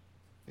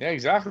 Yeah,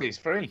 exactly. It's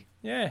free.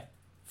 Yeah,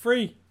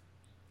 free.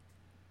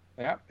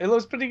 Yeah, it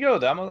looks pretty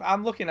good.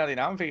 I'm looking at it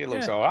now. I think it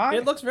looks all right.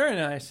 It looks very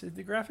nice.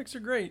 The graphics are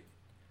great.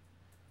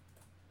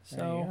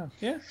 So,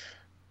 yeah.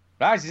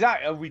 Right,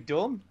 are we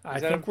done?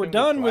 I think we're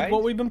done with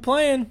what we've been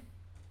playing.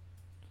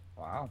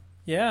 Wow.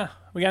 Yeah.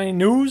 We got any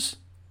news?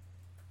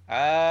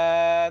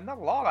 Not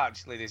a lot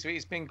actually this week.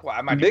 It's been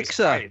quite.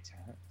 Mixer.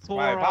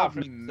 Apart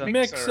from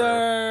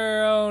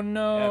Mixer. Oh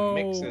no.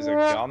 Yeah, Mixer's a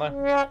goner.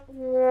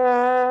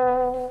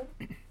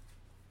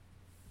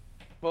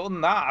 But other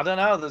than that, I don't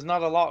know. There's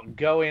not a lot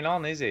going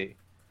on, is it?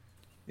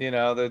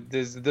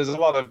 There's a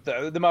lot of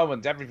at the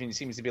moment. Everything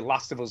seems to be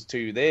Last of Us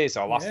 2 this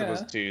or Last of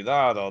Us 2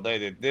 that, or they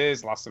did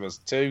this, Last of Us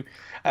 2.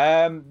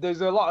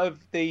 There's a lot of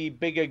the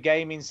bigger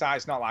gaming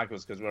sites, not like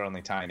us because we're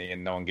only tiny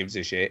and no one gives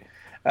a shit.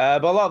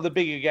 But a lot of the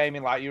bigger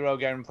gaming, like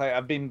Eurogamer,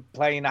 I've been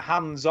playing a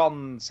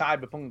hands-on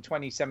Cyberpunk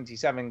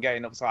 2077,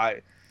 getting up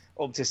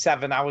to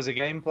 7 hours of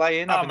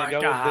gameplay, having a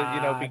go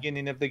at the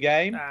beginning of the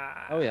game.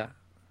 Oh yeah.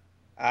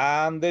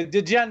 And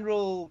the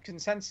general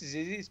consensus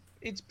is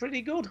it's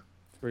pretty good.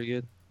 Pretty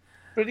good.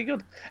 Pretty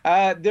good.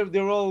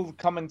 They're all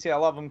commented. A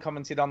lot of them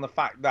commented on the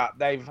fact that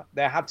they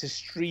had to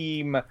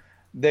stream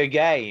the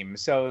game,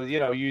 so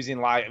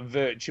using like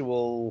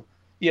virtual,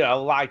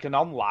 like an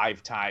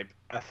on-live type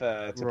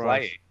effort to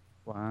play it.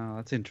 Wow,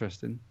 that's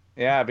interesting.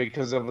 Yeah,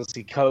 because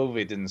obviously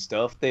COVID and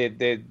stuff,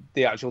 the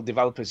actual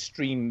developers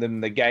streamed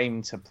them the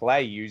game to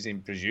play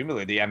using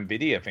presumably the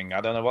Nvidia thing.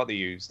 I don't know what they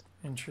used.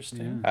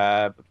 Interesting.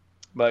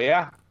 But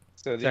yeah,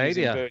 so they're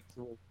using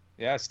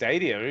Stadia.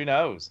 Stadia. Who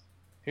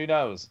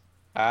knows?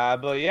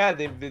 But yeah,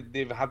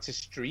 they've had to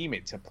stream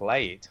it to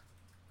play it.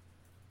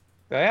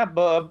 So yeah,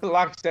 but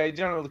like I say,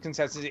 general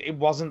consensus, it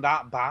wasn't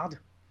that bad.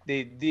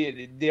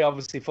 They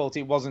obviously thought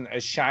it wasn't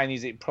as shiny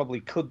as it probably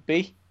could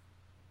be.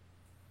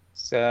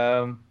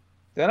 So,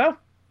 don't know.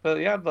 But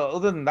yeah, but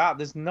other than that,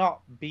 there's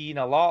not been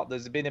a lot.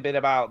 There's been a bit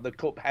about the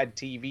Cuphead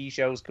TV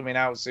shows coming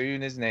out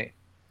soon, isn't it?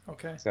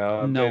 Okay.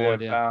 So No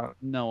idea.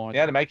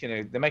 Yeah, they're making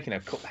a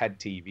Cuphead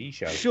TV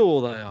show.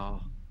 Sure they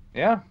are.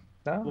 Yeah.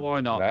 No,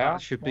 Why not?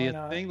 That should be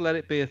a thing. Let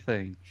it be a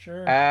thing.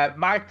 Sure.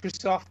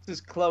 Microsoft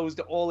has closed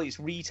all its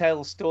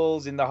retail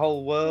stores in the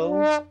whole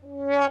world.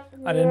 I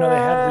didn't know they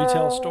had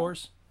retail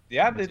stores.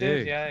 Yeah, they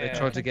did. Yeah, They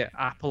tried to get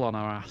Apple on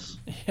our ass.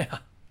 Yeah.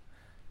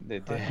 They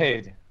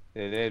did.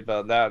 They did,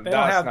 but that's They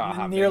don't have not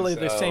happening, nearly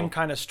the so- same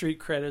kind of street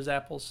cred as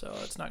Apple, so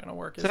it's not going to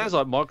work. Sounds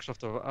like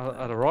Microsoft are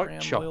at a right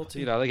Brand chop.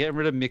 loyalty. They're getting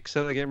rid of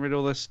Mixer. They're getting rid of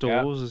all their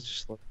stores. It's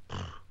just like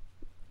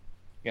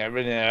Get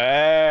rid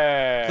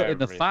of cutting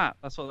the fat.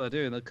 That's what they're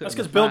doing. They're That's cutting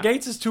because the Bill fat.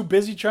 Gates is too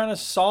busy trying to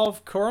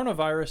solve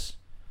coronavirus.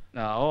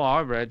 No,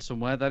 I read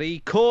somewhere that he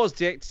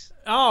caused it.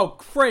 Oh,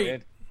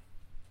 great.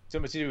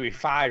 Something to do with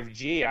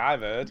 5G, I've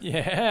heard.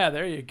 Yeah,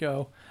 there you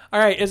go. All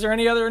right, is there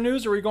any other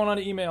news, or are we going on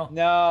to email?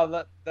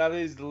 No, that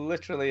is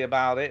literally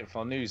about it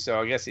for news,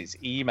 so I guess it's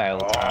email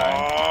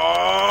time.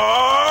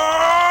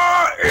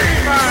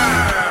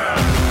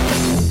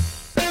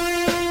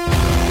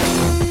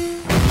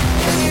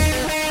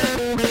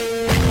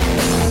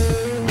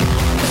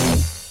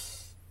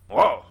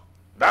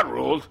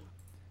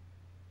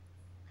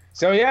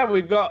 So yeah,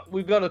 we've got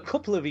a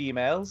couple of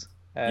emails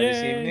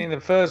this Yay. evening. The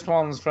first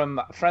one's from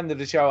a friend of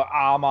the show,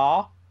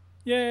 Armar,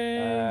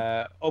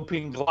 Yay. up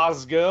in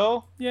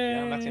Glasgow. Yay.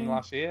 Yeah, I met him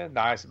last year.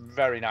 Nice,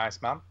 very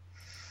nice man.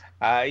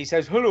 He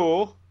says,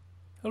 "Hello,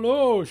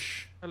 Hello.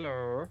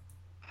 Hello.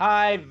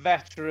 hi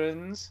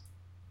veterans.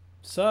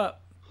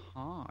 Sup?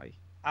 Hi.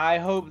 I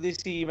hope this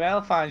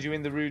email finds you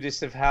in the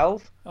rudest of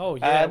health. Oh,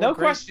 yeah. No we're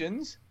great.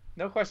 questions.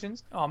 No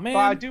questions. Oh, man. But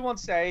I do want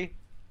to say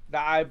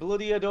that I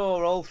bloody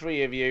adore all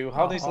three of you.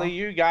 Honestly,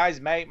 you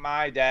guys make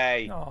my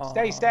day. Aw.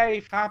 Stay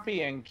safe,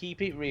 happy, and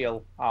keep it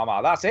real,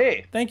 Amar. That's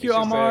it. Thank you, It's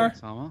just Amar.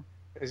 It's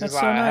That's just so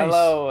like, nice.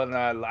 hello, and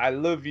I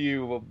love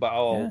you, but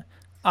all. Yeah.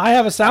 I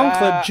have a sound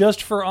clip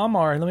just for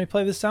Amar. Let me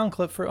play the sound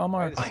clip for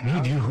Amar. I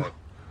need you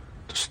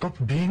to stop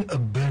being a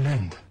bell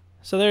end.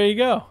 So there you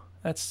go.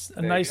 That's a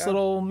There you nice go.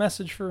 little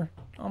message for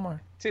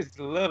Amar. It is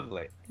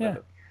lovely. Yeah.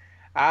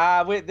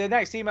 With the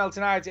next email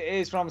tonight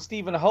is from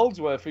Stephen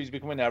Holdsworth, who's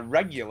becoming a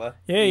regular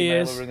Yeah, he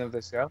emailer is. of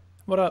the show.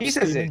 What up, He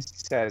says Steven? this. He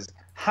says,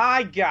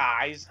 "Hi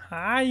guys.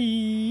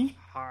 Hi.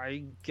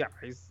 Hi,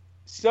 guys.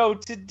 So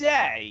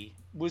today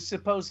was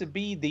supposed to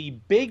be the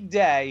big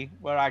day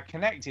where I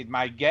connected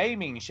my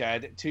gaming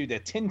shed to the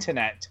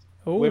Tinternet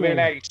with an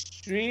Ooh.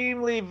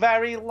 extremely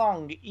very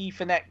long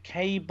Ethernet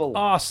cable.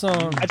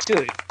 Awesome.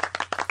 Actually,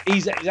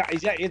 he's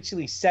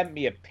actually sent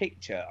me a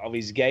picture of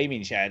his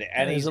gaming shed,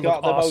 and Does he's it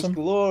got look the awesome? most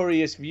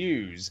glorious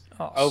views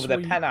Oh, over the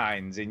sweet.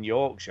 Pennines in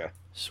Yorkshire.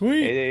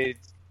 Sweet.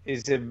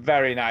 It's a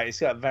very nice. It's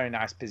got a very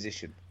nice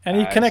position. And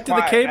he It's connected the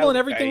quite cable and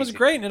everything was elevated.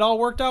 great and it all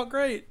worked out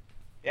great.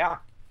 Yeah.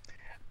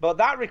 But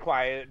that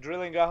required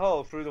drilling a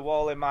hole through the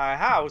wall in my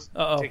house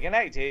to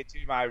connect it to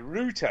my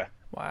router.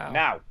 Wow.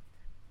 Now,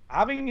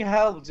 having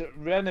helped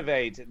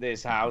renovate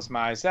this house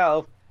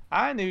myself,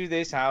 I knew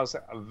this house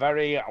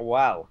very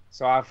well.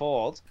 So I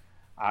thought,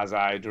 as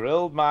I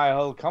drilled my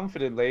hole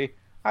confidently,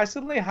 I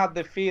suddenly had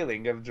the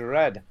feeling of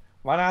dread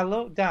when I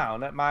looked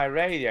down at my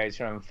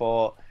radiator and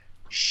thought,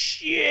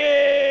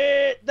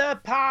 shit, the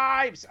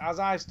pipes! As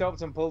I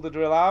stopped and pulled the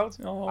drill out,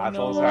 I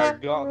thought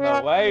I'd gotten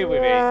away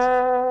with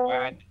it.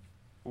 When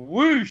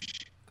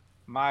whoosh!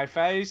 My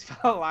face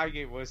felt like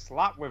it was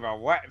slapped with a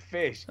wet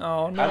fish.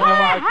 Oh, no. And though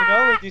I can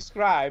only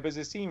describe as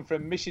a scene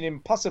from Mission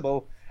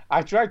Impossible,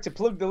 I tried to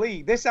plug the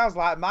leak. This sounds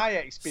like my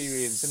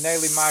experience of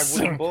nailing my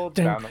wooden boards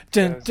down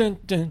upstairs.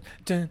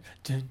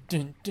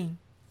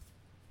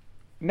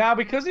 Now,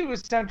 because it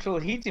was central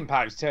heating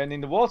pipes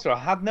turning the water, I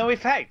had no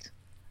effect,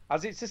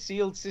 as it's a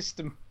sealed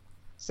system.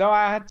 So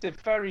I had to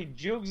ferry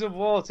jugs of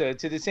water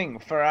to the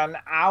sink for an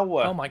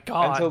hour. Oh, my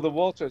God. Until the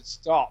water had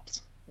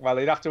stopped. Well,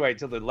 he'd have to wait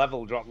till the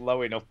level dropped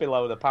low enough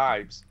below the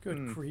pipes.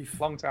 Good grief.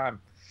 Long time.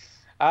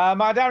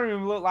 My dining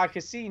room looked like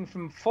a scene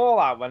from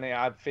Fallout when it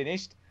had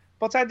finished,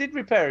 but I did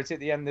repair it at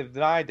the end of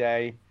my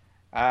day,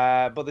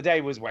 but the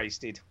day was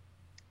wasted.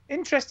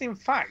 Interesting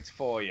fact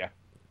for you.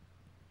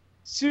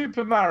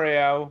 Super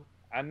Mario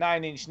and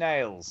Nine Inch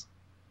Nails.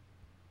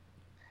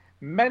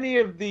 Many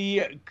of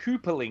the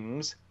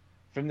Koopalings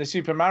from the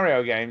Super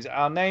Mario games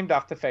are named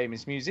after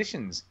famous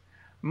musicians.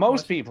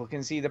 Most people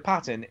can see the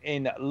pattern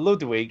in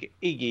Ludwig,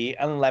 Iggy,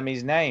 and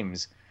Lemmy's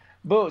names.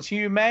 But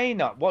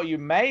what you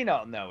may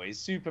not know is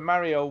Super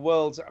Mario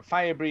World's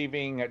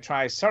fire-breathing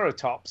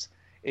Triceratops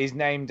is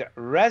named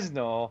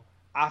Reznor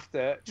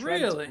after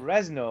Trent Really?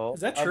 Reznor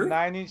Is that of true?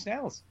 Nine Inch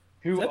Nails,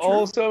 who that true?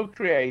 also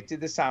created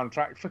the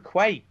soundtrack for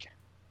Quake.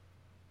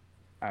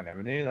 I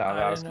never knew that. I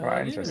That was didn't know quite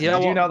that interesting. You know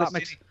Did you what? know That this?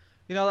 makes,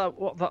 you know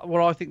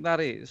what I think that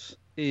is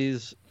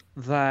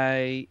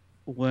they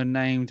were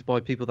named by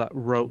people that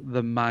wrote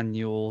the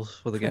manuals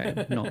for the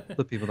game, not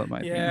the people that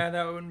made Yeah, them.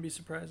 that wouldn't be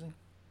surprising.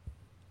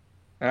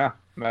 Yeah,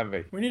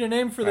 maybe. We need a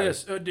name for Right.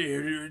 this. Oh,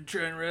 dude,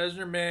 Trent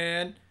Reznor,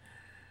 man.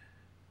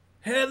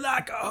 Head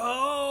like a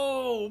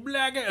hoe.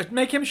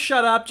 Make him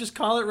shut up. Just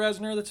call it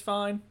Reznor. That's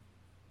fine.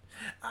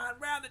 I'd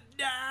rather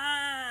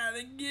die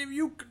than give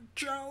you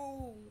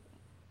control.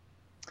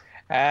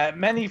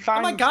 Many Oh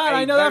fans. my God,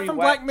 I know that from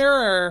Black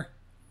Mirror.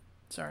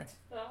 Sorry.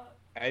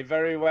 A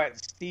very wet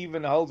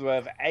Stephen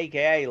Holdsworth,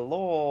 aka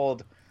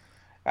Lord.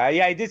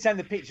 Yeah, he did send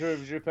a picture of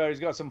his repair. He's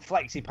got some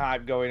flexi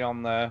pipe going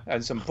on there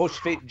and some push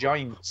fit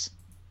joints.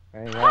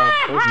 There you go,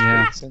 push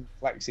fits and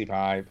flexi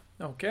pipe.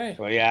 Okay.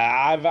 But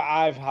yeah,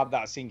 I've had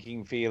that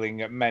sinking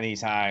feeling many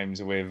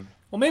times with.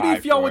 Well, maybe if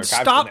pipe y'all would work.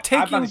 I've stop managed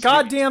taking to do it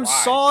goddamn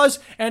twice. saws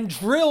and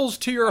drills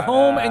to your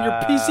home and your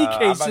PC I've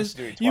managed cases,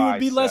 to do it you would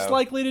be twice, less so-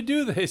 likely to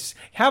do this.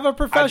 Have a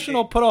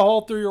professional put a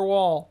hole through your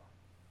wall.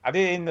 I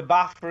did it in the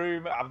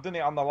bathroom. I've done it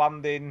on the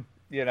landing.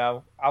 You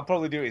know, I'll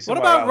probably do it What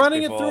somewhere about else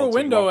running it before through a too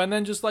window long. and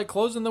then just like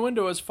closing the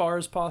window as far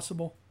as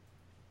possible?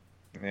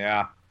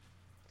 Yeah.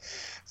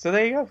 So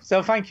there you go.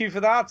 So thank you for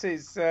that.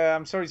 It's,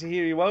 I'm sorry to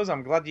hear your woes.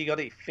 I'm glad you got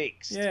it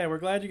fixed. Yeah, we're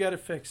glad you got it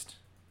fixed.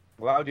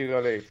 Glad you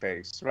got it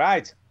fixed.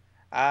 Right.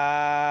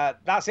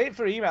 That's it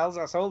for emails.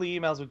 That's all the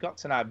emails we've got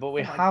tonight. But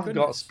we Oh my have got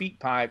goodness. speak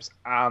pipes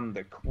and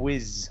the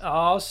quiz.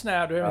 Oh,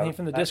 snap. Do we have anything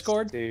from the Let's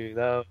Discord? do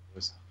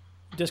those.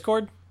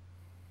 Discord?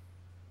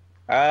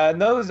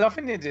 No, there's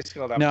nothing in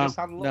Discord. I've No, just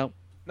had a look. no.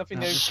 Nothing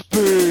new.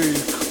 Speak.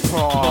 Speak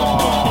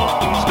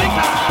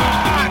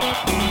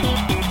pipe!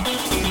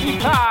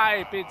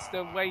 it's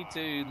the way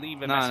to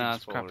leave a No, message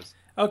it's for crap. us.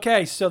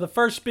 Okay, so the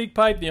first speak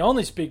pipe, the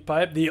only speak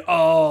pipe, the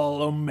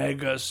all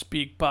Omega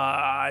speak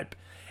pipe,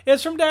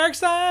 is from Derek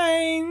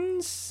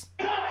Sainz.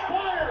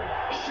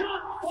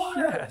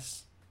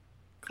 Yes.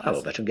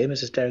 Hello, Veteran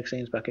Gamers. It's Derek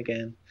Sainz back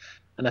again.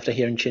 And after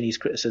hearing Chinny's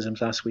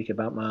criticisms last week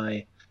about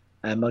my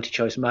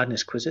multi-choice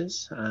madness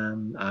quizzes,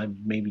 I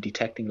may be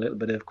detecting a little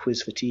bit of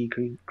quiz fatigue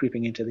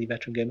creeping into the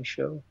Veteran Gamers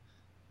show.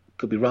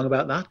 Could be wrong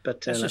about that,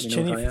 but That's let just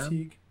me know Chinny if I am.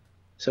 fatigue.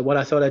 So what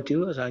I thought I'd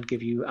do is I'd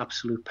give you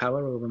absolute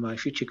power over my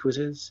future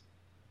quizzes,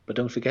 but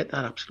don't forget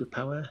that absolute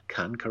power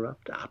can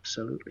corrupt,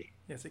 absolutely.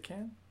 Yes, it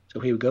can. So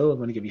here we go. I'm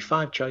going to give you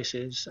 5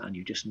 choices, and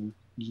you just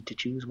need to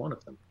choose one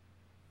of them.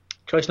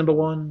 Choice number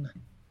 1,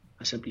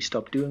 I simply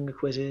stop doing the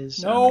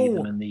quizzes and leave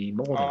them in the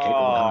more than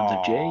capable hands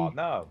of Jay.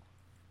 No.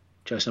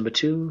 Choice number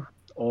 2,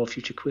 all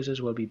future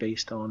quizzes will be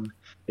based on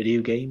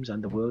video games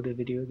and the world of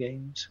video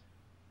games.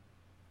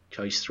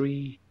 Choice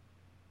 3,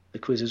 the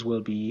quizzes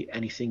will be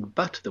anything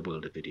but the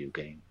world of video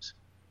games.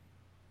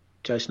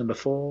 Choice number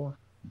 4,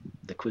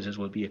 the quizzes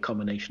will be a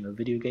combination of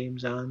video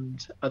games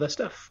and other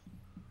stuff.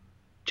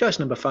 Choice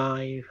number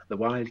 5, the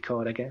wild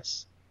card, I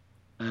guess.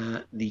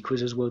 The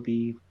quizzes will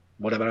be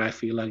whatever I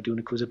feel like doing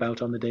a quiz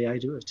about on the day I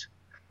do it.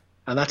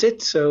 And that's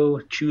it. So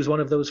choose one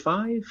of those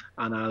 5,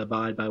 and I'll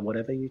abide by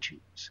whatever you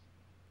choose.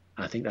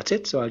 And I think that's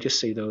it. So I'll just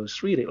say those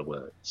 3 little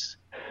words.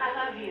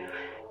 I love you.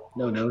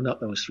 No, not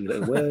those 3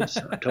 little words.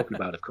 I'm talking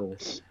about, of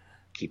course,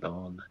 keep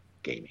on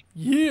gaming.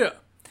 Yeah.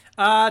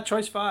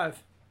 Choice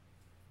 5.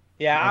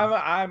 Yeah,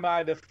 I'm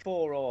either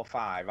 4 or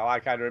 5. I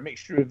like either a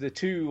mixture of the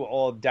 2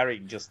 or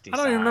Derek just decides.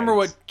 I don't even remember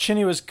what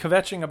Chinny was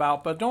kvetching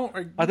about, but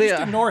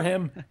just ignore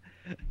him.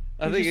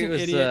 I think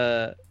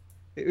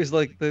it was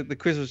like the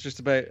quiz was just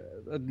about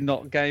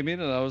not gaming,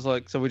 and I was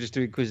like, so we're just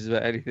doing quizzes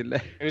about anything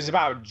now. It was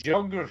about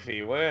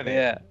geography, weren't it?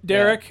 Yeah.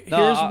 Derek, Yeah.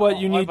 here's what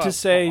you need to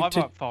say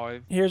to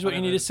 5. Here's what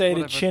you need to say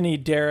to Chinny,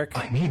 Derek.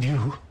 I need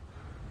you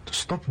to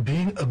stop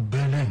being a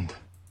bell end.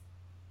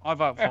 I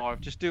vote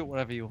 5. Just do it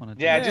whatever you want to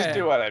do. Yeah, just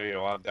do whatever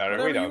you want, Derek.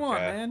 Whatever We don't you want,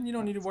 care. man. You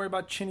don't need to worry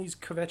about Chinny's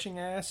kvetching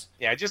ass.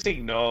 Yeah, just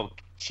ignore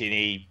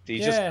Chinny.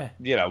 He's Yeah.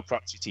 just,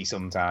 crotchety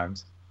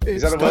sometimes. It's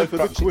Is that a time word, for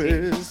the crotchety?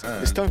 quiz.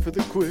 It's time for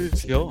the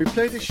quiz. We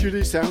play the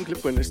shitty sound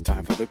clip when it's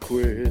time for the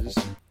quiz.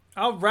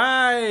 All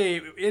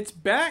right. It's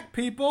back,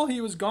 people.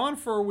 He was gone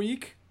for a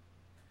week.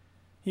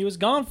 He was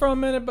gone for a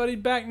minute, but he's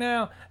back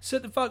now.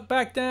 Sit the fuck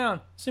back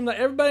down. Seems like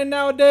everybody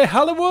nowadays,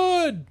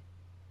 Hollywood.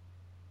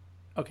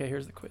 Okay,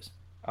 here's the quiz.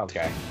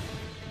 Okay.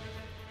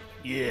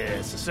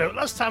 Yes, so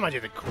last time I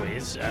did a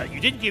quiz,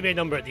 you didn't give me a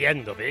number at the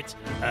end of it,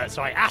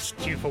 so I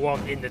asked you for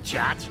one in the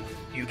chat.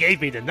 You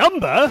gave me the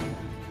number,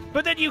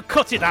 but then you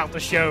cut it out the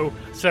show,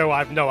 so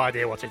I've no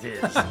idea what it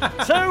is.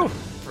 So,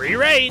 free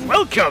reign.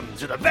 Welcome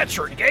to the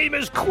Veteran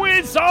Gamers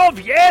Quiz of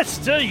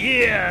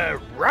Yesteryear,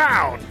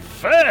 round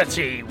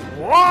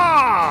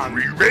 31.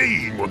 Free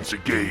reign once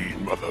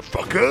again,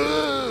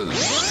 motherfuckers.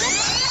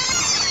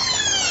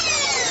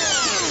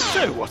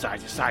 So what I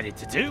decided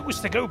to do was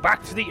to go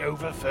back to the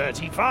over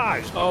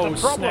 35s. Oh, the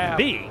problem snap.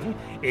 being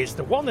is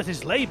the one that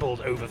is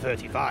labelled over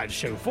 35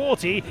 show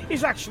 40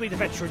 is actually the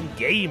Veteran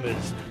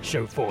Gamers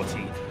show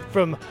 40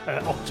 from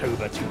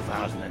October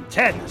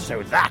 2010.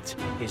 So that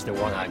is the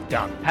one I've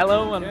done.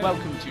 Hello and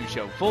welcome to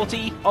show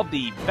 40 of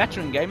the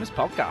Veteran Gamers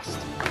podcast.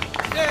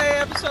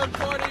 Yay, episode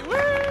 40. Woo!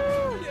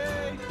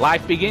 Yay.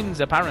 Life begins,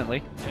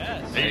 apparently.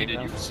 Yes. Hey,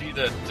 did you see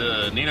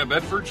that Nina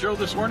Bedford show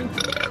this morning?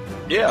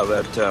 Yeah,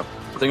 that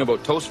thing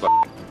about toast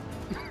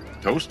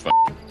Toast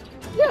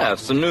Yeah,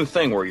 it's a new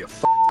thing where you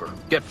or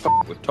get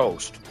with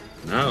toast.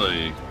 No,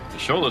 the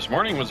show this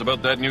morning was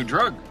about that new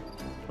drug.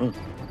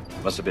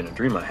 Must have been a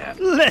dream I had.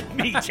 Let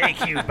me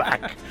take you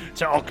back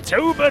to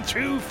October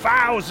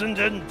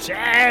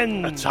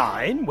 2010. A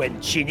time when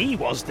Chinny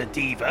was the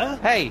diva.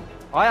 Hey,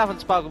 I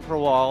haven't spoken for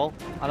a while,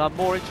 and I'm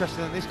more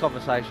interested in this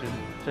conversation,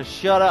 so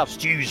shut up.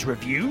 Stu's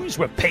reviews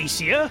were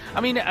pacier.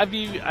 I mean, have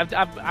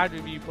either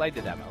of you played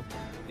the demo?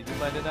 Did you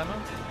play the demo?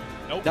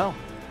 Nope. No.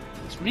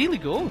 It's really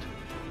good.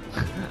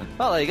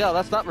 Well, there you go.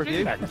 That's that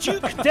review.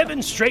 Duke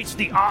demonstrates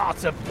the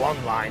art of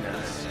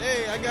one-liners.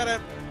 Hey, I got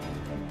a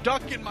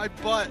duck in my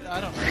butt.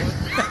 I don't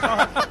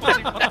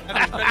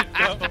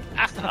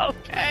know.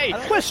 Okay.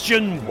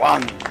 Question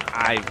 1.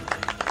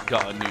 I've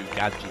got a new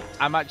gadget.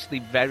 I'm actually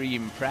very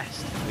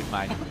impressed with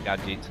my new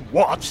gadget.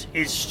 What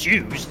is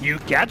Stu's new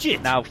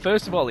gadget? Now,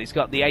 first of all, it's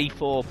got the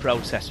A4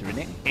 processor in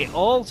it. It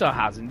also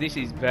has, and this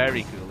is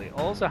very cool, it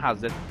also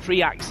has the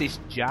 3-axis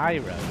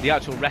gyro. The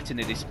actual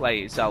Retina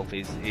display itself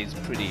is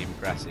pretty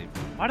impressive.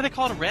 Why do they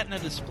call it a Retina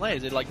display?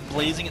 Is it like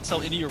blazing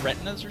itself into your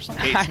retinas or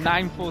something? It's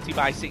 940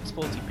 by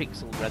 640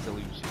 pixel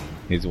resolution.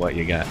 Is what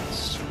you get.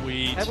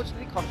 Sweet. How much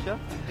did it cost you?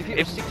 If it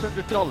was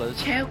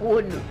 $600. Chad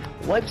Warden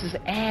wipes his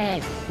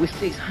ass with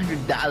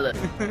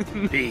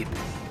 $600. Beep.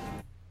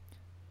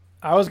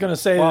 I was going to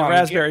say the Well,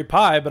 Raspberry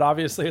Pi, but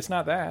obviously it's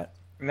not that.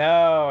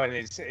 No, and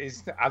it's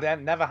I've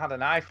never had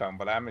an iPhone,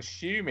 but I'm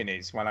assuming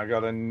it's when I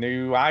got a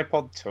new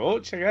iPod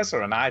Touch, I guess,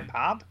 or an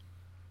iPad.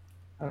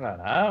 I don't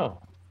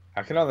know.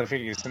 I can only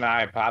think it's an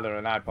iPad or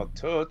an iPod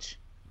Touch.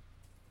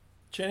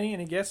 Jenny,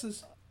 any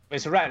guesses?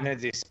 It's a Retina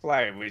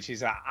display, which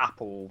is an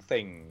Apple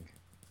thing.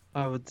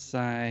 I would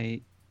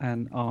say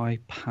an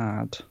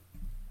iPad.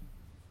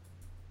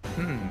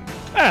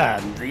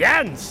 And the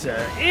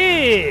answer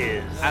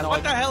is... And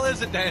what the hell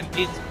is it then?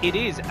 It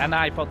is an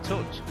iPod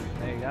Touch.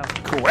 There you go.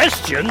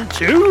 Question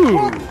 2.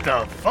 What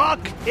the fuck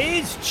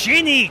is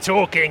Chinny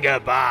talking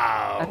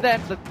about? And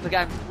then the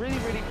game's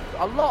really,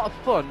 a lot of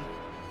fun.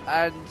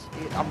 And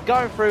I'm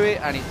going through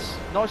it, and it's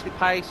nicely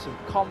paced, some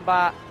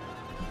combat,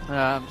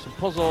 some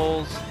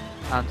puzzles,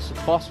 and some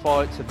boss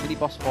fights and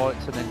mini-boss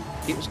fights. And then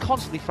it was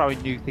constantly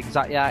throwing new things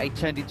at you. It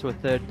turned into a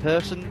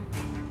third-person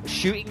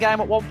shooting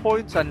game at one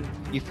point, and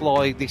you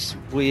fly this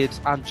weird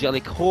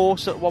angelic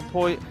horse at one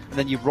point, and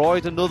then you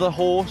ride another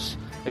horse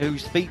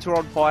whose feet are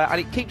on fire, and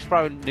it keeps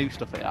throwing new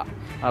stuff at you.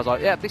 And I was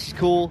like, yeah, this is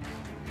cool.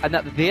 And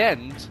at the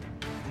end,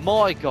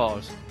 my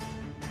God,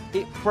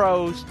 it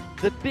throws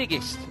the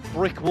biggest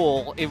brick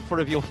wall in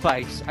front of your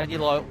face, and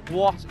you're like,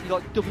 what? You're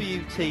like,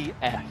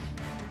 WTF.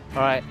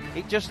 Alright,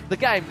 the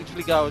game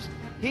literally goes,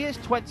 here's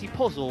 20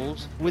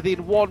 puzzles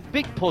within one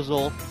big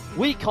puzzle.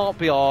 We can't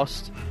be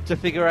arsed to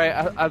figure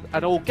out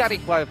an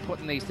organic way of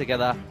putting these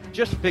together.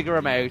 Just figure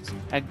them out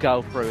and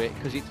go through it,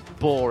 because it's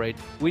boring.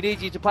 We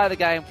need you to play the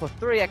game for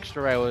 3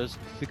 extra hours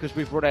because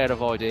we've run out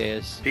of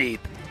ideas. Beep.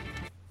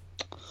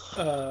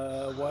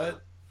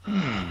 What?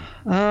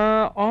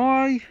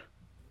 I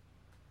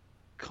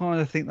kind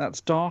of think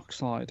that's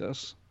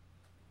Darksiders.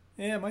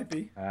 Yeah, it might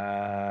be.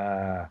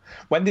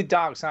 When did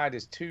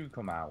Darksiders 2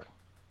 come out?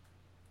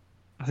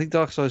 I think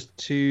Darksiders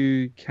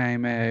 2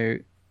 came out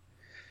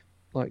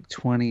like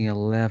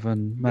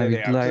 2011, maybe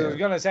Yeah, later. I was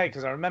going to say,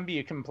 because I remember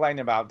you complaining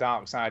about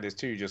Darksiders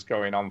 2 just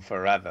going on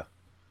forever.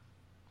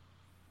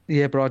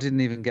 Yeah, but I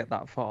didn't even get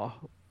that far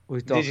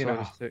with Did you Darksiders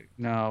not? 2.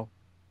 No.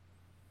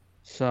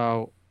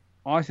 So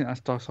I think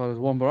that's Darksiders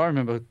 1, but I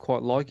remember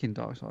quite liking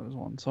Darksiders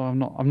 1, so I'm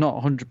not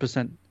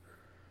 100%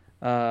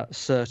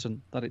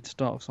 certain that it's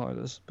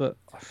Darksiders, but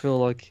I feel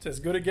like It's as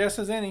good a guess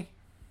as any.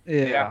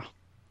 Yeah.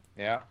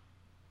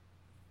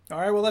 All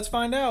right, well, let's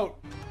find out.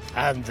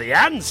 And the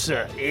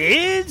answer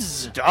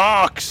is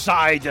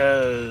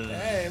Darksiders.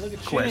 Hey, look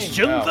at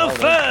Question Chinny. the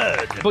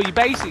third. But you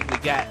basically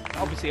get,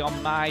 obviously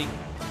on my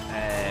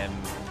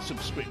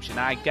subscription,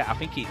 I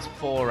think it's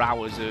 4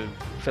 hours of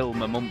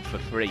film a month for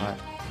free. Right.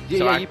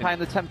 So You're paying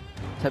the £10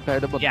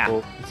 a month. Yeah,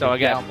 for- so I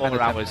get on 4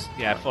 the hours.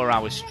 Yeah, 4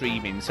 hours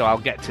streaming. So I'll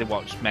get to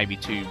watch maybe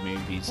 2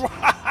 movies.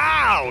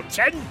 Wow,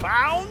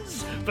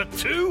 £10 for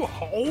 2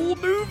 whole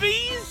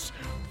movies?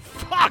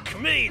 Fuck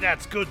me,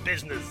 that's good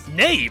business.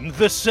 Name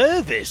the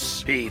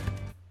service, Beep.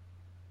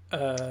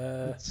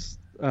 I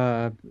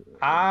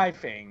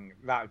think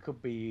that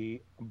could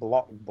be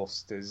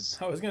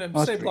Blockbusters. I was going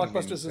to say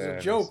Blockbusters as a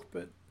joke,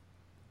 but...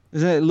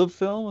 Isn't it Love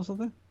Film or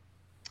something?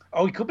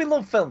 Oh, it could be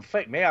Love Film.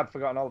 Fuck me, I'd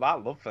forgotten all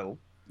about Love Film.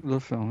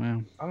 Love Film, yeah.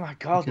 Oh my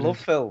God, Okay. Love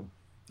Film.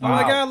 Oh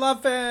my God,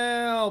 Love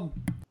Film!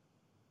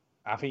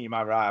 I think you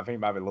might be right. I think it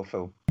might be Love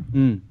Film.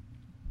 Mm.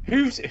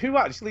 Who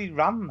actually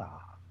ran that?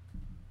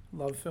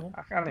 Love Film?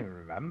 I can't even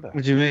remember.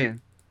 What do you mean?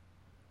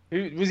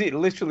 Who was it?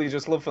 Literally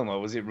just Love Film, or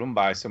was it run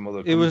by some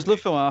other? It was company?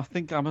 Love Film. I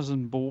think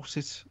Amazon bought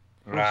it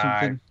or Right.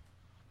 something,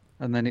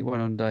 and then it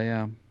went under.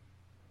 Yeah.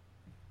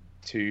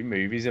 2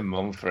 movies a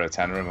month for a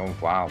tenner a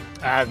month. Wow.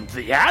 And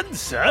the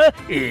answer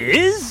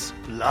is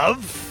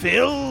Love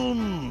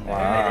Film.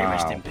 Wow. May they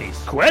rest in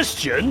peace.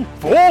 Question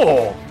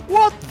 4.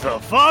 What the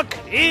fuck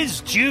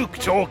is Duke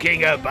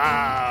talking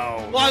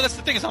about? Well, that's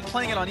the thing is I'm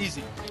playing it on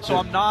easy, so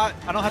I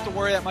don't have to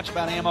worry that much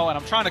about ammo, and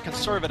I'm trying to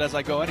conserve it as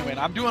I go anyway. And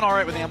I'm doing all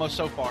right with ammo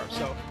so far,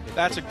 so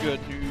that's a good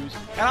news.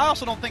 And I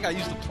also don't think I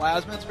used the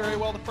plasmids very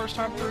well the first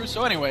time through.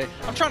 So anyway,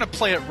 I'm trying to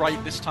play it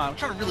right this time. I'm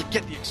trying to really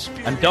get the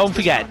experience. And don't this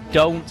forget, time.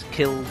 don't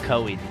kill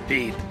Cohen.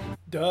 Beep.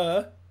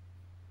 Duh.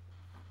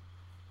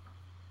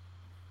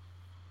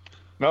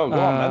 No, go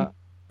on then.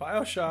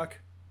 Bioshock.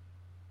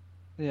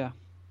 Yeah.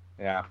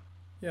 Yeah.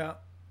 Yeah.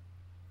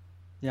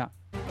 Yeah.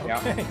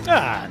 Okay.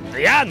 And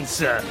the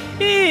answer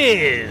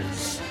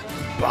is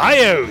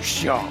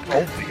Bioshock,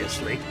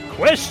 obviously.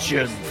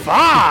 Question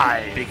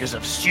 5. Because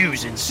of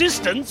Stu's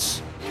insistence,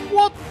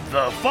 what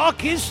the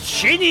fuck is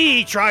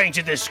Chinny trying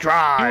to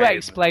describe? You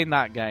explain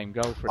that game.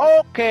 Go for it.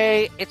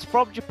 Okay, it's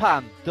from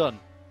Japan. Done.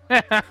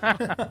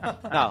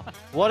 No,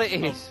 what it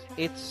is,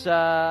 it's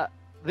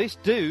this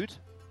dude,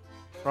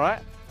 right?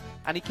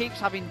 And he keeps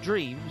having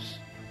dreams,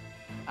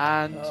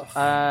 and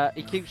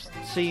he keeps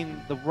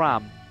seeing the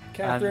ram.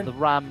 Catherine. And the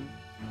ram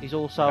is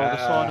also the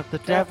sign of the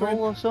Catherine.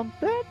 devil or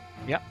something.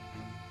 Yep.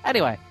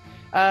 Anyway,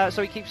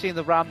 so he keeps seeing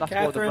the ram. That's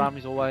why the Catherine. ram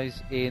is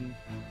always in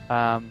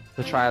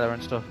the trailer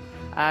and stuff.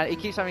 And he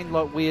keeps having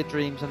like weird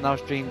dreams, and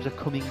those dreams are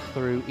coming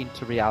through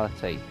into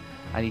reality.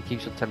 And he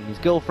keeps telling his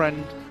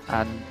girlfriend,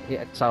 and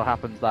it so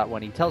happens that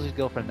when he tells his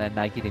girlfriend they're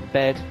naked in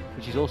bed,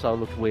 which is also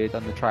looked weird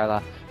on the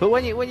trailer. But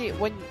when you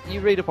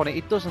read up on it,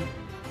 it doesn't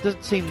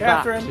seem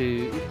Catherine.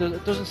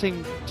 it doesn't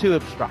seem too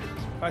abstract.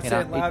 If I you say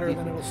know, it louder,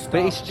 then it'll stop.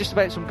 But it's just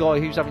about some guy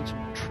who's having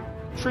some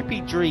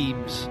trippy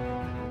dreams,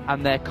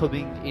 and they're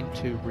coming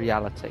into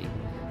reality.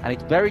 And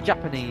it's very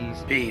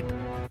Japanese. Beep.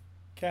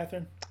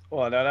 Catherine.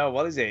 Oh, no.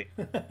 What is it?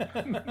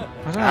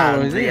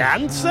 And the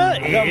answer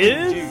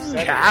is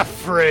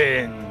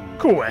Catherine.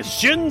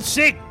 Question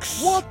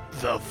 6. What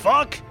the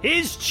fuck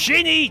is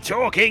Chinny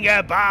talking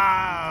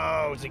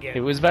about again?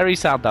 It was very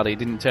sad that it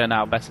didn't turn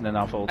out better than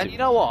I thought. And you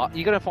know what?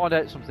 You're going to find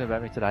out something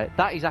about me today.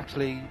 That is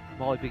actually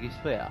my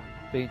biggest fear,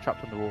 being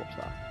trapped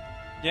underwater.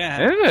 Yeah.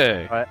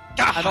 Really? Right.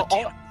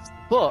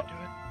 But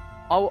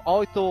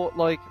I thought,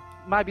 like,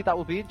 maybe that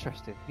would be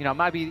interesting. You know,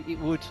 maybe it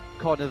would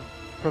kind of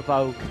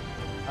provoke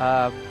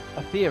a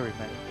fear in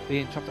me,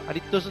 being trapped. And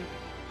it doesn't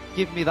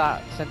give me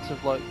that sense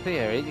of, like,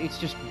 fear. It's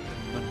just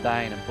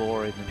mundane and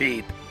boring. And...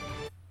 Beep.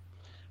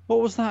 What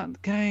was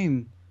that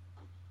game?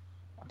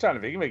 I'm trying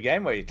to think of a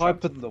game where you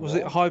trapped under the Was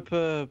water. it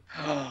Hyper?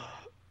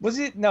 Was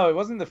it? No, it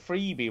wasn't the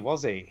freebie,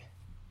 was it?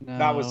 No.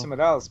 That was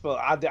something else. But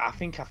I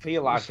think I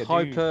feel like I do.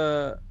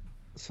 Hyper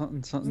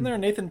something. Isn't there a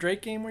Nathan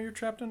Drake game where you're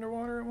trapped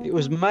underwater? At one It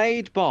was point?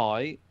 made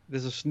by.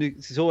 There's a snooker.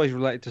 It's always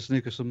related to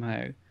snooker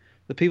somehow.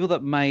 The people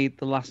that made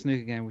the last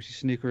snooker game, which is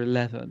Snooker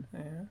 11,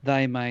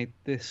 they made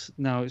this.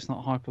 No, it's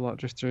not Hyper Light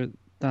Drifter.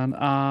 Dan.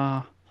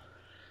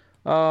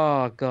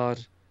 Oh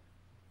God.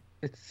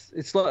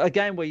 It's like a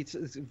game where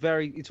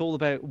it's all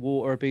about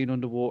water, being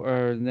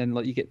underwater, and then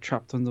like you get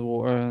trapped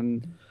underwater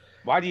and.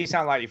 Why do you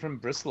sound like you're from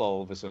Bristol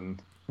all of a sudden?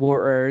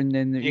 Water, and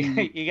then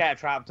you get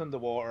trapped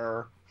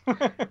underwater.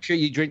 Sure,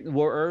 you drink the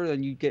water,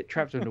 and you get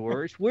trapped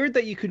underwater. It's weird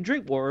that you can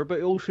drink water, but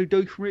it also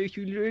does make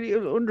you really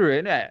under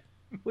it, innit?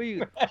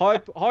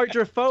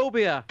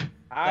 Hydrophobia.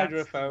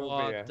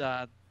 Hydrophobia.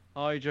 Dad.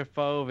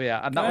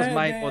 Hydrophobia, and that was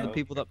made by the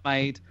people that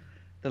made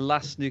the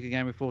last snooker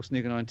game before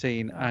Snooker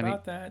 19, and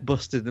it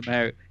busted them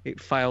out. It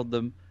failed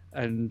them,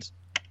 and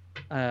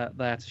they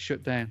had to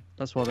shut down.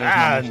 That's why.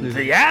 And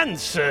the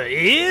answer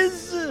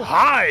is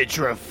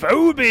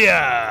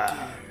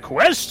hydrophobia.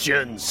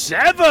 Question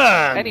 7.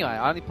 Anyway,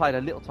 I only played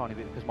a little tiny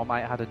bit because my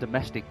mate had a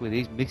domestic with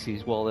his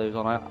missus while they was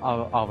on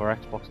our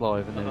Xbox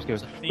Live, and they was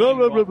going blah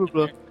blah blah blah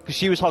blah because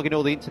she was hogging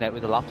all the internet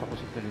with a laptop or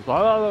something. It was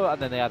like, oh,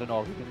 and then they had an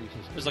argument.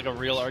 It was like a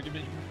real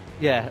argument.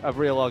 Yeah, a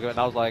real argument.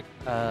 And I was like,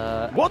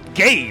 What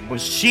game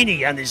was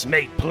Shinny and his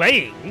mate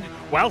playing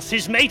whilst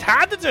his mate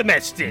had a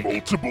domestic?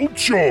 Multiple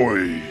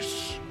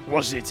choice.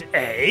 Was it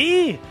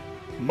A,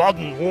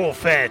 Modern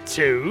Warfare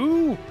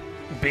 2,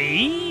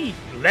 B,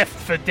 Left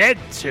 4 Dead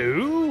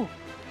 2,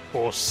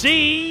 or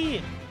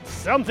C,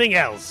 something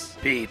else?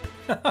 Beep.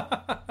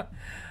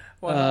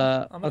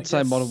 I'd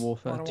say Modern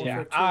Warfare 2.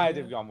 Yeah, I'd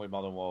have gone with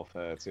Modern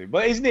Warfare 2.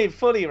 But isn't it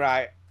funny,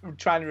 right? I'm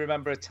trying to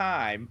remember a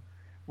time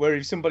where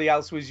if somebody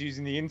else was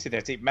using the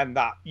internet, it meant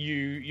that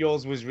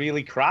yours was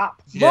really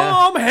crap.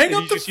 Mom, hang And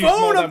up you the just used more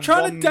phone! I'm than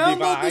trying to one download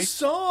the device.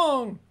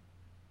 song.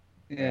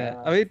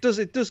 Yeah, I mean, it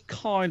does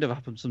kind of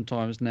happen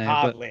sometimes now.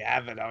 Hardly but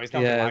ever, though. It's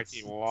nothing like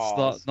it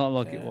was. It's not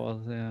like it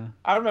was, yeah.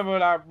 I remember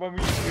when we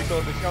used to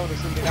record the show on a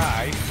Sunday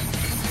night,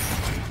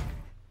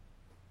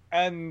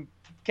 and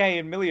Kay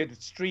and Millie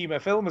would stream a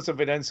film or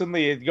something, and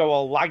suddenly it'd go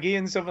all laggy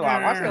and something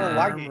like, what's going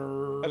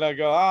laggy? And I'd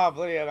go,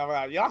 bloody hell. And I'm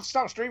like, you have to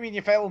stop streaming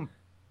your film.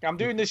 I'm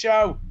doing the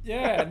show.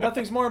 Yeah,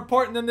 nothing's more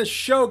important than this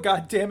show,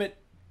 goddammit.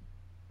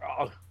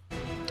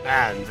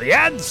 And the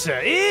answer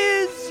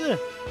is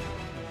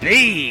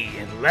B,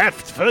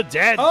 Left 4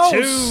 Dead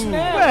 2.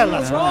 Snap, Well, you're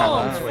that's wrong,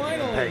 what happens when you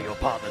finally. compare your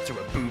partner to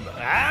a boomer.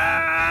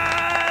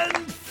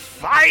 And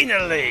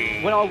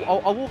finally, when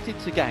I walked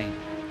into the game,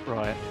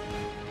 right?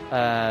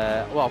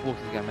 Well, I've walked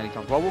into the game many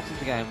times, but I walked into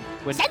the game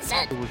when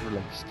it was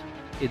released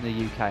in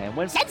the UK, and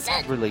when it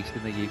was released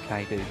in the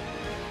UK, dude,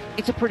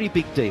 it's a pretty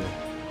big deal.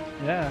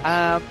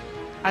 Yeah.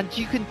 And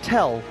you can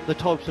tell the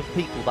types of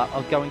people that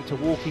are going to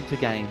walk into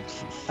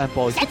games and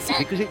buy tickets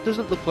because it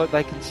doesn't look like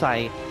they can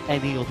say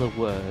any other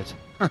word.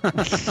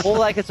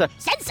 All they can say,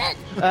 censored!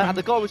 And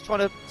the guy was trying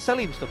to sell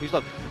him stuff. He's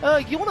like,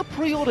 you want to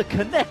pre-order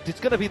Connect? It's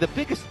going to be the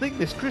biggest thing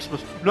this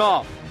Christmas.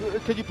 No.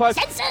 Can you play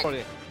on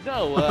it?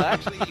 No,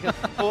 actually, you can...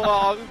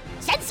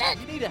 censored!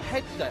 You need a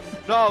headset.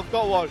 No, I've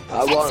got one.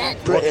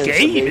 what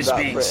game is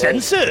being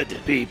censored?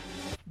 Beep.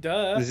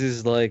 Duh.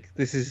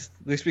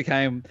 This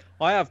became.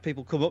 I have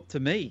people come up to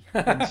me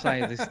and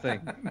say this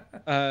thing.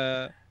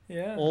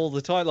 Yeah. All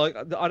the time. Like,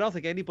 I don't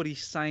think anybody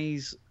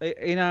says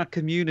in our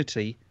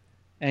community,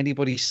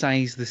 anybody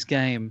says this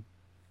game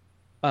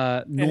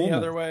normal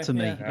other way, to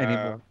me yeah.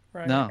 anymore.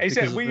 Right. No, He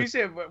said, because we of used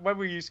to, when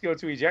we used to go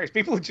to EGX,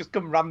 people would just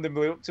come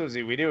randomly up to us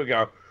if we do and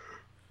go,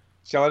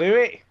 shall I do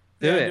it?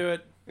 Do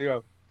it. They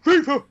go,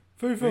 FIFA!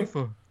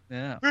 FIFA.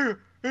 Yeah.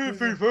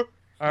 FIFA!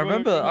 I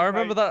remember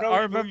that. I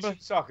remember.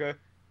 Soccer.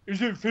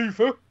 Is it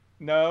FIFA?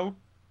 No.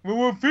 We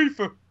want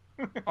FIFA.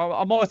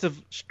 I might have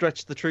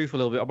stretched the truth a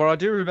little bit, but I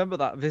do remember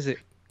that visit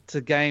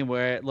to game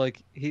where, like,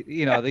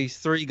 these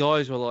three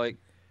guys were like,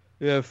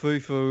 "Yeah,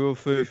 FIFA,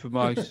 we're FIFA,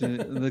 mate,"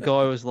 and the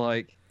guy was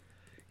like,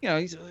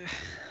 he's,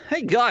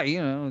 "Hey,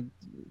 guy,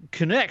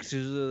 Connect."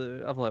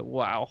 I'm like,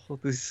 "Wow,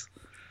 this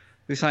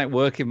ain't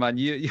working, man.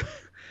 You're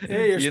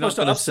you're not supposed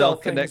to going upsell sell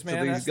things, Connect man.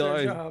 to these That's their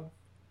guys." job.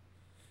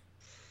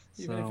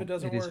 Even if it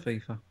doesn't work. It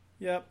is FIFA.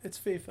 Yep, it's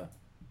FIFA.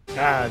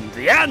 And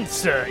the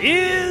answer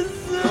is...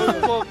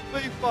 I want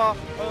FIFA.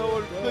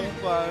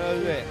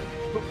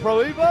 Pro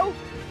Evo?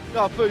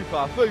 No,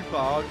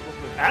 Fupa.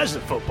 As a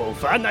football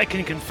fan, I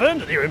can confirm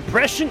that your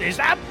impression is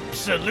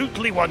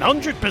absolutely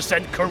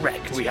 100%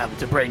 correct. We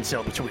haven't a brain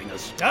cell between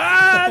us.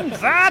 And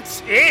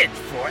that's it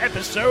for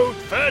episode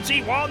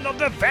 31 of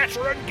the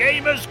Veteran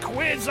Gamers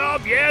Quiz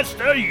of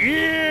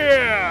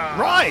Yesteryear.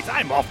 Right,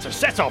 I'm off to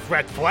set off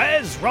red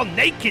flares, run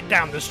naked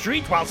down the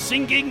street while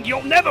singing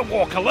You'll Never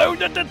Walk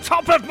Alone at the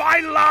top of my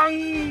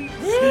lungs.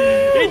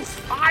 It's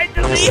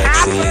finally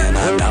happened.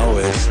 I know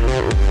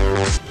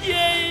it.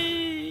 Yay!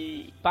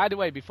 By the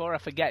way, before I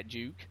forget,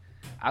 Duke,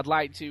 I'd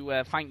like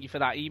to thank you for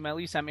that email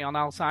you sent me on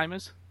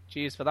Alzheimer's.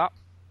 Cheers for that.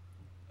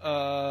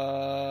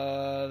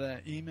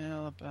 That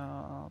email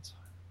about...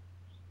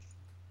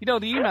 You know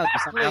the email you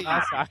sent me on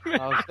Alzheimer's?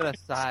 I was going to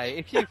say,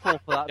 if you fall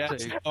for that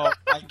Yes. too. Oh,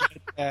 I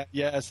get that.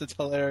 Yes, it's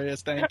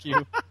hilarious. Thank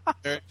you.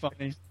 Very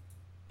funny.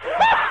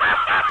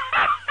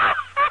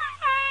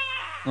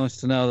 Nice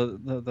to know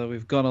that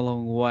we've gone a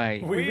long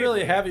way. We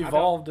really have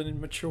evolved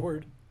and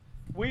matured.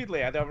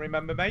 Weirdly, I don't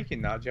remember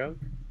making that joke.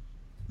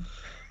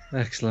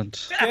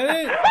 Excellent. Get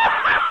it?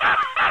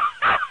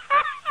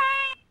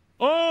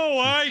 Oh,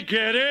 I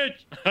get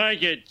it. I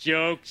get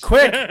jokes.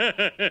 Quick!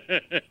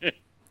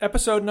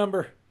 Episode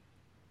number.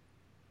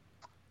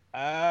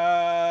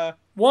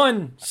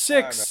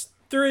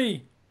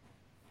 163.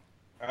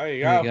 There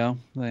you There you go.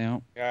 There you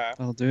go. Yeah.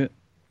 That'll do it.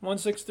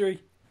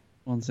 163.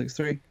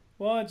 163.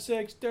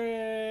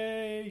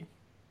 163.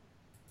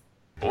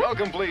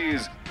 Welcome,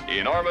 please,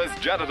 Enormous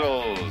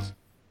Genitals.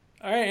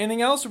 All right,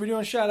 anything else? Or are we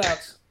doing shout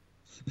outs?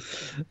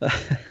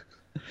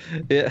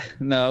 Yeah,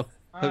 no.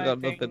 I've got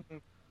nothing.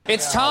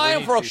 It's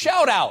time for a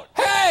shout out.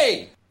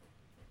 Hey!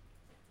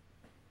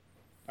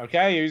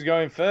 Okay, who's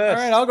going first?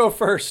 All right, I'll go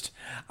first.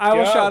 I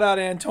will Go. shout out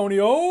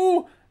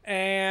Antonio,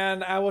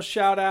 and I will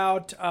shout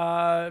out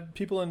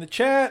people in the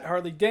chat,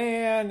 Harley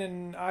Dan,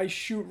 and I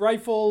Shoot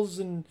Rifles,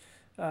 and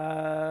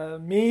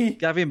me.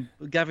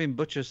 Gavin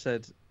Butcher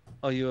said,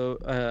 "Are you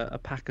a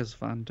Packers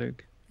fan,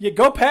 Duke?" Yeah,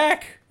 go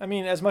Pack! I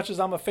mean, as much as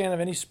I'm a fan of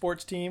any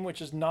sports team,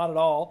 which is not at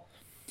all.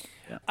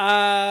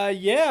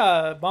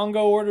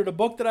 Bongo ordered a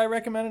book that I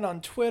recommended on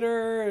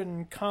Twitter,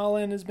 and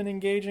Colin has been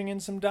engaging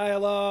in some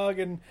dialogue,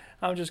 and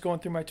I'm just going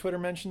through my Twitter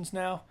mentions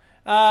now.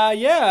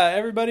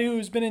 Everybody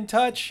who's been in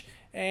touch,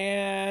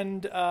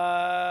 and,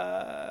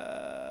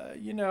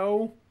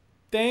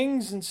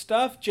 things and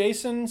stuff.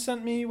 Jason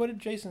sent me, what did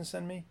Jason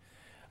send me?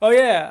 Oh,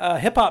 yeah,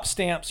 hip-hop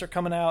stamps are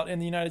coming out in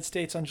the United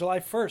States on July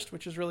 1st,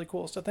 which is really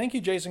cool. So thank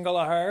you, Jason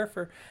Gullahar,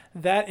 for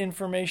that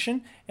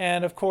information.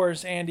 And, of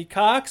course, Andy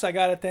Cox. I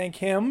got to thank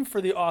him for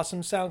the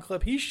awesome sound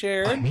clip he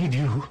shared. I need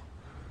you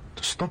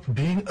to stop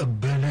being a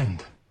bell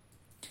end.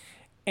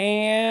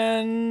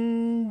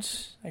 And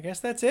I guess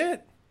that's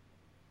it.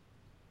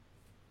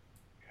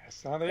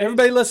 Yes, that is.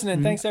 Everybody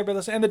listening. Thanks, everybody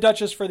listening. And the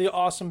Duchess for the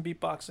awesome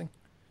beatboxing.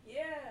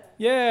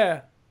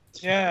 Yeah.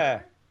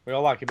 We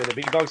all like a bit of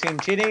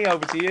beatboxing. Chinny,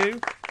 over to you.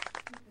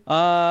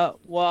 I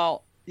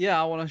want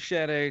to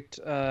shout out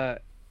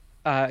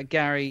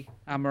Gary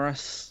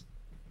Amaris,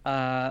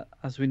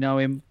 as we know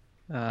him.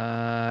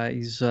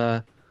 He's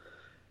not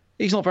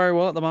very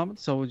well at the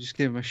moment, so we'll just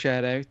give him a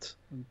shout out.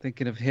 I'm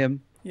thinking of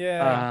him.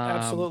 Yeah,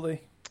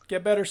 absolutely.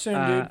 Get better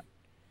soon, dude.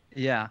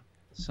 Yeah,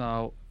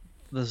 so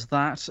there's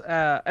that.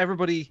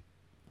 Everybody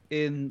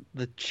in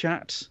the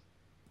chat,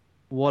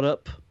 what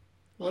up?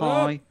 What Hi.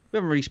 up? We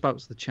haven't really spoke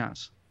to the chat.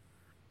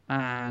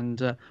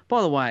 And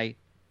by the way,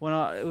 when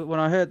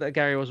I heard that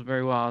Gary wasn't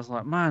very well, I was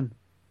like, man,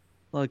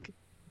 I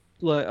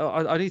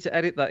need to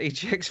edit that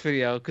EGX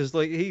video because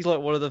he's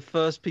one of the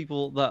first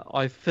people that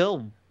I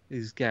film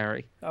is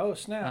Gary. Oh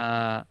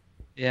snap!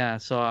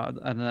 So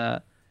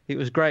it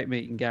was great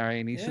meeting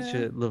Gary, and he's such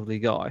a lovely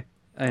guy.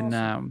 And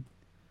awesome.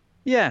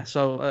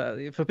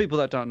 So for people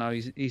that don't know,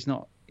 he's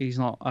not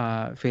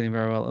feeling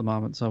very well at the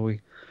moment. So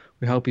we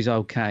hope he's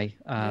okay.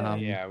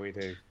 Yeah, we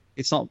do.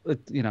 It's not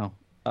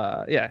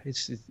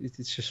it's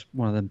just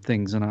one of them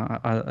things,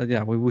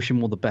 and we wish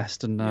him all the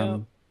best.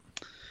 And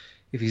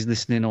if he's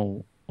listening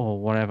or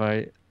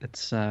whatever,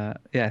 it's a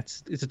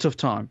tough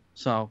time.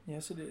 So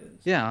yes, it is.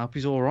 Yeah, I hope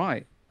he's all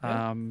right.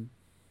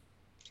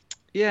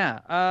 Yeah.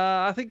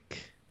 I don't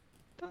think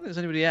there's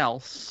anybody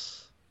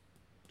else.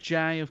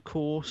 Jay, of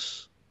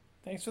course.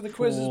 Thanks for the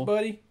quizzes,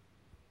 buddy.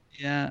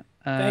 Yeah.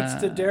 Thanks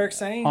to Derek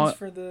Sains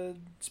for the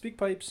speak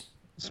pipes.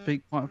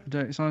 Speak pipe for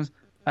Derek Sains.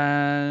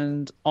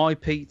 And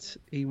Pete,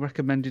 he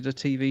recommended a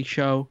TV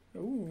show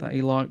that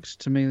he liked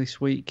to me this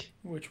week.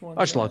 Which one?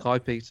 I just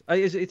like Pete.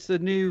 It's a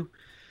new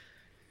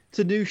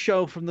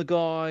show from the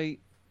guy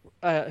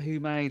who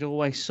made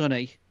Always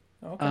Sunny.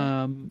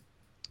 Okay.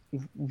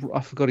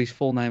 I forgot his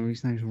full name.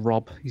 His name's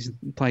Rob. He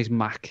plays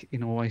Mac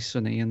in Always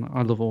Sunny, and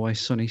I love Always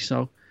Sunny.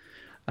 So,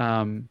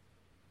 I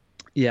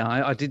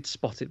did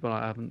spot it, but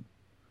I haven't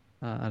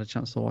had a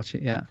chance to watch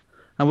it yet.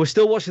 And we're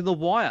still watching The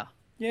Wire.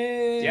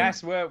 Yay!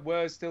 Yes,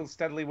 we're still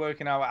steadily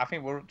working out. I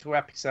think we're up to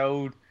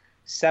episode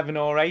 7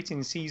 or 8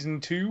 in season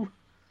 2.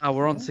 Oh,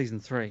 we're on season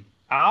 3.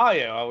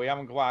 Yeah. We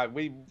haven't quite.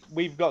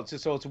 We've got to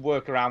sort of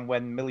work around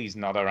when Millie's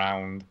not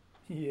around.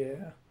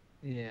 Yeah.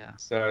 Yeah.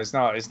 So it's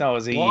not as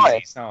easy. Why?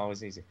 It's not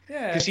always easy.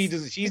 Yeah, Because she it's-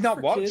 doesn't. She's it's not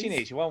for watching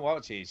kids. it. She won't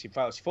watch it. She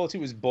thought it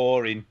was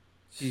boring.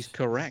 She's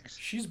correct.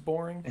 She's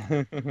boring.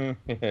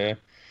 Yeah.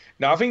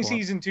 No, I think What?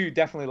 season 2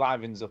 definitely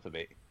livens up a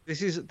bit.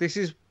 This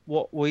is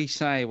what we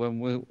say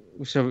when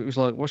so it was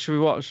like, what should we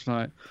watch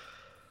tonight?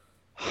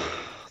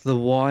 The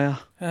Wire.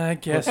 I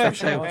guess we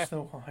should watch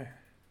The Wire.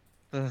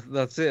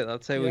 That's it.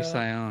 That's how we Yeah.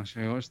 say, oh,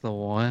 should we watch The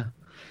Wire?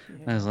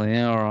 I was like,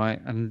 yeah, all right.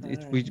 And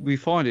we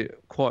find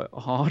it quite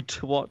hard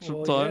to watch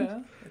Well,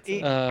 sometimes.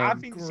 yeah. I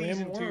think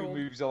season 2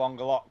 moves along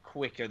a lot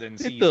quicker than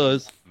season It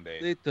does. 1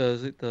 did.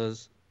 It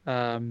does.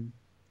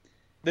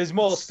 There's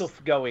more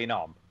stuff going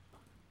on.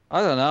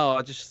 I don't know.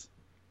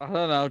 I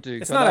don't know,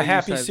 dude. It's I not know a you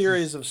happy said this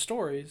series is- of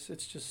stories.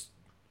 It's just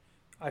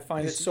I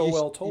find it It's- so it's-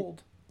 well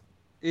told.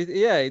 It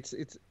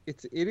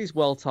is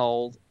well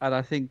told, and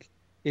I think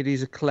it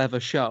is a clever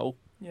show.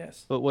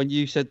 Yes. But when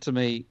you said to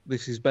me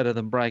this is better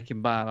than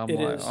Breaking Bad, I'm It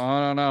like, is. I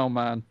don't know,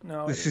 man.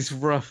 No, this it is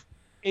rough.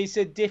 It's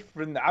a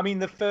different. I mean,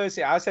 the first.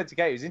 I said to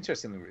Kate, it was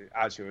interesting.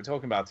 Actually, we were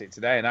talking about it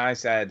today, and I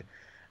said,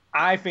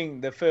 I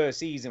think the first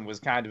season was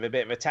kind of a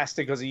bit of a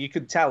tester because you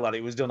could tell that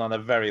it was done on a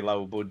very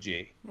low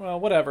budget. Well,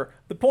 whatever.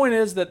 The point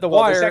is that The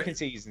Well, Wire. the second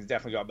season's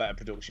definitely got better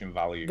production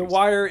value. The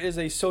Wire is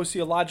a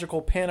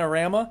sociological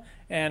panorama,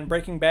 and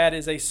Breaking Bad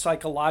is a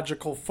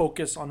psychological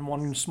focus on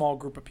one small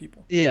group of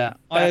people. Yeah,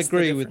 I That's the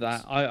agree with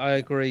difference. that. I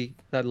agree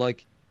that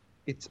like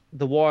it's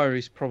The Wire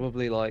is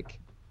probably like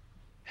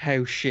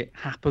how shit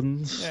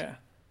happens. Yeah.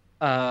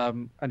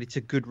 And it's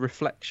a good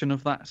reflection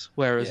of that.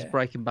 Whereas Yeah.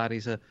 Breaking Bad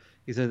is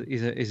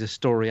a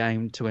story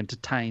aimed to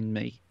entertain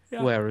me.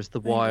 Yeah, Whereas The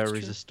I think that's Wire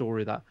is true. a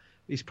story that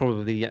is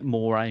probably yet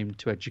more aimed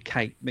to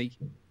educate me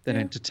than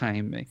Yeah.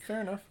 entertain me.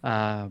 Fair enough. But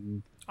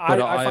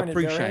I find it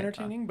appreciate very that.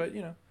 entertaining, but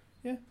yeah,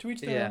 to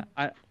each their Yeah,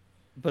 own.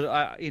 but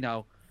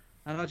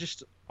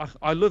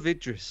I love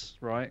Idris,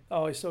 right?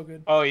 Oh, he's so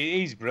good. Oh,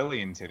 he's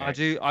brilliant in it. I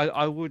do.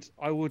 I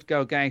would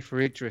go gay for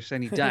Idris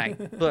any day,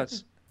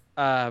 but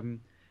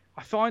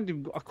I find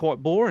him quite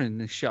boring in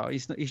this show.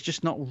 He's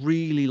just not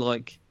really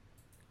like,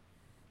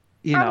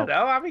 I don't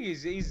know. I think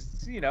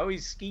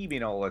he's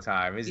scheming all the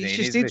time, isn't He's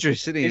he? just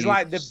Idris, isn't he? He's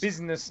like the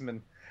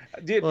businessman.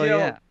 Well,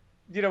 yeah.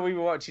 We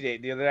were watching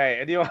it the other day,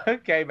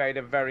 and Kay made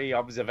a very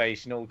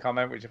observational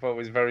comment, which I thought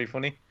was very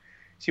funny.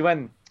 She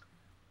went,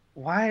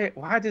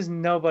 "Why does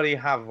nobody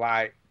have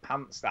like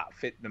pants that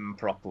fit them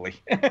properly?"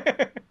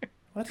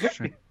 What?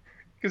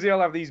 Because they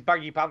all have these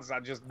baggy pants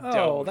that just Oh,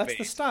 don't that's fit.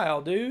 the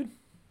style, dude.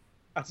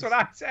 That's what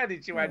I said,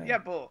 and she went, "Yeah,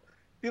 but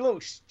they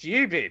look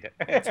stupid."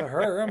 To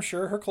her, I'm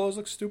sure her clothes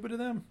look stupid to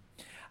them.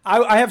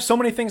 I have so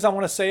many things I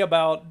want to say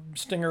about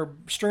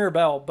Stringer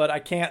Bell, but I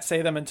can't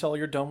say them until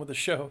you're done with the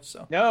show.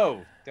 So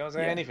No, don't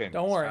say anything.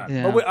 Don't worry.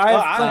 It's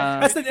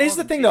fine. But here's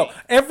the thing, though.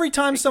 Every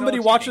time somebody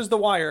Ignore watches The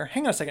Wire,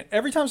 hang on a second.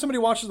 Every time somebody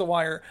watches The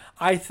Wire,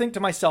 I think to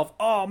myself,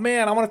 "Oh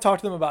man, I want to talk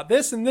to them about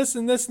this and this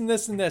and this and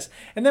this and this."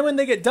 And then when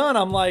they get done,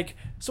 I'm like,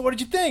 "So what did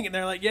you think?" And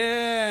they're like,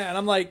 "Yeah." And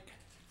I'm like,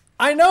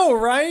 "I know,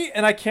 right?"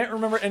 And I can't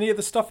remember any of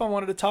the stuff I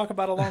wanted to talk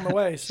about along the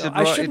way. So Should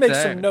I write should it make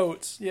down. some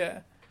notes. Yeah.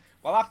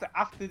 Well,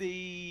 after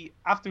we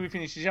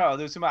finish the show,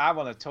 there's something I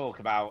want to talk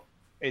about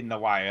in The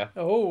Wire,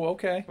 Oh,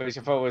 okay. which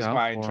I thought was Yeah,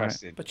 quite all right.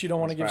 interesting. But you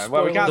don't want to give Well,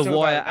 spoilers. we can't The talk about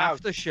Wire it now.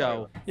 after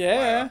show.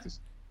 Yeah.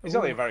 It's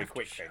only a very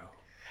quick thing.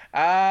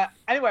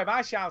 Anyway,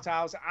 my shout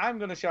outs. I'm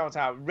going to shout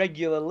out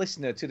regular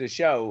listener to the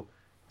show,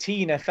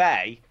 Tina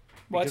Fey,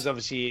 because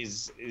obviously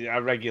she's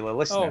a regular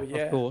listener. Oh, yeah.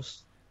 Of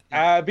course.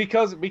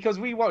 Because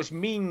we watched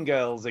Mean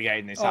Girls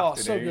again this Oh,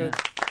 afternoon. so good.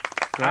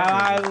 And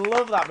I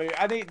love that movie.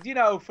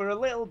 And for a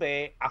little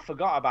bit, I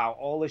forgot about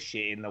all the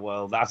shit in the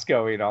world that's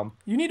going on.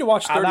 You need to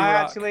watch 30 And I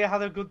Rock. actually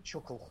had a good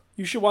chuckle.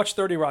 You should watch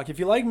 30 Rock. If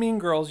you like Mean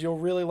Girls, you'll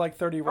really like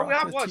 30 Rock. We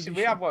have the watched TV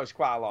we show. have watched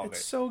quite a lot of It's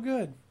it. so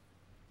good.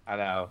 I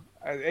know.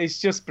 It's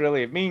just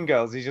brilliant. Mean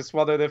Girls is just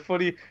one of the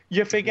funny.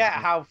 You forget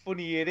how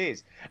funny it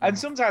is. And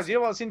sometimes, you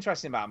know what's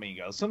interesting about Mean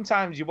Girls?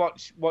 Sometimes you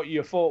watch what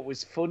you thought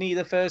was funny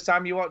the first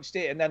time you watched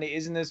it, and then it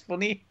isn't as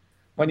funny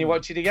when you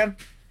watch it again.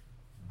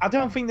 I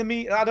don't think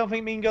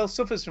Mean Girls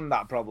suffers from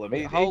that problem.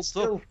 It holds it's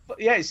still,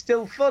 it's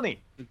still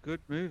funny. A good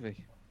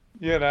movie.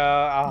 You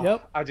know.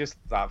 Yep. I just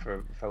that for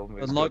a film.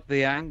 is Unlike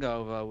The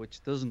Hangover,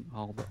 which doesn't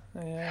hold up.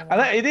 Yeah.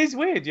 And it is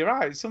weird. You're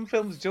right. Some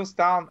films just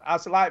aren't.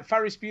 As like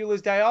Ferris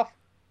Bueller's Day Off,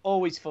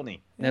 always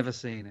funny. Never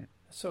seen it.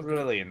 So good.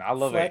 Brilliant. I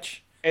love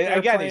Fletch, it.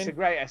 Again, it's Airplane. a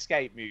great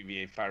escape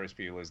movie. Ferris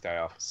Bueller's Day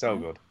Off. So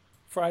good.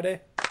 Friday.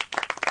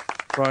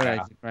 Friday's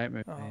Yeah. a great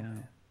movie. Oh, yeah.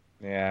 man.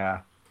 Yeah.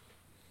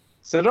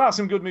 So there are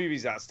some good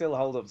movies that still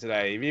hold up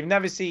today. If you've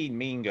never seen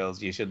Mean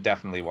Girls, you should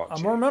definitely watch I'm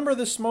it. gonna remember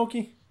this,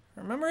 Smokey.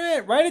 Remember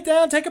it. Write it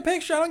down. Take a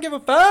picture. I don't give a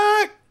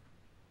fuck.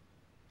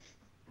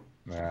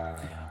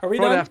 Are we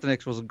Friday done? After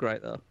Next wasn't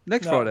great though.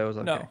 Next No, Friday was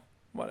okay. No,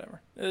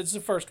 whatever. It's the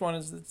first one.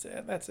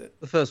 That's it.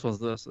 The first one's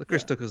the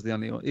Chris Tucker's the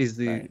only one. He's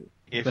the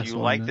If best you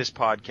one, like yeah. this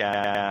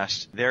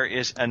podcast, there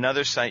is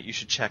another site you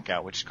should check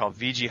out, which is called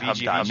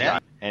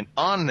VGHub.net. And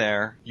on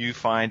there, you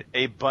find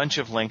a bunch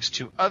of links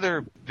to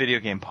other video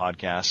game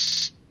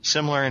podcasts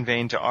similar in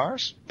vein to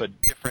ours,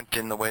 but different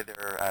in the way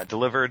they're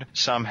delivered.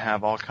 Some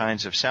have all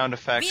kinds of sound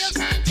effects.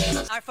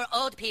 Are for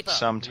old people.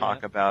 Some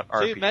talk about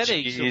RPGs. Too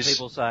many, some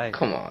people say.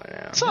 Come on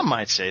now. Some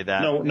might say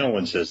that. No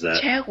one says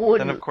that.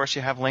 Then, of course,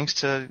 you have links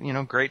to,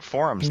 great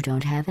forums. You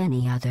don't have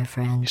any other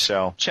friends.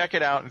 So check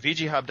it out,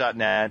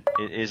 vghub.net.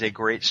 It is a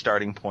great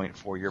starting point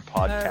for your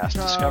podcast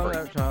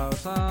discovery.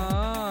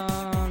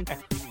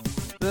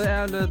 The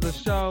end of the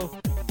show,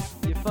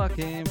 you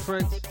fucking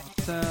pricks.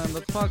 Turn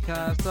the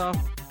podcast off.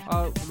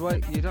 Oh,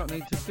 wait, you don't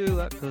need to do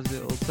that because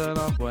it'll turn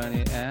off when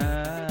it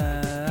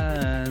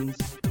ends.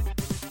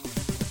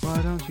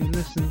 Why don't you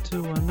listen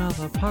to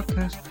another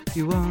podcast,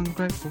 you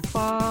ungrateful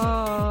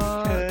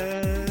fuck?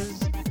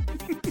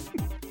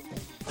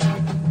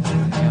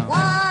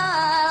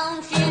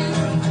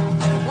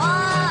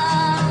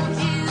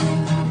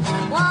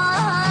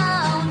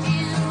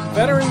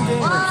 Veteran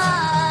gamers.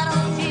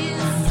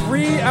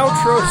 3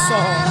 outro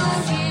songs.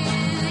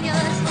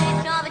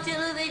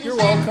 You're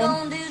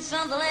welcome.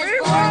 We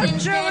want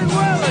Jelly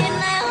Willy!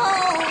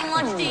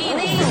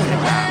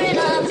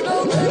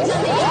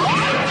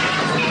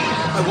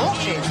 I won't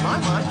change my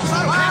mind, because I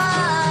don't have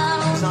to,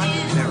 because I'm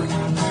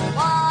American.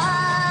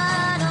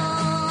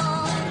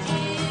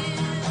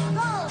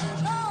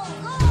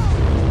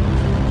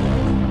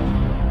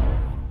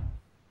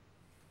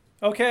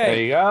 Okay.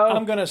 There you go.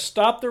 I'm going to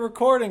stop the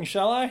recording,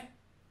 shall I?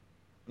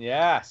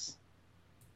 Yes.